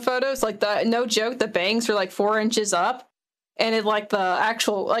final photos. Like no joke, the bangs were like 4 inches up, and it like the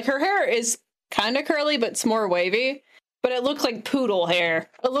actual like her hair is kind of curly, but it's more wavy. But it looked like poodle hair.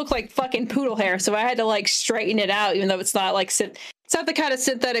 It looked like fucking poodle hair. So I had to like straighten it out, even though it's not like it's not the kind of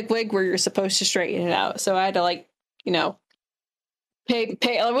synthetic wig where you're supposed to straighten it out. So I had to like pay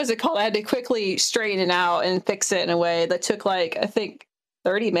what was it called? I had to quickly straighten it out and fix it in a way that took like I think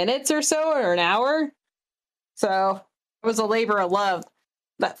 30 minutes or so, or an hour. So it was a labor of love,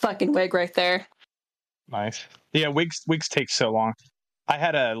 that fucking wig right there. Nice. Yeah, wigs take so long. I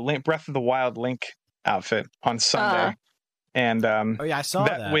had a Breath of the Wild Link outfit on Sunday, and oh yeah, I saw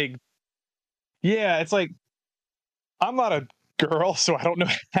that wig. Yeah, it's like I'm not a girl, so I don't know.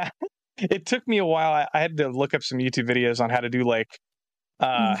 It took me a while. I had to look up some YouTube videos on how to do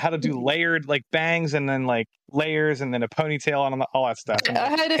how to do layered like bangs, and then like layers, and then a ponytail on all that stuff. I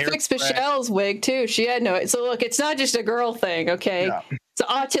had to fix Michelle's wig too. She had no. So look, it's not just a girl thing, okay? Yeah. It's an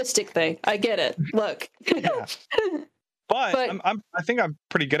autistic thing. I get it. Look. Yeah. But I think I'm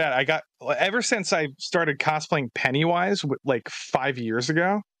pretty good at it. Ever since I started cosplaying Pennywise like 5 years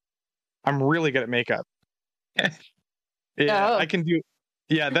ago, I'm really good at makeup. Yeah, I can do.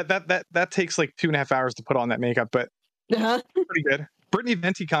 Yeah, that takes like 2.5 hours to put on that makeup, but pretty good. Brittany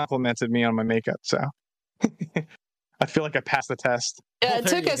Venti complimented me on my makeup, so I feel like I passed the test. Yeah, it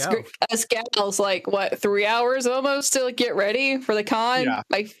took us gals like what 3 hours almost to get ready for the con. Yeah.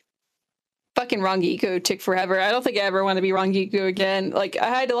 Like fucking Rangiku took forever. I don't think I ever want to be Rangiku again. Like I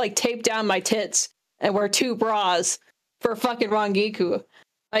had to like tape down my tits and wear 2 bras for fucking Rangiku.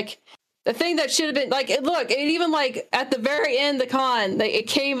 Like the thing that should have been like it even like at the very end of the con, like, it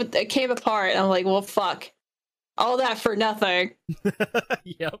came apart. And I'm like, well, fuck. All that for nothing.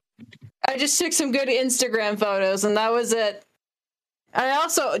 Yep. I just took some good Instagram photos and that was it. I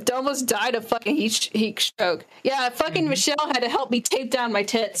also almost died of fucking heat stroke. Yeah, fucking Michelle had to help me tape down my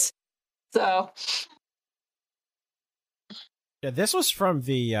tits. So yeah, this was from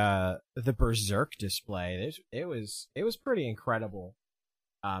the Berserk display. It was pretty incredible.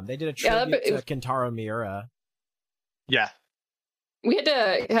 They did a tribute to Kentaro Miura. Yeah. We had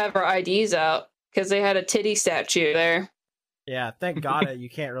to have our IDs out because they had a titty statue there. Yeah, thank God you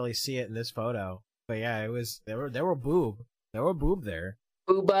can't really see it in this photo. But yeah, there were boob there.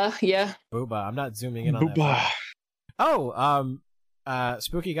 Booba, yeah. Booba. I'm not zooming in on that. Oh,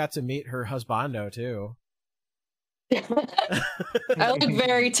 Spooky got to meet her husbando too. I look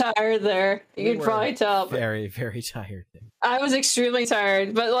very tired there. You can probably tell. Very, very tired. I was extremely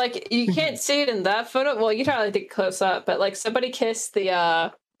tired, but like you can't see it in that photo. Well, you probably take close up, but like somebody kissed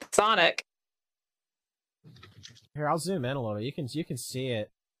the Sonic. Here, I'll zoom in a little. You can see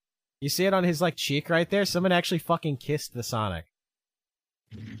it. You see it on his like cheek right there. Someone actually fucking kissed the Sonic.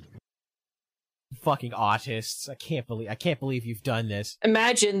 Fucking autists! I can't believe you've done this.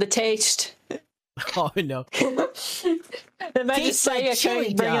 Imagine the taste. Oh no! Imagine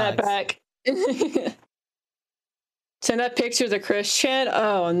saying bringing that back. Send that picture to Christian.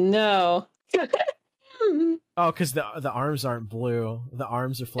 Oh no! Oh, because the arms aren't blue. The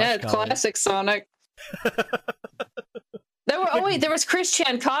arms are flesh colored. Classic Sonic. There was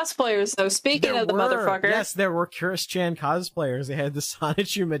Christian cosplayers though. Speaking of the motherfucker, yes, there were Christian cosplayers. They had the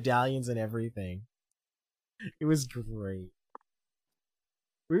Sonichu medallions and everything. It was great.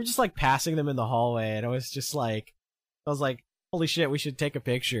 We were just like passing them in the hallway, and I was like, holy shit, we should take a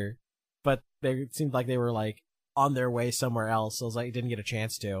picture. But it seemed like they were like on their way somewhere else. So I was like, didn't get a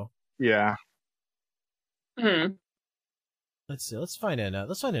chance to. Yeah. Let's see. Let's find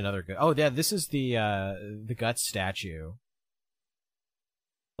another good. Oh yeah, this is the Guts statue.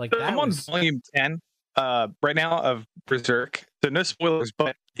 Like I'm on volume 10 right now of Berserk. So no spoilers,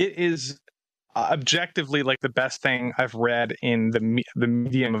 but it is objectively like the best thing I've read in the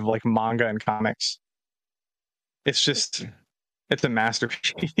medium of like manga and comics. It's a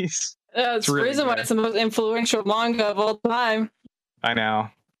masterpiece. It's the reason why it's the most influential manga of all time. I know.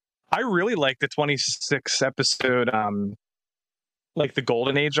 I really like the 26 episode like the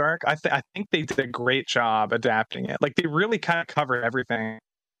Golden Age arc. I think they did a great job adapting it. Like they really kind of covered everything.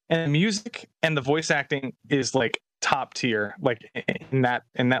 And the music and the voice acting is like top tier. Like in that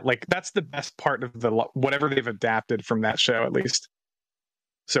like that's the best part of the whatever they've adapted from that show, at least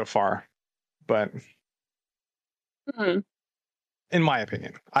so far. But in my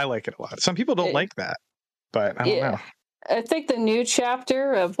opinion, I like it a lot. Some people don't like that. but I don't know. I think the new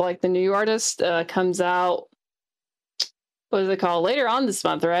chapter of like the new artist comes out. What is it called? Later on this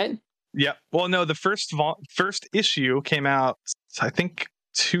month, right? Yep. Well, no, the first issue came out, I think,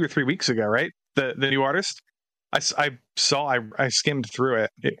 2 or 3 weeks ago, right? The new artist. I skimmed through it.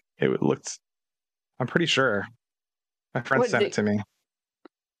 It looked. I'm pretty sure. My friend sent it to me.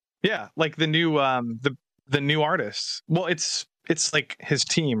 Yeah, like the new the new artist. Well, it's like his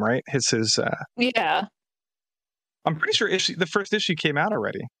team, right? His Yeah. I'm pretty sure the first issue came out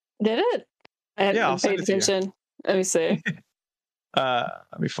already. Did it? I hadn't paid attention. Let me see.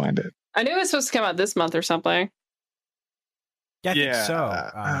 Let me find it. I knew it was supposed to come out this month or something. Yeah, I think so.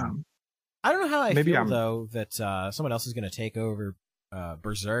 I don't know how I feel though that someone else is going to take over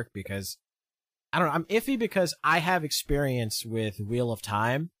Berserk, because I don't know. I'm iffy because I have experience with Wheel of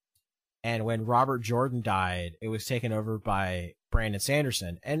Time, and when Robert Jordan died, it was taken over by Brandon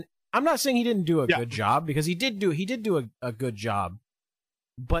Sanderson. And I'm not saying he didn't do a good job, because he did do a good job,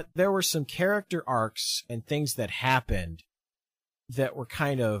 but there were some character arcs and things that happened that were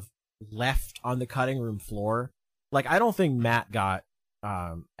kind of left on the cutting room floor. Like, I don't think Matt got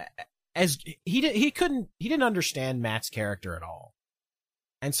as he didn't understand Matt's character at all.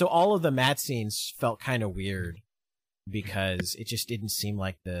 And so all of the Matt scenes felt kind of weird because it just didn't seem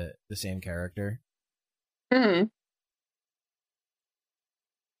like the same character. Mm-hmm.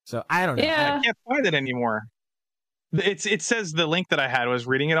 So I don't know. Yeah. I can't find it anymore. It says the link that I had was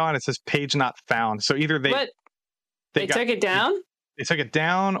reading it on. It says page not found. So either they took it down. They took it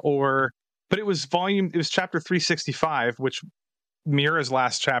down, but it was chapter 365, which Mira's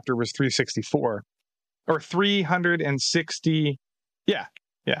last chapter was 364 or 360. Yeah,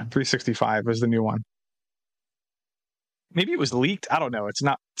 365 was the new one. Maybe it was leaked. I don't know. It's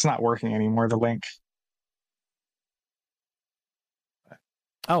not working anymore, the link.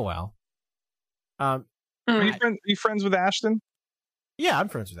 Oh well. Are you friends with Ashton? Yeah, I'm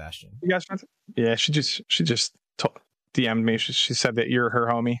friends with Ashton. You guys friends? Yeah, she just DM'd me. She said that you're her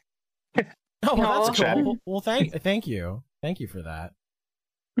homie. Oh, well, that's cool. Well, thank you for that.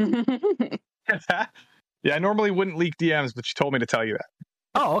 Yeah, I normally wouldn't leak DMs, but she told me to tell you that.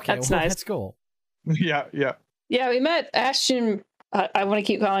 Oh, okay. That's nice. That's cool. Yeah. Yeah, we met Ashton. I want to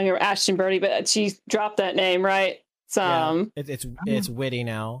keep calling her Ashton Birdie, but she dropped that name, right? It's Witty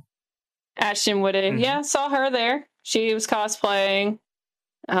now. Ashton Witty. Mm-hmm. Yeah, saw her there. She was cosplaying,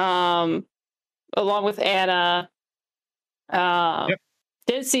 along with Anna.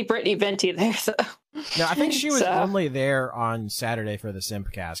 Didn't see Brittany Venti there, though. No, I think she was only there on Saturday for the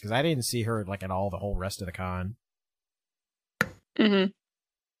Simpcast, because I didn't see her like at all the whole rest of the con. Mm-hmm.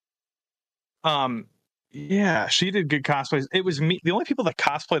 Yeah, she did good cosplays. It was me. The only people that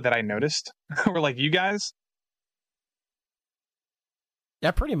cosplayed that I noticed were like you guys.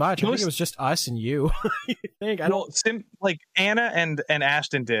 Yeah, pretty much. I think it was just us and you. Like Anna and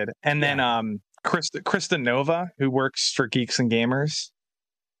Ashton did, and then Krista Nova, who works for Geeks and Gamers.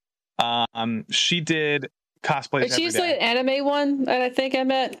 She did cosplays. But she's the anime one that I think I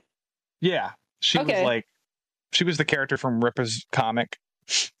met. Yeah, she was the character from Ripper's comic,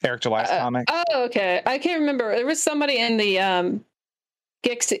 Eric July's comic. Oh, okay. I can't remember. There was somebody in the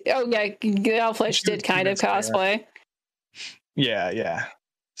Geeks. Oh yeah, Galflesh did kind of cosplay. Yeah.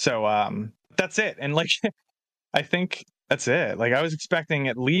 So that's it, and like I think that's it. Like I was expecting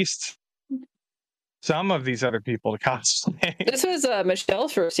at least some of these other people to cosplay. This was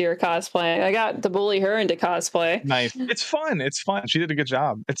Michelle's first year cosplaying. I got to bully her into cosplay. Nice. It's fun. She did a good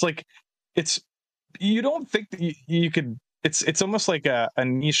job. You don't think that you could. It's almost like a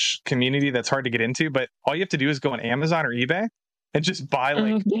niche community that's hard to get into. But all you have to do is go on Amazon or eBay and just buy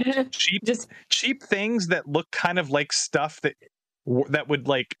like cheap things that look kind of like stuff that would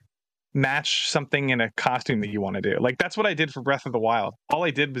like match something in a costume that you want to do. Like that's what I did for Breath of the Wild. All I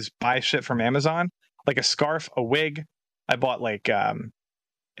did was buy shit from Amazon, like a scarf, a wig. I bought like a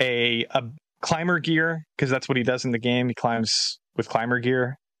climber gear, because that's what he does in the game. He climbs with climber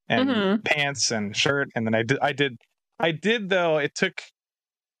gear and pants and shirt. And then I did though.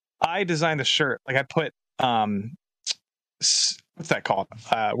 I designed the shirt. Like I put what's that called?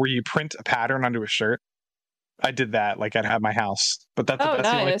 Where you print a pattern onto a shirt. I did that like at my house, but that's nice.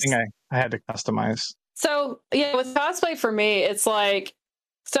 The only thing I had to customize. So yeah, with cosplay for me, it's like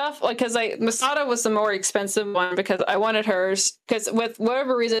stuff like, because Masato was the more expensive one because I wanted hers, because with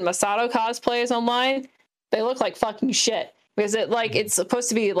whatever reason Masato cosplays online, they look like fucking shit because it's supposed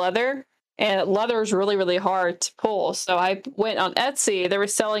to be leather, and leather is really, really hard to pull. So I went on Etsy. They were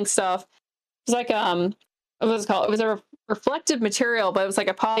selling stuff. It was like what was it called? It was a reflective material, but it was like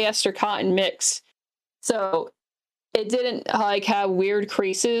a polyester cotton mix. So it didn't like have weird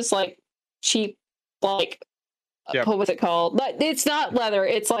creases like cheap like Yep. what was it called? It's not leather.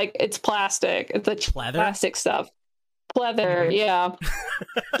 It's like it's plastic. It's the Pleather? plastic stuff. Pleather, yeah.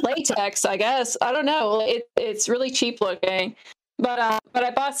 Latex, I guess. I don't know. It's really cheap looking, but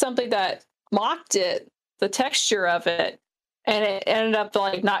I bought something that mocked it, the texture of it, and it ended up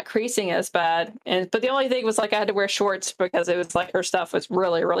like not creasing as bad. But the only thing was like I had to wear shorts because it was like her stuff was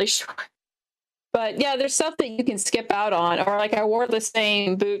really really short. But yeah, there's stuff that you can skip out on, or like I wore the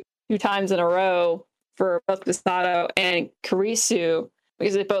same boot 2 times in a row for both Masato and Karisu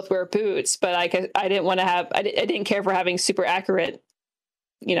because they both wear boots, but I didn't want to have I didn't care for having super accurate,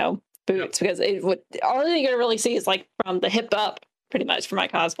 boots because it would all thing you're gonna really see is like from the hip up, pretty much for my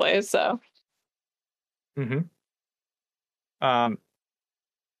cosplays. So,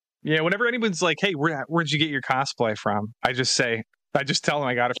 yeah. Whenever anyone's like, "Hey, where'd you get your cosplay from?" I just tell them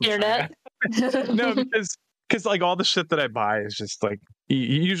I got it from internet. China. No, because like all the shit that I buy is just like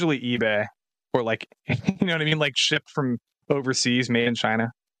usually eBay or like you know what I mean, like shipped from overseas, made in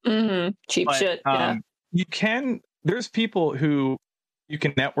China. Cheap But, shit. Yeah. There's people who you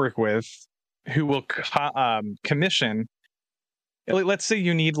can network with who will commission. Let's say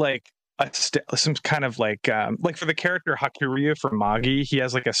you need like some kind of like for the character Hakuria for Magi, he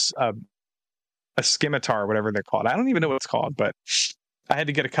has like a scimitar, whatever they're called. I don't even know what it's called, but I had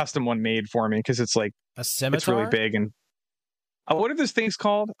to get a custom one made for me because it's like A scimitar? it's really big. And what are those things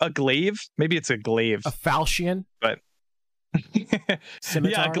called? A glaive? Maybe it's a glaive. A falchion? But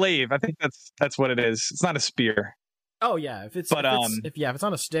Scimitar? yeah, a glaive. I think that's what it is. It's not a spear. Oh yeah, if it's on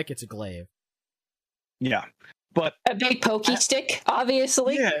a stick, it's a glaive. Yeah, but A big pokey stick,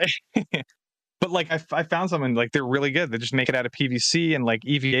 obviously. yeah. But like I found something like they're really good. They just make it out of PVC and like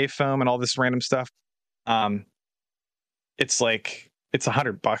EVA foam and all this random stuff. It's like it's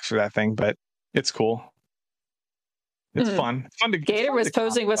 $100 for that thing, but it's cool. It's fun. It's fun to. Gator was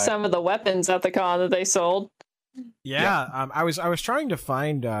posing with some of the weapons at the con that they sold. Yeah, I was trying to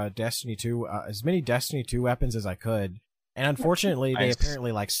find Destiny 2 as many Destiny 2 weapons as I could, and unfortunately they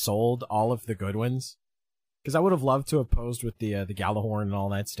apparently like sold all of the good ones. Because I would have loved to have posed with the Gallahorn and all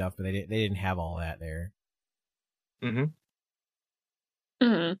that stuff, but they didn't have all that there. Let's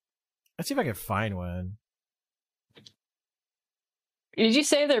see if I can find one. Did you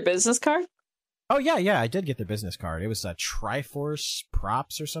save their business card? Oh yeah, I did get their business card. It was a Triforce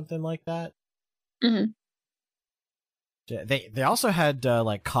Props or something like that. They also had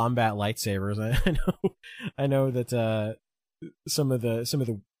like combat lightsabers. I know that some of the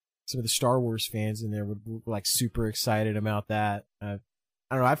Star Wars fans in there were like super excited about that. I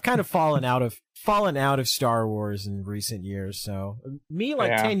don't know. I've kind of fallen out of Star Wars in recent years. So me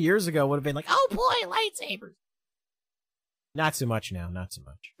 10 years ago would have been like, oh boy, lightsabers. Not so much now. Not so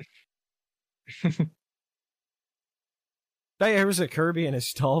much. Oh yeah, here was a Kirby and a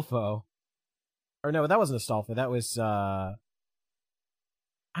Astolfo. Or no, that wasn't Astolfo. That was I'm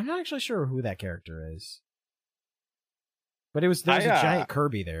not actually sure who that character is. But there was a giant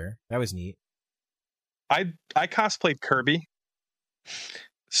Kirby there. That was neat. I cosplayed Kirby.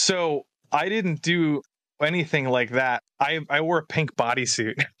 So I didn't do anything like that. I wore a pink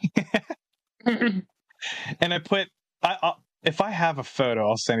bodysuit. And I put if I have a photo,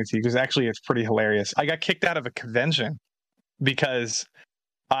 I'll send it to you because actually it's pretty hilarious. I got kicked out of a convention because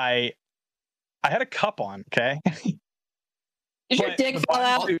I had a cup on, okay? Did your dick fall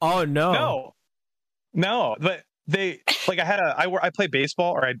out? Oh no. No, but they like I play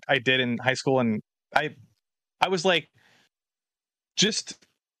baseball, or I did in high school, and I was like just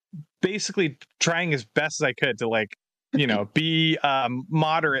basically trying as best as I could to like be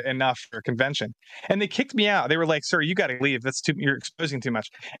moderate enough for a convention, and they kicked me out. They were like, "Sir, you got to leave. You're exposing too much."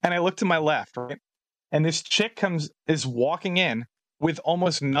 And I looked to my left, right, and this chick is walking in with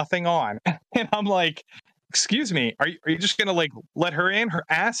almost nothing on, and I'm like, "Excuse me, are you just gonna like let her in? Her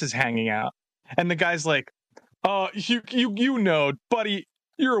ass is hanging out." And the guy's like, you know, buddy,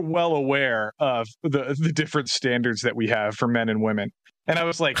 you're well aware of the different standards that we have for men and women. And I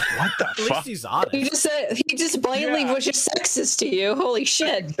was like, what the At fuck? least he's honest. He just blatantly was just sexist to you. Holy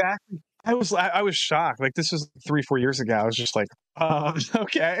shit. Exactly. I was shocked. Like this was 3-4 years ago. I was just like,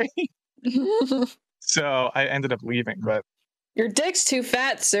 okay. So I ended up leaving, but your dick's too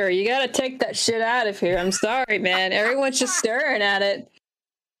fat, sir. You gotta take that shit out of here. I'm sorry, man. Everyone's just staring at it.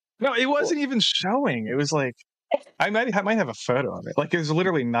 No, it wasn't even showing. It was like I might have a photo of it. Like there's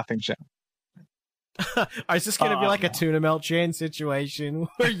literally nothing showing. Is this gonna be like a tuna melt chain situation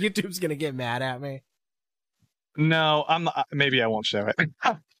where YouTube's gonna get mad at me? No, I'm not, maybe I won't show it.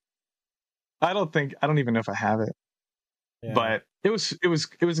 I don't even know if I have it. Yeah. But it was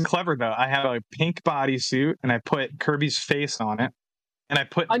clever though. I had a pink bodysuit and I put Kirby's face on it, and I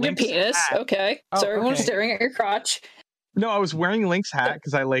put On your Link's penis. hat. Okay. Oh, So everyone's okay. staring at your crotch. No, I was wearing Link's hat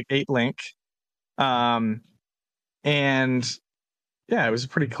because I like ate Link. And yeah, it was a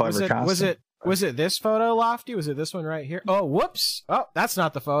pretty clever costume. Was it this photo, Lofty? Was it this one right here? Oh, whoops! Oh, that's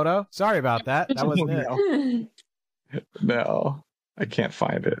not the photo. Sorry about that. That wasn't it. No, I can't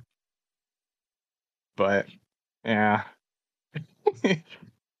find it. But yeah.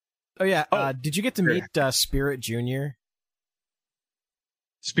 Oh yeah. Oh, Did you get to meet Spirit Junior?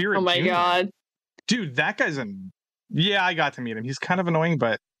 Spirit. Oh my Junior. god. Dude, that guy's yeah, I got to meet him. He's kind of annoying,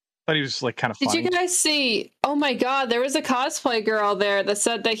 but I thought he was like kind of funny. Did you guys see? Oh my god, there was a cosplay girl there that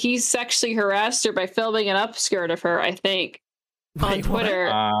said that he sexually harassed her by filming an upskirt of her, I think, on Wait, what?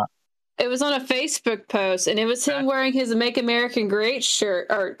 Twitter. It was on a Facebook post, and it was him wearing his Make America Great shirt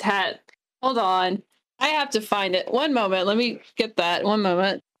or hat. Hold on. I have to find it. One moment. Let me get that. One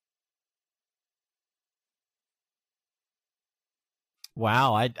moment.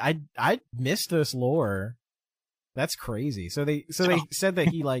 Wow, I missed this lore. That's crazy. So they said that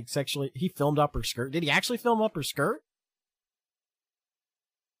he like he filmed up her skirt. Did he actually film up her skirt?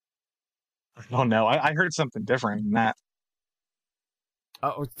 Oh no, I heard something different than that.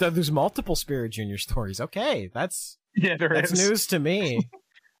 Oh, so there's multiple Spirit Junior stories. Okay, that's That's news to me.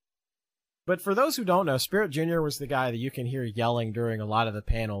 But for those who don't know, Spirit Junior was the guy that you can hear yelling during a lot of the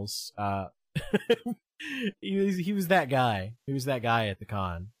panels. He was that guy. He was that guy at the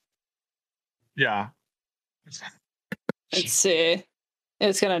con. Yeah. Let's see.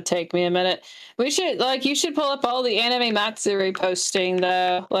 It's gonna take me a minute. You should pull up all the anime Matsuri posting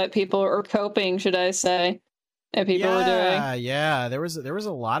though, like people or coping, should I say, that people were doing. Yeah, there was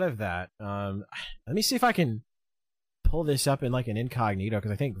a lot of that. Let me see if I can pull this up in like an incognito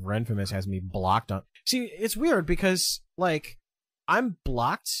because I think Renfamous has me blocked on. See, it's weird because like I'm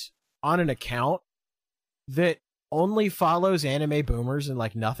blocked on an account that only follows anime boomers and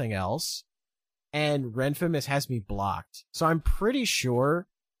like nothing else. And Renfamous has me blocked. So I'm pretty sure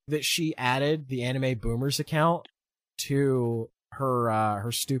that she added the Anime Boomers account to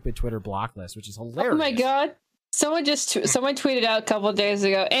her stupid Twitter block list, which is hilarious. Oh my god. Someone tweeted out a couple of days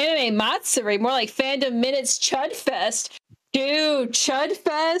ago, Anime Matsuri, more like Fandom Minutes Chudfest. Dude,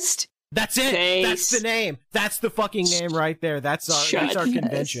 Chudfest? That's it. Face. That's the name. That's the fucking name right there. That's our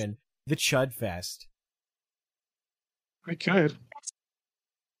convention. The Chudfest. I could.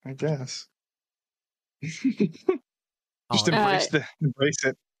 I guess. Just embrace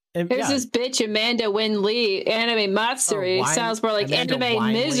it. And, There's this bitch Amanda Wynn Lee, Anime Matsuri. Sounds more like Amanda Anime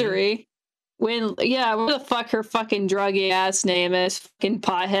Wine Misery. What the fuck her fucking druggy ass name is? Fucking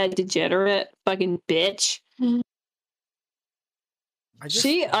pothead degenerate, fucking bitch.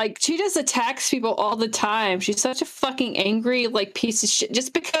 She just attacks people all the time. She's such a fucking angry like piece of shit.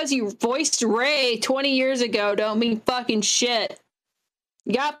 Just because you voiced Ray 20 years ago don't mean fucking shit.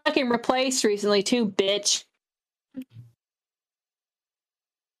 You got fucking replaced recently too, bitch.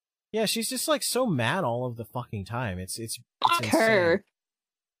 Yeah, she's just like so mad all of the fucking time. It's Fuck her.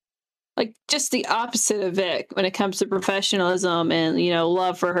 Like just the opposite of Vic when it comes to professionalism and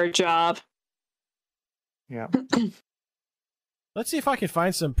love for her job. Yeah. Let's see if I can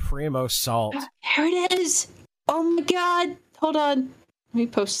find some Primo salt. Here it is. Oh my god. Hold on. Let me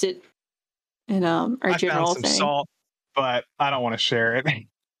post it in our general found some thing. salt, but I don't want to share it.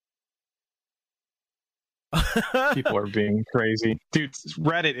 People are being crazy. Dude,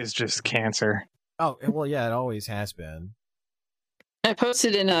 Reddit is just cancer. Oh, well, yeah, it always has been. I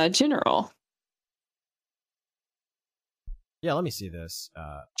posted in general. Yeah, let me see this.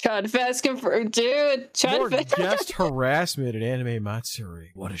 Chudfest confirmed, dude. More Chudfest. guest harassment at Anime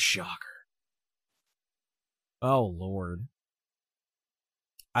Matsuri. What a shocker. Oh, Lord.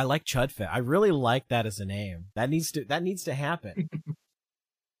 I like Chudfest. I really like that as a name. That needs to happen.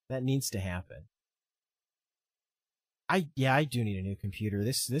 That needs to happen. I do need a new computer.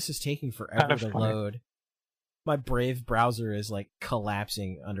 This is taking forever to load. My Brave browser is like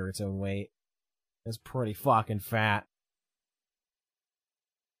collapsing under its own weight. It's pretty fucking fat.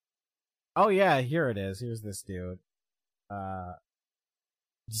 Oh yeah, here it is. Here's this dude.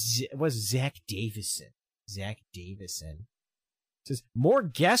 It was Zach Davison. Zach Davison. It says, more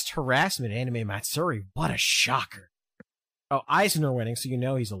guest harassment Anime Matsuri. What a shocker. Oh, Eisner winning, so you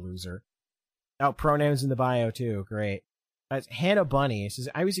know he's a loser. Oh, pronouns in the bio too. Great. Hannah Bunny says,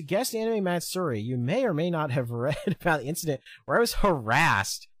 I was a guest Anime Matsuri. You may or may not have read about the incident where I was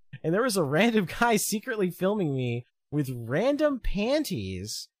harassed, and there was a random guy secretly filming me with random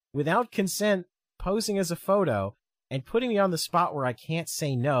panties without consent, posing as a photo, and putting me on the spot where I can't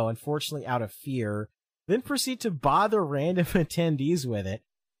say no, unfortunately out of fear, then proceed to bother random attendees with it.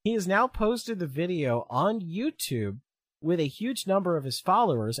 He has now posted the video on YouTube with a huge number of his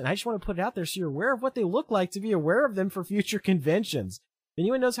followers, and I just want to put it out there so you're aware of what they look like to be aware of them for future conventions. If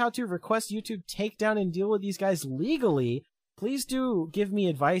anyone knows how to request YouTube takedown and deal with these guys legally, please do give me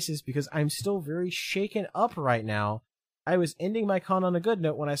advices because I'm still very shaken up right now. I was ending my con on a good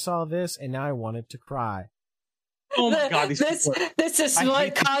note when I saw this, and now I wanted to cry. Oh my god, this is I what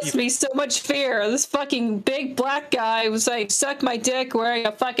hate these caused people. me so much fear. This fucking big black guy was like, suck my dick wearing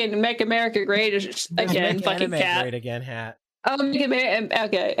a fucking Make America Great again Make fucking anime cat. great again hat. Oh,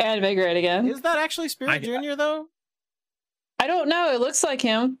 okay, Anime Great again. Is that actually Spirit Jr. though? I don't know. It looks like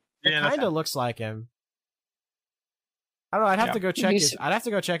him. It kind of looks like him. I don't know. I'd have to go check his. I'd have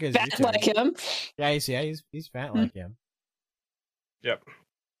to go check his. Fat YouTube. like him. Yeah, he's fat like him. Yep.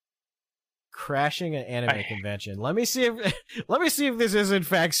 Crashing an anime convention. Let me see if this is in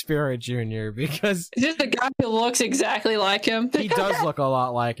fact Spirit Jr. because Is this the guy who looks exactly like him? he does look a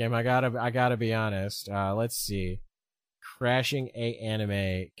lot like him. I gotta be honest. Let's see. Crashing a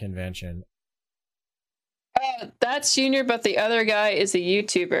anime convention. That's Junior, but the other guy is a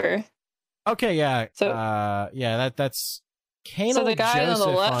YouTuber. Okay, yeah. So, that's Kanal so the guy Joseph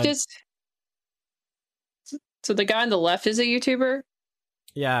on the left is. So the guy on the left is a YouTuber.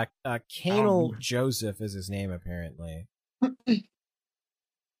 Yeah, Kanal Joseph is his name apparently.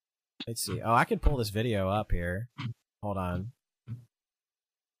 Let's see. Oh, I can pull this video up here. Hold on.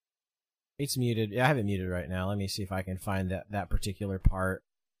 It's muted. Yeah, I have it muted right now. Let me see if I can find that particular part.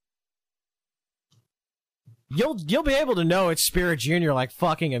 You'll be able to know it's Spirit Jr. like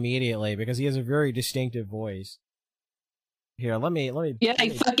fucking immediately because he has a very distinctive voice. Here, let me. Yeah,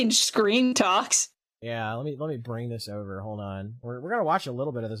 he fucking scream talks. Yeah, let me bring this over. Hold on. We're gonna watch a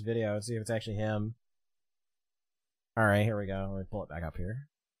little bit of this video and see if it's actually him. All right, here we go. Let me pull it back up here.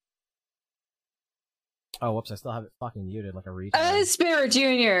 Oh, whoops! I still have it fucking muted like a retard. That is Spirit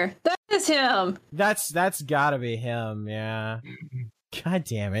Jr. That is him. That's gotta be him. Yeah. God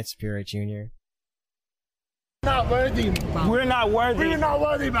damn it, Spirit Jr. Not worthy. We're not worthy. We're not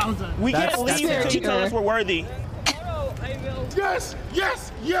worthy, Bowser. We can't leave until you tell us we're worthy. Yes,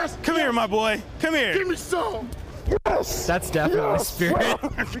 yes, yes. Come here, my boy. Come here. Give me some. Yes. That's definitely Spirit.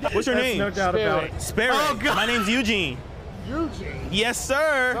 What's your name? No doubt about it. Spirit. Oh, God. My name's Eugene. Eugene. Yes,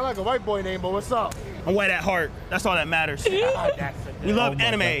 sir. Sound like a white boy name, but what's up? I'm white at heart. That's all that matters. We love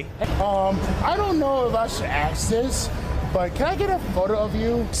anime. I don't know if I should ask this, but can I get a photo of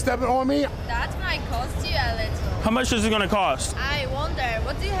you stepping on me? That might cost you a little. How much is it gonna cost? I wonder,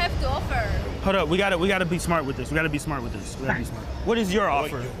 what do you have to offer? Hold up, we gotta be smart with this. We gotta be smart with this. What is your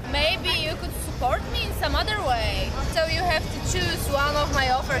offer? Maybe you could support me in some other way. So you have to choose one of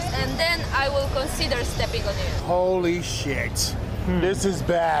my offers and then I will consider stepping on you. Holy shit. This is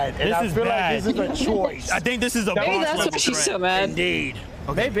bad. And I feel like this is a choice. I think this is a Maybe boss that's level why she's threat. so mad. Indeed.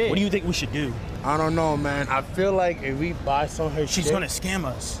 Okay, Maybe. what do you think we should do? I don't know, man. I feel like if we buy some of her She's shit, gonna scam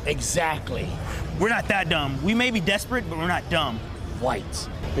us. Exactly. We're not that dumb. We may be desperate, but we're not dumb. White.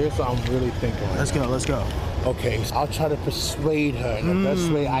 Here's what I'm really thinking. Let's go, let's go. Okay, I'll try to persuade her in the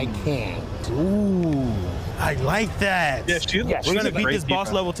best way I can. Ooh, I like that. Yeah, We're gonna beat this boss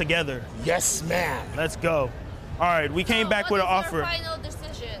level. level together. Yes, ma'am. Let's go. All right, we came back So with an what is your offer. final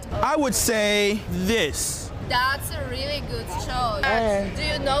decision? I would say this. That's a really good choice. And- Do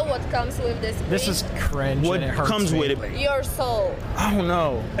you know what comes with this? This is cringe. What and it hurts comes me. with it? your soul. I don't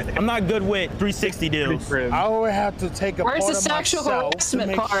know. I'm not good with 360 deals. I will have to take a Where's part the of sexual myself to harassment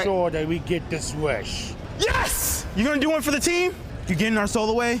make part? sure that we get this wish. Yes! You're gonna do one for the team? You're getting our soul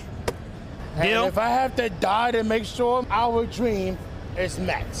away? And Deal? if I have to die to make sure our dream is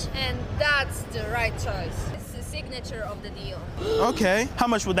met. And that's the right choice. It's the signature of the deal. Okay. How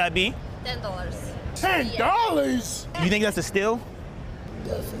much would that be? $10. $10? You think that's a steal?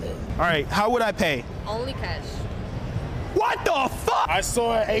 Definitely. All right, how would I pay? Only cash. What the fuck? I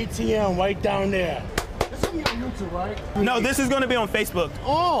saw an ATM right down there. This is on YouTube, right? No, this is gonna be on Facebook.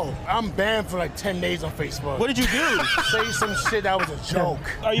 Oh, I'm banned for like 10 days on Facebook. What did you do? Say some shit that was a joke.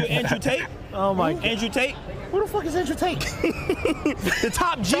 Are you Andrew Tate? Oh my god. Andrew Tate? Who the fuck is Andrew Tate? The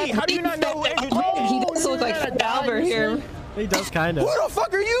top G. How do you not know who Andrew Tate is? He does look like Albert here. He does kind of. Who the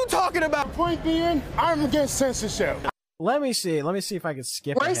fuck are you talking about? Point being, I'm against censorship. Let me see if I can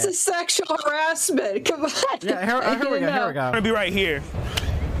skip Where's ahead. the sexual harassment? Come on. Yeah, here we go. Here we I'm go. gonna be right here.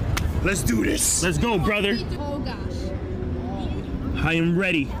 Let's do this. Let's go, brother. Oh gosh. I am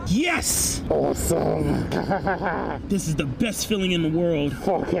ready. Yes! Awesome. This is the best feeling in the world.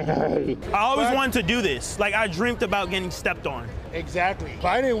 Fucking hey. I always wanted to do this. Like, I dreamt about getting stepped on. Exactly. But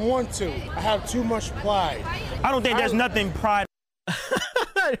I didn't want to. I have too much pride. I don't think there's nothing pride.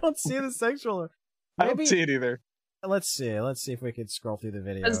 I don't see the sexual. I don't see it either. Let's see if we could scroll through the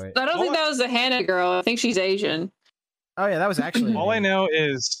video. I don't think that was the Hannah girl. I think she's Asian. Oh yeah, that was actually All I me. know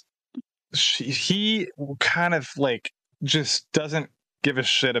is he kind of like just doesn't give a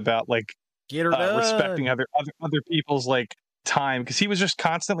shit about like Get her done. respecting other people's like time, because he was just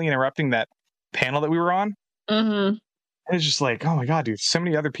constantly interrupting that panel that we were on. Mm-hmm. It's just like, oh my god, dude, so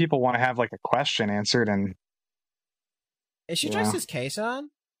many other people want to have like a question answered, and Is she Yeah. dressed as Kason?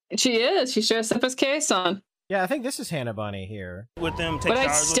 She is. She's dressed up as Kason. Yeah, I think this is Hannah Bunny here. With them, take But I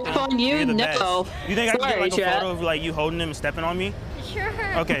showers with step them. on you? You're the No. best. You think I can get Sorry, like a Chat. photo of like you holding them and stepping on me?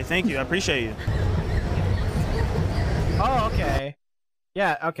 Sure. Okay, thank you. I appreciate you. Oh, okay.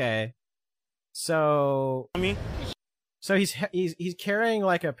 Yeah, okay. So Me? So he's carrying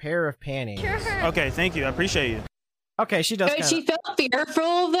like a pair of panties. Sure. Okay, thank you. I appreciate you. Okay, she does. But she felt fearful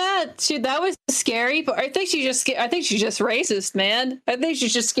of that. That was scary. But I think she's just racist, man. I think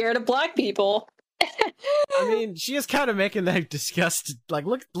she's just scared of black people. I mean, she is kind of making that disgusted. Like,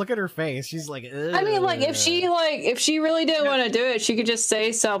 look at her face. She's like, ugh. I mean, like if she really didn't want to do it, she could just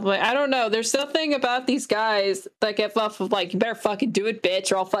say something. I don't know. There's something about these guys that get off of like, you better fucking do it,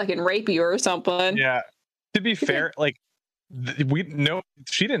 bitch, or I'll fucking rape you or something. yeah. To be fair, like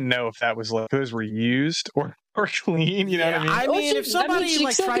she didn't know if that was like those were used or clean. You know what I mean? I Well, mean, she- if somebody I mean, she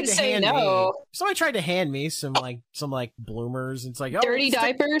like still tried could to say hand me, no. if somebody tried to hand me some bloomers, and it's like, oh, Dirty it's the-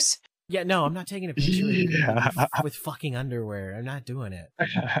 diapers. Yeah, no, I'm not taking a picture Yeah. with fucking underwear. I'm not doing it.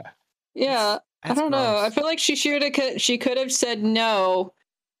 Yeah, I That's don't know. gross. I feel like she could have said no.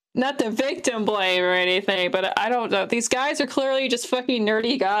 Not the victim blame or anything, but I don't know. These guys are clearly just fucking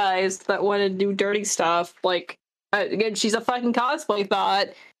nerdy guys that want to do dirty stuff. Like, again, she's a fucking cosplay thought.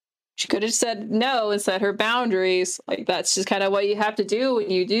 She could have said no and set her boundaries. Like, that's just kind of what you have to do when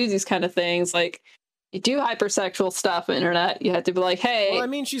you do these kind of things. Like, you do hypersexual stuff on the internet. You have to be like, hey, Well, I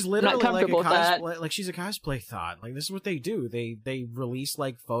mean, she's not literally like a comfortable with that. cosplay. Like, she's a cosplay thought. Like, this is what they do. They release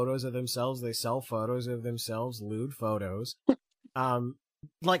like photos of themselves. They sell photos of themselves, lewd photos.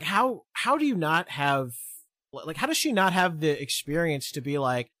 Like how do you not have like how does she not have the experience to be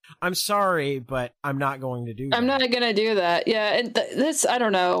like, I'm sorry, but I'm not going to do that. I'm not gonna do that. Yeah, and this I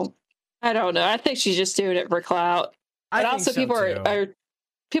don't know. I think she's just doing it for clout. I But think also, so, too.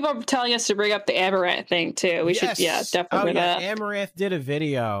 people are telling us to bring up the Amaranth thing too. We should, yeah, definitely Oh bring yeah, that. Amaranth did a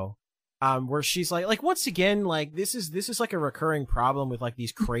video where she's like once again, like this is like a recurring problem with like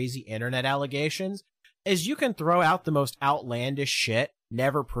these crazy internet allegations, is you can throw out the most outlandish shit,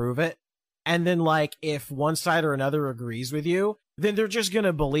 never prove it, and then like if one side or another agrees with you, then they're just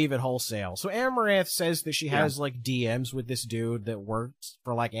gonna believe it wholesale. So Amaranth says that she has like DMs with this dude that works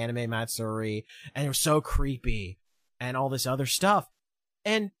for like Anime Matsuri, and they're so creepy and all this other stuff.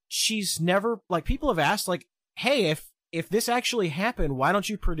 And she's never, like, people have asked, like, hey, if this actually happened, why don't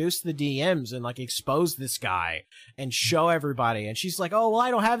you produce the DMs and, like, expose this guy and show everybody? And she's like, oh, well, I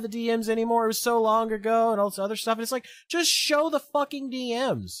don't have the DMs anymore. It was so long ago and all this other stuff. And it's like, just show the fucking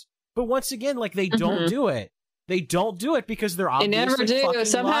DMs. But once again, like, they don't do it. They don't do it because they're They obviously never do. fucking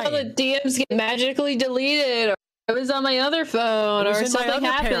Somehow lying. the DMs get magically deleted, or it was on my other phone, It was or in my something other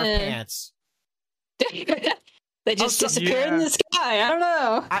pair of happened. pants. They just Also- disappeared in Yeah. the sky. I don't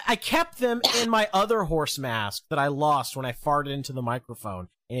know. I kept them in my other horse mask that I lost when I farted into the microphone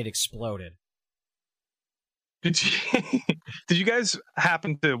and it exploded. Did you guys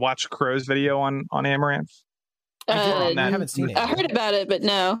happen to watch Crow's video on Amaranth? I Uh, haven't seen it. I heard about it, but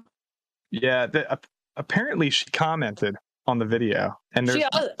no. Yeah, apparently she commented on the video, and She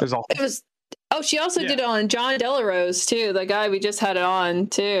there's all It was. Oh, she also Yeah. did it on John Delarose too. The guy we just had it on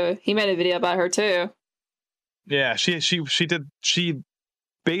too. He made a video about her too. yeah she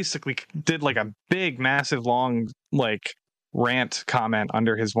basically did like a big massive long like rant comment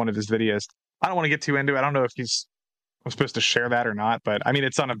under one of his videos. I don't want to get too into it. I don't know if I'm supposed to share that or not, but I mean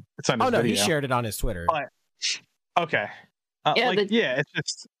it's on his Oh no, video. he shared it on his Twitter. But- Okay. Yeah,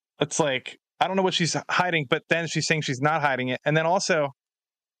 It's like I don't know what she's hiding, but then she's saying she's not hiding it, and then also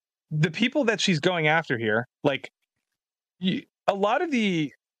the people that she's going after here, like a lot of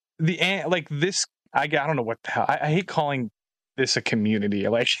the like this. I don't know what the hell. I hate calling this a community,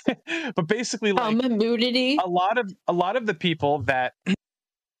 like, but basically, like Immunity. a lot of the people that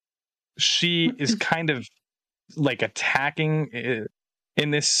she is kind of like attacking in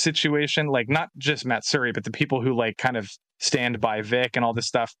this situation, like not just Matsuri, but the people who like kind of stand by Vic and all this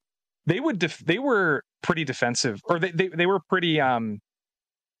stuff. They were pretty defensive, or they were pretty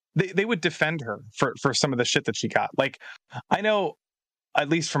they would defend her for some of the shit that she got. Like I know, at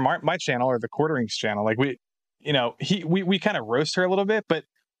least from my channel or the Quarterings channel, like we kind of roast her a little bit, but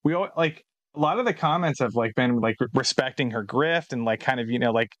we all like a lot of the comments have like been like respecting her grift and like kind of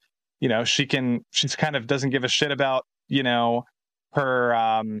she's kind of doesn't give a shit about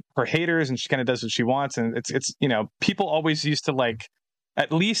her haters, and she kind of does what she wants. And it's you know, people always used to like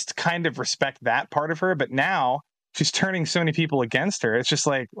at least kind of respect that part of her, but now she's turning so many people against her. It's just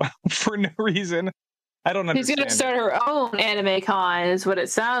like for no reason. I don't understand. She's gonna start her own anime con, is what it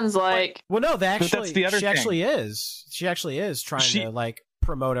sounds like. Well, no, that's the other she thing. actually is. She actually is trying to like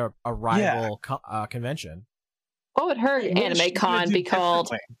promote a rival convention. What would her What is anime she gonna con do be called?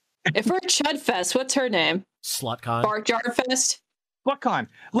 differently? If we're Chud Fest, what's her name? SlutCon. Bark Jar Fest? SlutCon.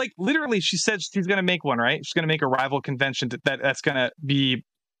 Like literally, she said she's gonna make one, right? She's gonna make a rival convention that's gonna be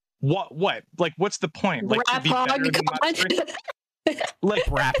what? Like, what's the point? Like, to be better than Matsuri? Like,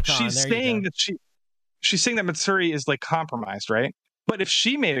 BrapCon, she's there you saying go. that she's saying that Matsuri is like compromised, right? But if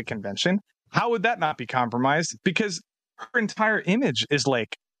she made a convention, how would that not be compromised? Because her entire image is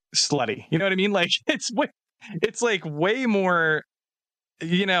like slutty. You know what I mean? Like it's like way more.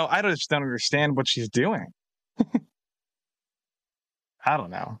 You know, just don't understand what she's doing. I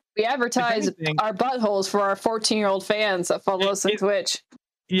don't know. We advertise anything, our buttholes for our 14-year-old fans that follow us on Twitch.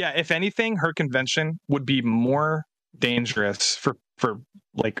 Yeah, if anything, her convention would be more dangerous for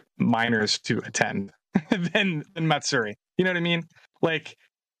like minors to attend than Matsuri. You know what I mean? Like,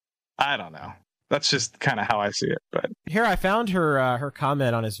 I don't know. That's just kind of how I see it. But Here, I found her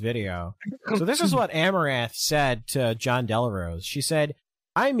comment on his video. So this is what Amaranth said to John Delarose. She said,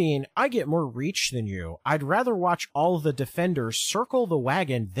 I mean, I get more reach than you. I'd rather watch all the defenders circle the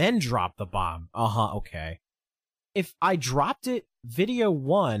wagon, then drop the bomb. Okay. If I dropped it video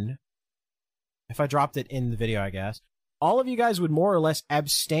 1, if I dropped it in the video, I guess, all of you guys would more or less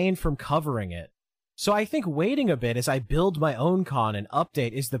abstain from covering it. So I think waiting a bit as I build my own con and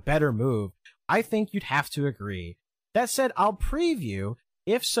update is the better move. I think you'd have to agree. That said, I'll preview.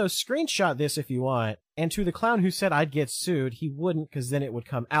 If so, screenshot this if you want. And to the clown who said I'd get sued, he wouldn't, because then it would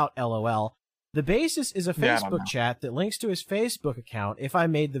come out, LOL. The basis is a Facebook chat that links to his Facebook account if I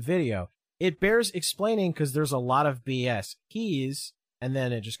made the video. It bears explaining because there's a lot of BS. He's, and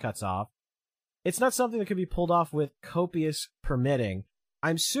then it just cuts off. It's not something that could be pulled off with copious permitting.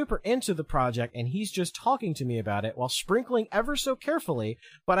 I'm super into the project, and he's just talking to me about it while sprinkling ever so carefully,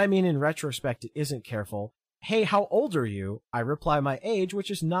 but I mean in retrospect it isn't careful. Hey, how old are you? I reply my age, which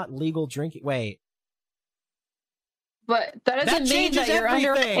is not legal drinking. Wait. But that doesn't mean that you're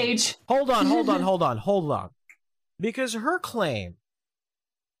underage. Hold on. Because her claim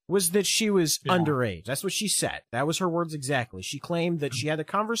was that she was underage. That's what she said. That was her words exactly. She claimed that she had a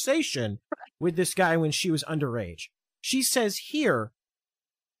conversation with this guy when she was underage. She says here,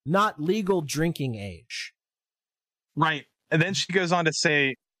 not legal drinking age. Right. And then she goes on to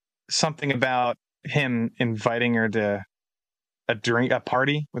say something about him inviting her to a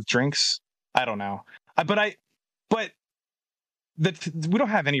party with drinks. I don't know. But we don't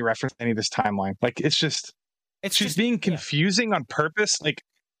have any reference to any of this timeline. Like, she's being confusing on purpose. Like,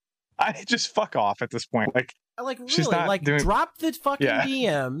 I just fuck off at this point. Like she's really, not drop the fucking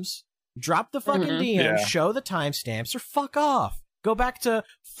DMs, drop the fucking DMs, show the timestamps, or fuck off. Go back to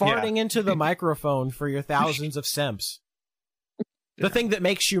farting into the microphone for your thousands of simps. The thing that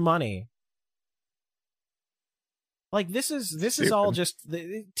makes you money. Like, this is all just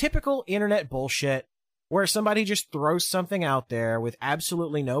the typical internet bullshit where somebody just throws something out there with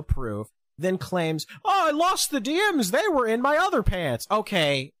absolutely no proof, then claims, oh, I lost the DMs, they were in my other pants.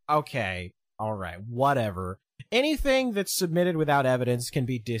 Okay, alright, whatever. Anything that's submitted without evidence can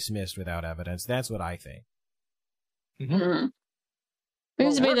be dismissed without evidence. That's what I think. Mm-hmm.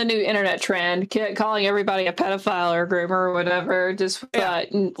 Seems to be the new internet trend, calling everybody a pedophile or groomer or whatever. Just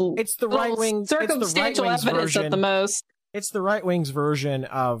it's the right wing circumstantial evidence at the most. It's the right wing's version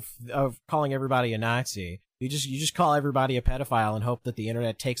of calling everybody a Nazi. You just call everybody a pedophile and hope that the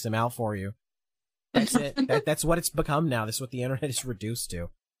internet takes them out for you. That's it. That's what it's become now. That's what the internet is reduced to.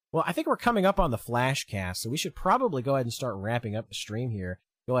 Well, I think we're coming up on the Flashcast, so we should probably go ahead and start wrapping up the stream here.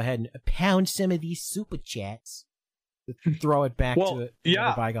 Go ahead and pound some of these super chats. Throw it back to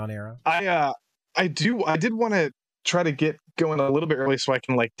the bygone era. I did want to try to get going a little bit early so I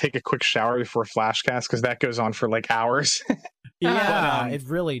can like take a quick shower before Flashcast, because that goes on for like hours. Yeah, it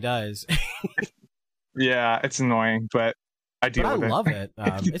really does. Yeah, it's annoying, but I deal with it. I love it.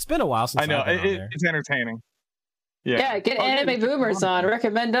 It's been a while since I know I've been on there. It's entertaining. Yeah, get Anime Boomers on.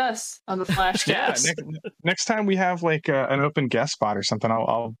 Recommend us on the Flashcast. Yeah, next time we have like an open guest spot or something,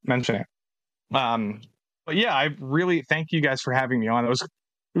 I'll mention it. But yeah, I really thank you guys for having me on. It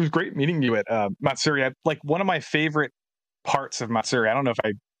was great meeting you at Matsuri. Like, one of my favorite parts of Matsuri, I don't know if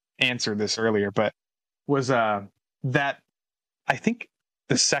I answered this earlier, but was that I think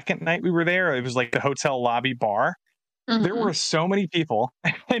the second night we were there, it was like the hotel lobby bar. Mm-hmm. There were so many people,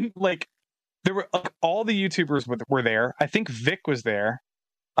 and like there were like, all the YouTubers were there. I think Vic was there.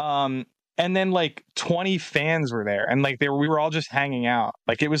 And then like 20 fans were there, and like we were all just hanging out.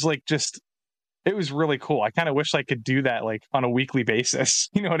 Like it was like it was really cool. I kind of wish I could do that like on a weekly basis.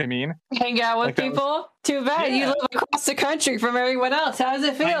 You know what I mean? Hang out with Like, that was- people. Too bad you live across the country from everyone else. How does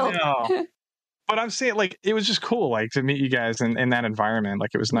it feel? I know. But I'm saying like it was just cool, like to meet you guys in that environment.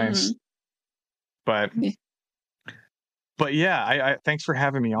 Like it was nice. But yeah, I thanks for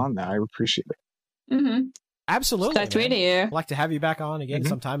having me on that. I appreciate it. Mm-hmm. Absolutely. Nice meeting you. I'd like to have you back on again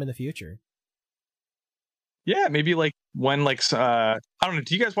sometime in the future. Yeah, maybe like when like I don't know.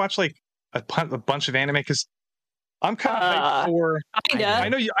 Do you guys watch like a bunch of anime? Because I'm kind of hyped for. I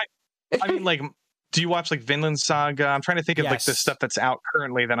know you. I mean, like, do you watch like Vinland Saga? I'm trying to think of like the stuff that's out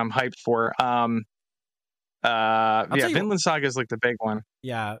currently that I'm hyped for. Vinland Saga is like the big one.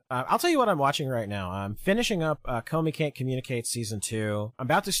 Yeah, I'll tell you what I'm watching right now. I'm finishing up Komi Can't Communicate Season 2. I'm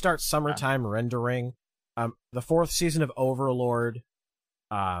about to start Summertime Rendering. The 4th season of Overlord.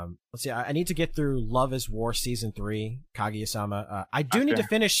 Let's see, I need to get through Love is War Season 3, Kaguya-sama. I do need to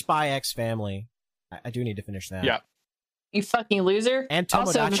finish Spy X Family. I do need to finish that. Yeah. You fucking loser. And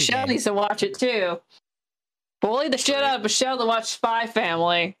also, Tomodachi Michelle Game. needs to watch it too. Bully the shit out of Michelle to watch Spy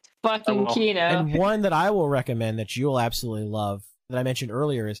Family. Fucking Kino. And one that I will recommend that you will absolutely love, that I mentioned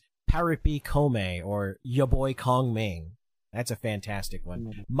earlier, is Paripi Kome, or Ya Boy Kong Ming. That's a fantastic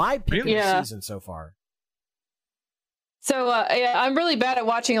one. My pick of the season so far. So, I'm really bad at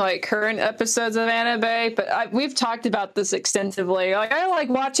watching, like, current episodes of anime, but we've talked about this extensively. Like, I like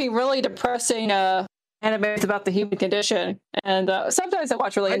watching really depressing anime about the human condition, and sometimes I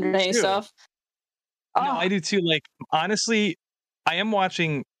watch really entertaining stuff. No, I do too. Like, honestly, I am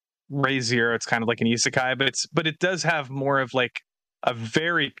watching Ray Zero. It's kind of like an isekai, but it does have more of, like, a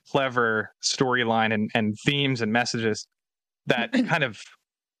very clever storyline and themes and messages that kind of...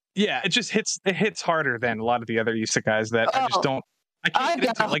 Yeah, it just hits harder than a lot of the other isekais that I just don't. I've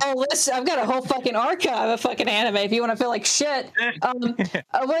got a whole list. I've got a whole fucking archive of fucking anime. If you want to feel like shit,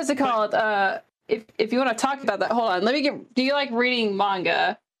 what is it called? If you want to talk about that, hold on. Let me get. Do you like reading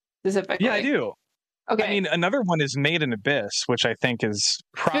manga specifically? Yeah, I do. Okay. I mean, another one is Made in Abyss, which I think is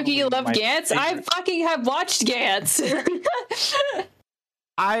probably. You love my Gantz? favorite. I fucking have watched Gantz.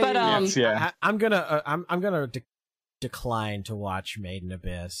 I'm gonna decline to watch Made in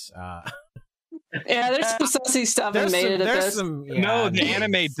Abyss. Yeah, there's some sussy stuff in Made in Abyss. No,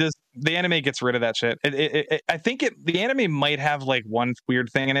 the anime gets rid of that shit. I think the anime might have like one weird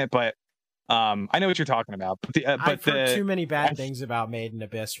thing in it, but I know what you're talking about. But I've heard too many bad things about Made in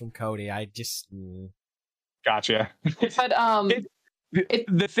Abyss from Cody. I just gotcha. But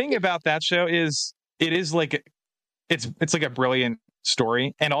the thing about that show is it is like it's like a brilliant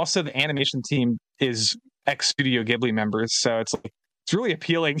story, and also the animation team is ex-Studio Ghibli members, so it's really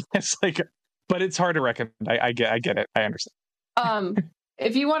appealing. It's like, but it's hard to recommend. I get it. I understand.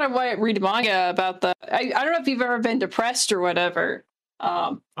 If you want to read manga about I don't know if you've ever been depressed or whatever.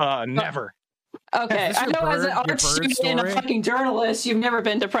 Never. Okay, I know as an art student and a fucking journalist, you've never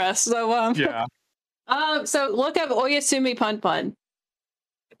been depressed. So yeah. So look up Oyasumi Pun Pun.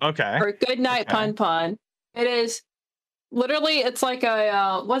 Okay. Or Good Night Pun Pun. It is literally, it's like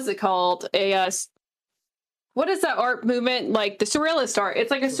a what's it called? What is that art movement? Like the surrealist art.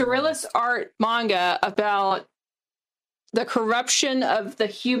 It's like a surrealist art manga about the corruption of the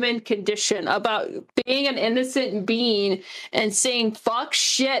human condition, about being an innocent being and saying fuck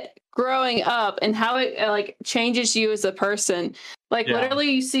shit growing up, and how it like changes you as a person. Like literally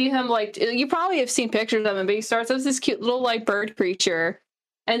you see him, like you probably have seen pictures of him, but he starts as this cute little like bird creature,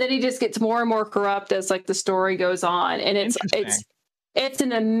 and then he just gets more and more corrupt as like the story goes on. And it's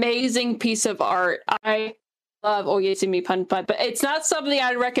an amazing piece of art. I love Oyasumi Pun Pun, but it's not something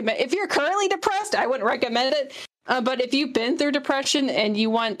I'd recommend. If you're currently depressed, I wouldn't recommend it. But if you've been through depression and you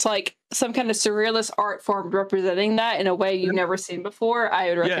want like some kind of surrealist art form representing that in a way you've never seen before, I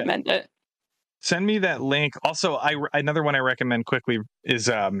would recommend it. Send me that link. Also, another one I recommend quickly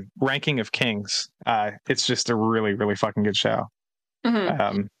is Ranking of Kings. It's just a really, really fucking good show.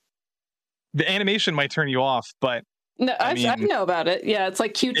 Mm-hmm. The animation might turn you off, but no, I know about it. Yeah, it's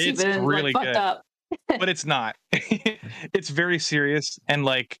like cutesy, but really like, fucked good. up. But it's not. It's very serious and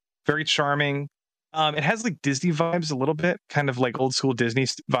like very charming. It has like Disney vibes a little bit, kind of like old school Disney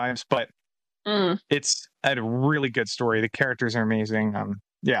vibes, but it's a really good story. The characters are amazing.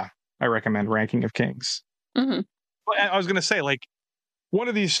 Yeah, I recommend Ranking of Kings. Mm-hmm. But I was gonna say, like, one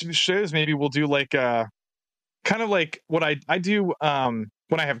of these shows maybe we'll do like kind of like what I do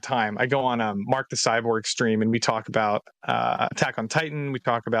when I have time. I go on Mark the Cyborg stream and we talk about Attack on Titan. We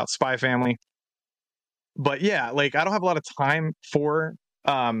talk about Spy Family. But yeah, like I don't have a lot of time for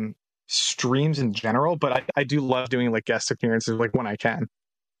streams in general, but I do love doing like guest appearances like when I can.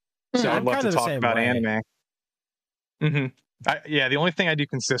 So I'd love to talk about anime. Yeah, the only thing I do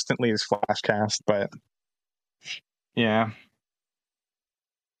consistently is Flashcast, but yeah.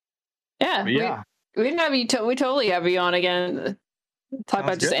 Yeah, but yeah. We can have you. We totally have you on again. Talk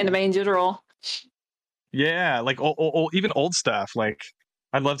about just anime in general. Yeah, like even old stuff. Like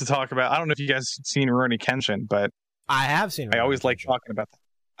I'd love to talk about. I don't know if you guys have seen Rurouni Kenshin, but I have seen. I always like talking about that.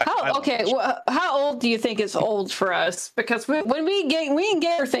 How old do you think is old for us? Because when we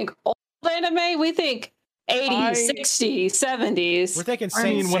get or think old anime, we think 80s, 60s, 70s. We're thinking. I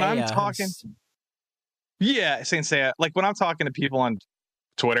mean, when I'm talking, yeah, Saint Seiya. Like when I'm talking to people on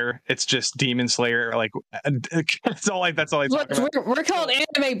Twitter, it's just Demon Slayer. Like that's all I talk about. We're called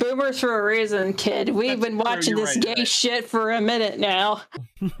anime boomers for a reason, kid. We've been watching this gay shit for a minute now.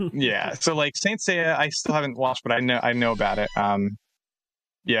 Yeah, so like Saint Seiya, I still haven't watched, but I know about it.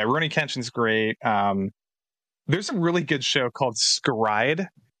 Yeah, Rurouni Kenshin's great. There's a really good show called Skryed.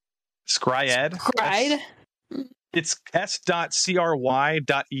 It's s.cry.ed.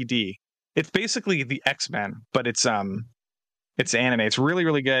 It's basically the X-Men, but it's anime. It's really,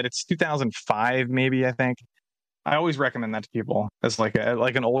 really good. It's 2005, maybe, I think. I always recommend that to people as like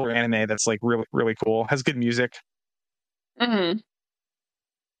an older anime that's like really, really cool. Has good music. Mm-hmm.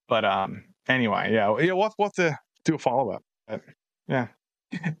 But anyway, yeah, we'll have to do a follow-up. But, yeah.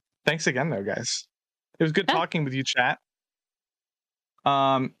 Thanks again, though, guys. It was good talking with you, chat.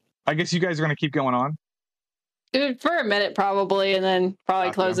 I guess you guys are going to keep going on? For a minute, probably, and then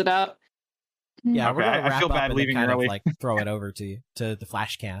probably close it out. Yeah, we're gonna wrap I feel up bad and leaving then kind early. of like throw it over to the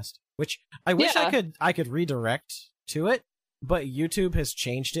Flashcast, which I wish I could redirect to it, but YouTube has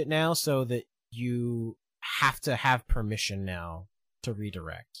changed it now so that you have to have permission now to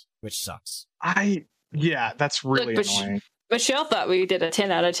redirect, which sucks. That's really annoying. Michelle thought we did a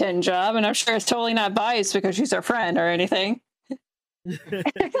 10 out of 10 job, and I'm sure it's totally not biased because she's our friend or anything.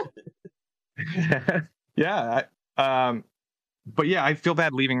 Yeah. But yeah, I feel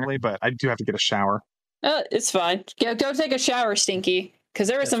bad leaving early, but I do have to get a shower. It's fine. Go take a shower, Stinky, because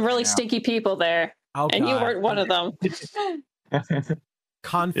there were some really stinky people there, and you weren't one of them.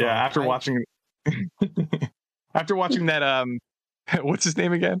 Conflict. Yeah, after watching that, what's his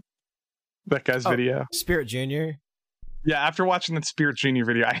name again? That guy's video. Spirit Junior. Yeah, after watching that Spirit Junior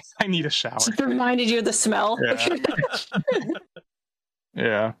video, I need a shower. It reminded you of the smell. Yeah.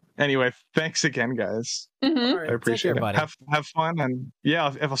 Yeah. Anyway, thanks again, guys. Mm-hmm. Right, I appreciate it. buddy. Have fun, and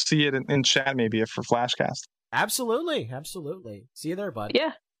yeah, if I'll see it in chat, maybe for Flashcast. Absolutely. See you there, bud.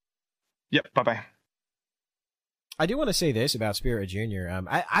 Yeah. Yep. Bye. I do want to say this about Spirit Junior.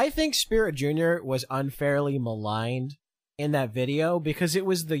 I think Spirit Junior was unfairly maligned in that video because it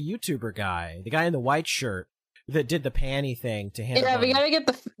was the YouTuber guy, the guy in the white shirt, that did the panty thing to him. Yeah, we gotta get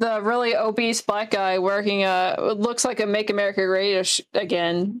the really obese black guy wearing what looks like a Make America Great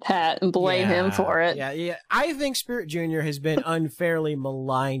Again hat and blame him for it. Yeah. I think Spirit Junior has been unfairly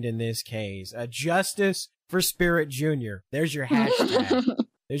maligned in this case. Justice for Spirit Junior. There's your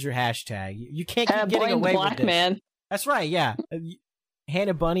hashtag. You can't keep getting away with this. Man. That's right, yeah.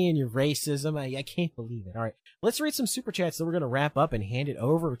 Hannah Bunny and your racism. I can't believe it. All right, let's read some super chats, then we're going to wrap up and hand it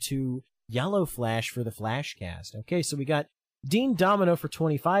over to Yellow Flash for the Flashcast. Okay, so we got Dean Domino for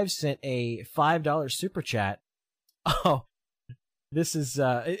 25 sent a $5 super chat. Oh, this is,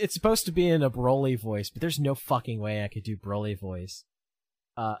 it's supposed to be in a Broly voice, but there's no fucking way I could do Broly voice.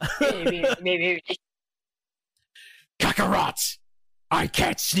 Maybe. Kakarot! I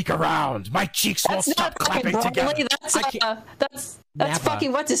can't sneak around! My cheeks won't stop clapping together! That's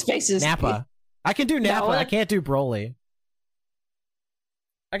fucking what's his face's Nappa. I can do Nappa, No, I can't do Broly.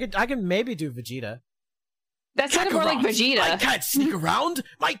 I can maybe do Vegeta. That sounded more like Vegeta. I can't sneak around.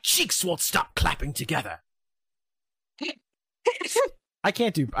 My cheeks won't stop clapping together. I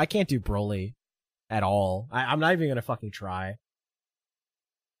can't do Broly at all. I'm not even gonna fucking try.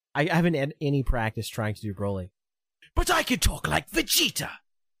 I haven't had any practice trying to do Broly. But I can talk like Vegeta.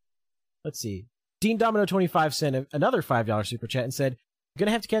 Let's see. Dean Domino 25 sent another $5 super chat and said, "I'm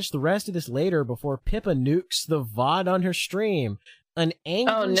gonna have to catch the rest of this later before Pippa nukes the VOD on her stream. An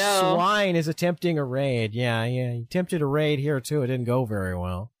angry swine is attempting a raid." Yeah, he attempted a raid here too. It didn't go very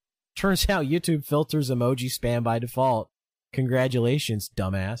well. Turns out YouTube filters emoji spam by default. Congratulations,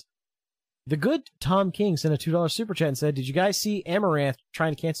 dumbass. The good Tom King sent a $2 super chat and said, "Did you guys see Amaranth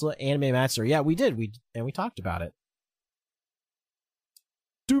trying to cancel Anime Matsuri?" Yeah, we did. We talked about it.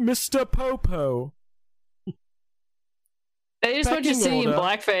 Do Mr. Popo. They just want you to see in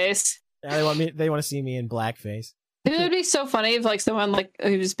blackface. Yeah, they want to see me in blackface. It would be so funny if like someone like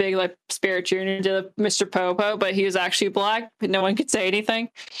who was big like Spirit Junior did a Mr. Popo, but he was actually black, but no one could say anything.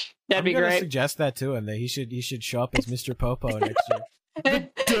 That'd be great. Suggest that to him that he should show up as Mr. Popo next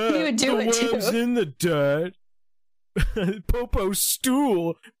year. He would do it too. Worms in the dirt. Popo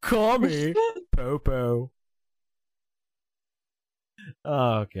stool. Call me Popo.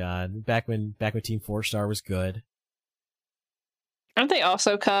 Oh god! Back when Team 4-Star was good. Aren't they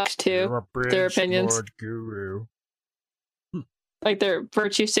also cucked too? Their opinions, Lord Guru. like their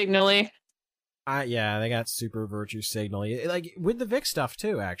virtue signally. Yeah, they got super virtue signally, like with the Vic stuff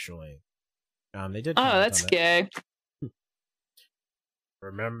too. Actually, they did. Oh, that's gay.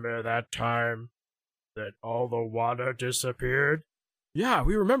 Remember that time that all the water disappeared? Yeah,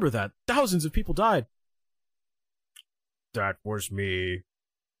 we remember that. Thousands of people died. That was me.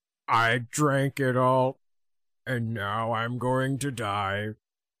 I drank it all, and now I'm going to die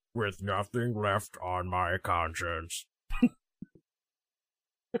with nothing left on my conscience.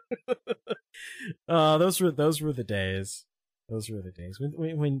 Those were the days. Those were the days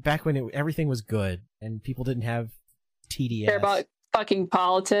when everything was good and people didn't have TDS. Care about fucking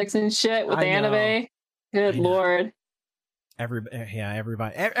politics and shit with anime. Good lord.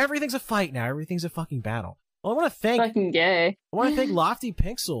 Everybody. Everything's a fight now. Everything's a fucking battle. Well, I want to thank fucking gay. I want to thank Lofty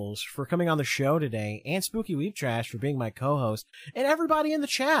Pixels for coming on the show today, and Spooky Weep Trash for being my co-host, and everybody in the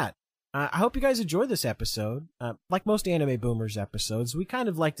chat. I hope you guys enjoyed this episode. Like most Anime Boomers episodes, we kind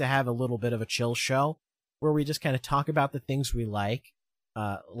of like to have a little bit of a chill show where we just kind of talk about the things we like,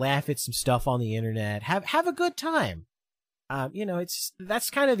 laugh at some stuff on the internet, have a good time. That's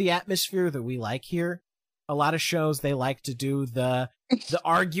kind of the atmosphere that we like here. A lot of shows, they like to do the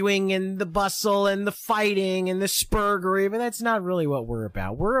arguing and the bustle and the fighting and the spurgery, but that's not really what we're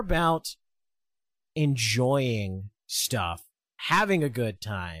about. We're about enjoying stuff, having a good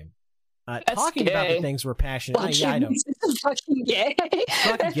time, talking about the things we're passionate about. Yeah, I know. Fucking gay.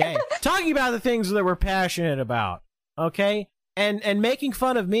 Fucking gay. Talking about the things that we're passionate about, okay? And making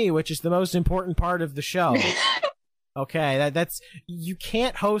fun of me, which is the most important part of the show. Okay, that's you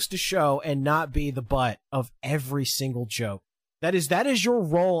can't host a show and not be the butt of every single joke. That is your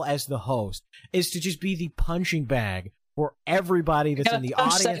role as the host, is to just be the punching bag for everybody that's in the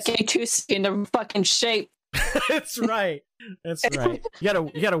audience. That too in the fucking shape. That's right. That's right.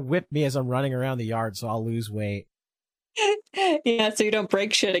 You gotta whip me as I'm running around the yard so I'll lose weight. Yeah, so you don't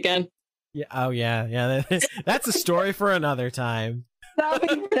break shit again. Yeah. Oh yeah. That's a story for another time. That'll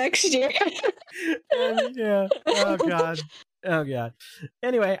be for next year. Yeah. Oh god.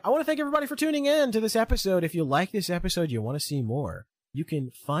 Anyway, I want to thank everybody for tuning in to this episode. If you like this episode, you want to see more, you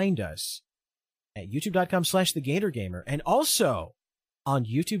can find us at youtube.com/thegatorgamer and also on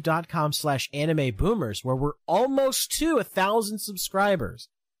youtube.com/animeboomers, where we're almost to 1,000 subscribers.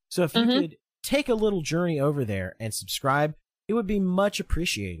 So if you could take a little journey over there and subscribe, it would be much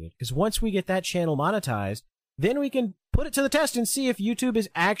appreciated, because once we get that channel monetized, then we can put it to the test and see if YouTube is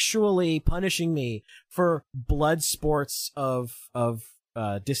actually punishing me for blood sports of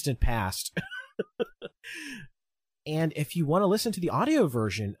distant past. And if you want to listen to the audio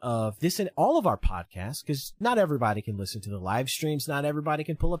version of this and all of our podcasts, because not everybody can listen to the live streams, not everybody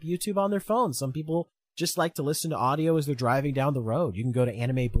can pull up YouTube on their phone. Some people just like to listen to audio as they're driving down the road. You can go to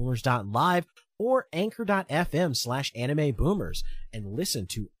animeboomers.live or anchor.fm/animeboomers and listen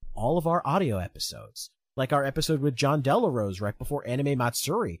to all of our audio episodes. Like our episode with John Delarose right before Anime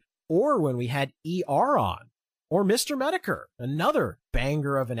Matsuri, or when we had ER on, or Mr. Medicare, another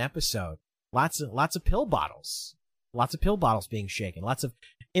banger of an episode. Lots of pill bottles being shaken, lots of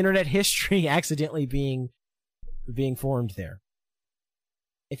internet history accidentally being formed there.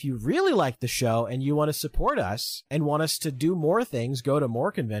 If you really like the show and you want to support us and want us to do more things, go to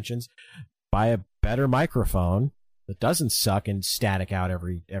more conventions, buy a better microphone that doesn't suck and static out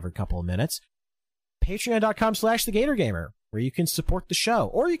every couple of minutes, patreon.com/thegatorgamer, where you can support the show,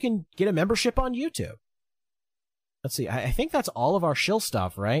 or you can get a membership on YouTube. Let's see. I think that's all of our shill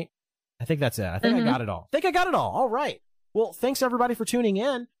stuff, right? I think that's it. I think I got it all. All right. Well, thanks everybody for tuning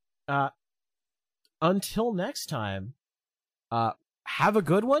in. Until next time, have a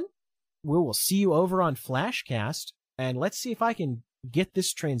good one. We will see you over on Flashcast, and let's see if I can get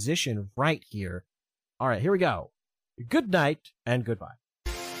this transition right here. All right, here we go. Good night and goodbye.